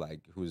probably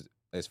like who's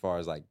as far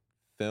as like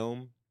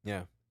film,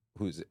 Yeah.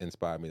 who's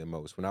inspired me the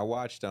most. When I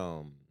watched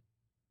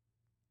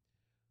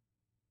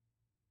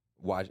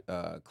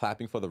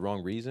Clapping for the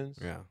Wrong Reasons,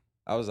 Yeah.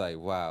 I was like,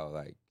 wow,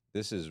 like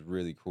this is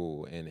really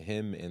cool. And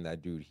him and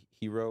that dude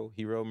Hero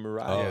Oh,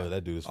 Murray.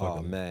 that dude is Oh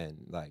fucking man,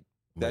 like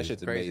that amazing.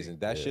 shit's Crazy. amazing.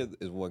 That Yeah. shit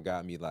is what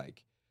got me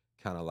like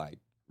kind of like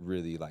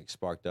really like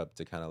sparked up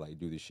to kind of like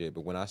do the shit.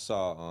 But when I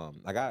saw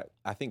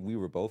I think we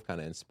were both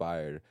kind of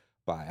inspired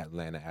by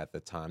Atlanta at the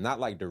time. Not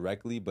like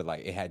directly, but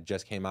like it had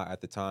just came out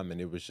at the time and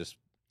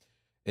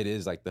it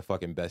is like the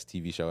fucking best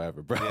TV show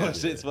ever, bro. Yeah.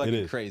 Shit's It fucking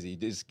is. crazy.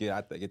 Just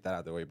get that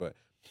out the way. But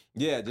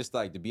yeah, just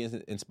like to be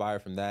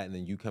inspired from that and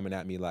then you coming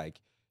at me like,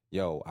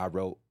 yo, I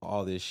wrote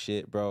all this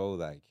shit, bro.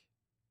 Like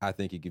I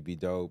think it could be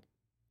dope.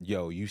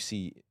 Yo, you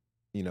see,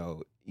 you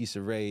know,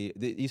 Issa Rae.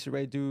 Did Issa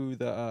Rae do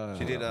the?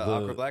 She did the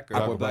Awkward Black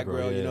Girl. Aqua Black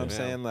Girl, you know what I'm yeah.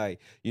 saying? Like,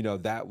 you know,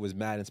 that was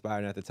mad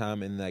inspiring at the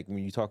time. And like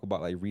when you talk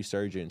about like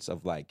resurgence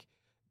of like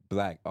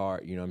black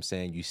art, you know what I'm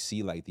saying? You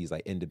see like these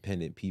like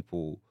independent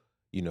people,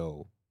 you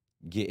know,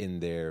 getting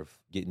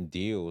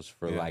deals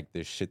for Yeah. like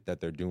the shit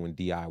that they're doing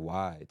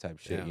DIY type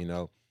shit, Yeah. you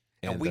know?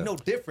 And we the- know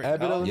different.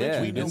 Abbott dog. Elementary,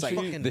 Yeah, we know it's like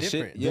fucking the shit-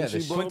 different. yeah, Didn't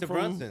the she blow Quinta up from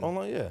Brunson.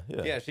 online? Yeah.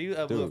 Yeah, she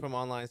blew Dude. up from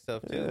online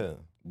stuff too. Yeah.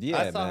 Yeah,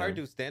 I saw her man.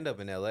 do stand up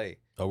in LA.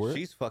 Oh, word?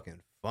 She's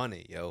fucking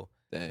funny, yo.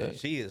 Dang.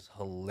 She is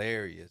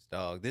hilarious,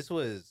 dog. This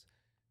was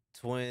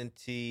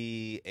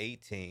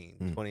 2018,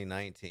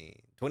 2019,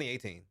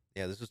 2018.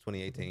 Yeah, this was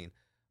 2018.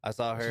 I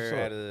saw That's her what's up.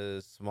 at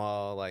a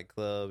small like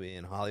club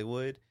in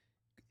Hollywood,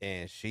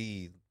 and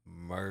she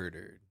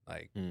murdered.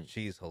 Like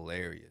she's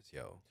hilarious,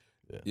 yo.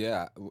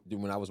 Yeah,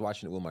 when I was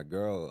watching it with my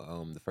girl,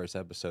 the first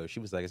episode, she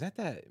was like, "Is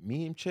that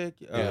meme chick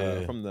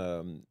Yeah. from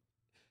the?"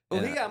 Oh,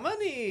 and he got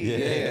money.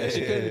 Yeah,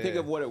 she couldn't think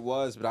of what it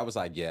was, but I was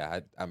like, "Yeah,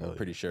 I'm Oh,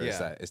 pretty sure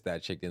yeah. it's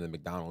that chick in the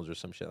McDonald's or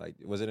some shit." Like,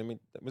 was it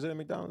at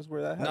McDonald's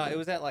where that No, happened? it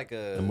was at like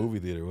A movie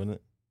theater, wasn't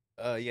it?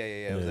 Yeah.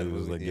 It was, at a it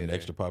was movie like getting theater.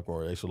 extra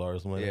popcorn or extra large or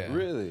something. Yeah. Like that.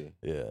 Really.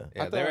 Yeah.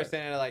 Yeah, I they were thought-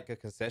 standing at like a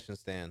concession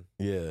stand.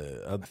 Yeah.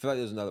 I feel like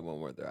there's another one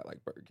where they're at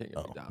like Burger King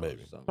or Oh, McDonald's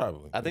maybe. or something.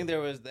 Probably. I think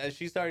there was.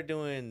 She started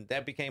doing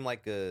that. Became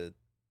like a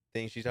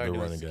thing. She started The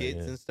doing running gag, skits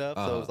yeah. and stuff.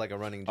 So it was like a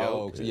running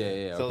Oh, joke.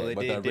 yeah. So okay. they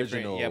But did the different.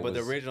 original Yeah, but the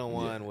was- original yeah.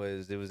 one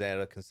was it was at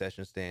a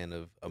concession stand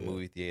of a Yeah.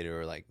 movie theater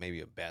or like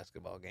maybe a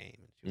basketball game.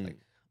 And she was Mm. like,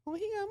 "Oh,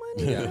 he got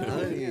money. Yeah.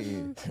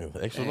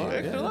 Extra Hey, large.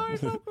 Extra yeah. large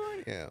popcorn."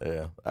 Yeah.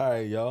 Yeah. All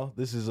right, y'all.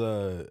 This has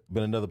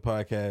been another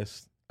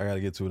podcast. I got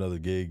to get to another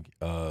gig.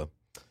 Around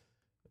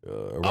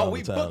Oh,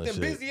 we the town booked and and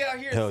shit. busy out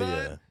here, Hell son.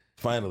 yeah!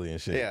 Finally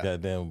and shit. Yeah.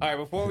 Goddamn. All right,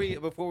 before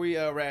we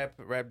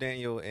wrap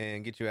Daniel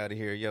and get you out of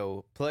here,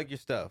 yo, plug your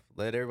stuff.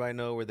 Let everybody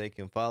know where they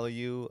can follow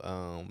you.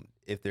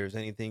 If there's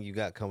anything you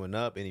got coming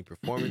up, any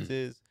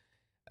performances,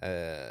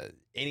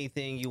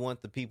 anything you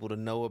want the people to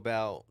know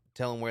about,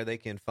 tell them where they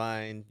can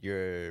find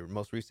your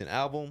most recent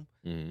album.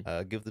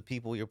 Mhm. Give the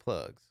people your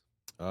plugs.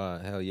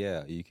 Hell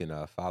yeah. You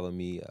can follow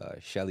me,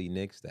 Shelly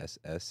Nicks. That's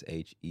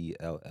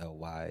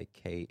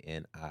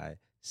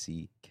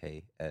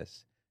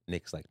SHELLYKNICKS.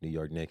 Knicks, like New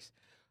York Knicks.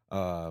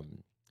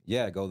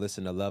 Yeah, go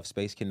listen to Love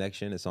Space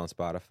Connection. It's on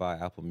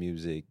Spotify, Apple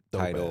Music,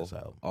 Dope Tidal, ass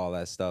album. all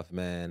that stuff,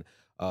 man.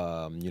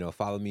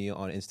 Follow me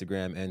on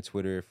Instagram and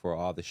Twitter for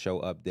all the show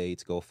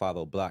updates. Go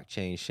follow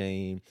Blockchain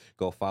Shane.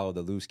 Go follow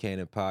the Loose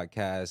Cannon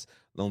podcast.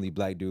 Lonely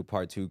Black Dude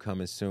Part 2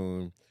 coming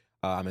soon.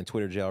 I'm in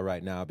Twitter jail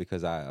right now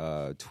because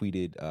I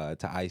tweeted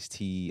to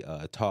Ice-T,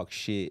 talk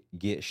shit,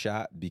 get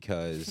shot,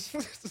 because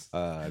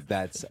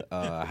that's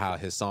how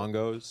his song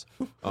goes.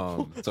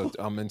 So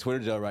I'm in Twitter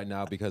jail right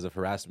now because of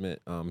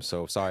harassment.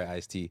 So sorry,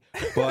 Ice-T.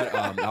 But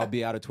I'll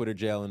be out of Twitter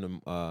jail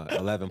in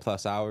 11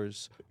 plus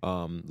hours.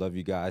 Love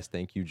you guys.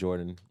 Thank you,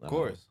 Jordan. Of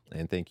course.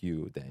 And thank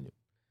you, Daniel.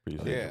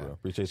 Appreciate Yeah. you, bro.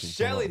 Appreciate you.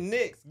 Shelly coming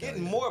Knicks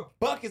getting more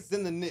buckets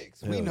than the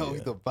Knicks. We Hell know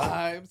yeah. the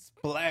vibes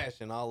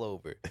splashing all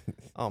over.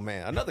 Oh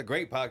man, another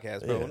great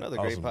podcast, bro. Yeah, Another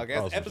awesome, great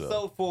podcast. awesome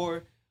Episode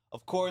 4.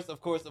 Of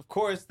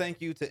course. Thank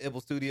you to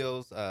Ibble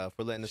Studios for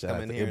letting us Shout come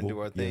out in to here and Ibble. do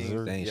our Yes, thing.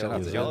 sir. Dang, Yo, shout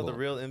out to y'all are Ibble. the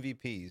real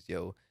MVPs,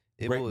 yo. on.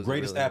 Ibble is the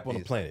Greatest real app on the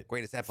MVPs. planet.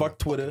 Greatest app on Fuck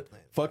the fucking Twitter.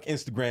 planet. Fuck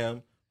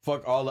Instagram.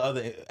 Fuck all the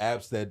other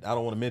apps that I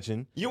don't want to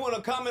mention. You want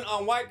to comment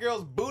on white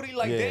girl's booty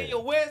like Yeah.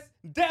 Daniel West?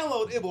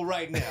 Download Ibble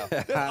right now.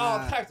 There's all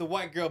types of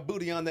white girl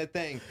booty on that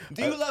thing.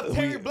 Do you love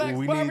Terry Black's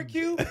we need-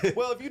 barbecue?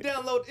 Well, if you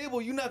download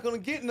Ibble, you're not gonna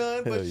get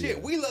none. But Hell shit,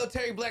 yeah. we love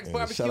Terry Black's And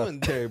barbecue, shout out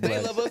and to Terry they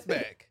Black's. love us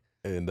back.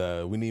 And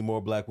we need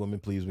more black women.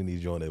 Please, we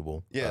need you on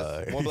Ibble.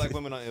 Yes, more black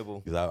women on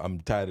Ibble. Because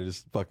I'm tired of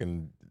this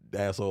fucking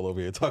asshole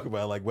over here talking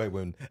about like white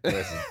women.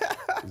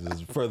 This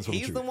is further from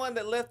He's the the truth. one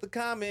that left the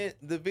comment,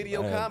 the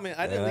video Man, comment.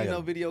 I didn't man, I leave no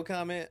got- video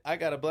comment. I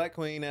got a black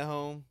queen at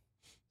home.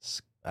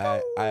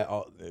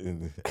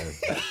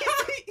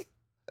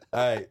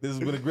 All right, this has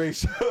been a great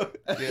show.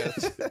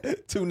 Yes.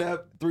 2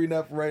 nap, 3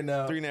 nap right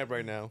now. 3 nap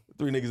right now.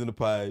 3 niggas in the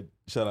pod.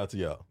 Shout out to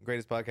y'all.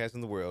 Greatest podcast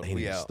in the world. Ain't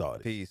We even out.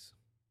 started. Peace.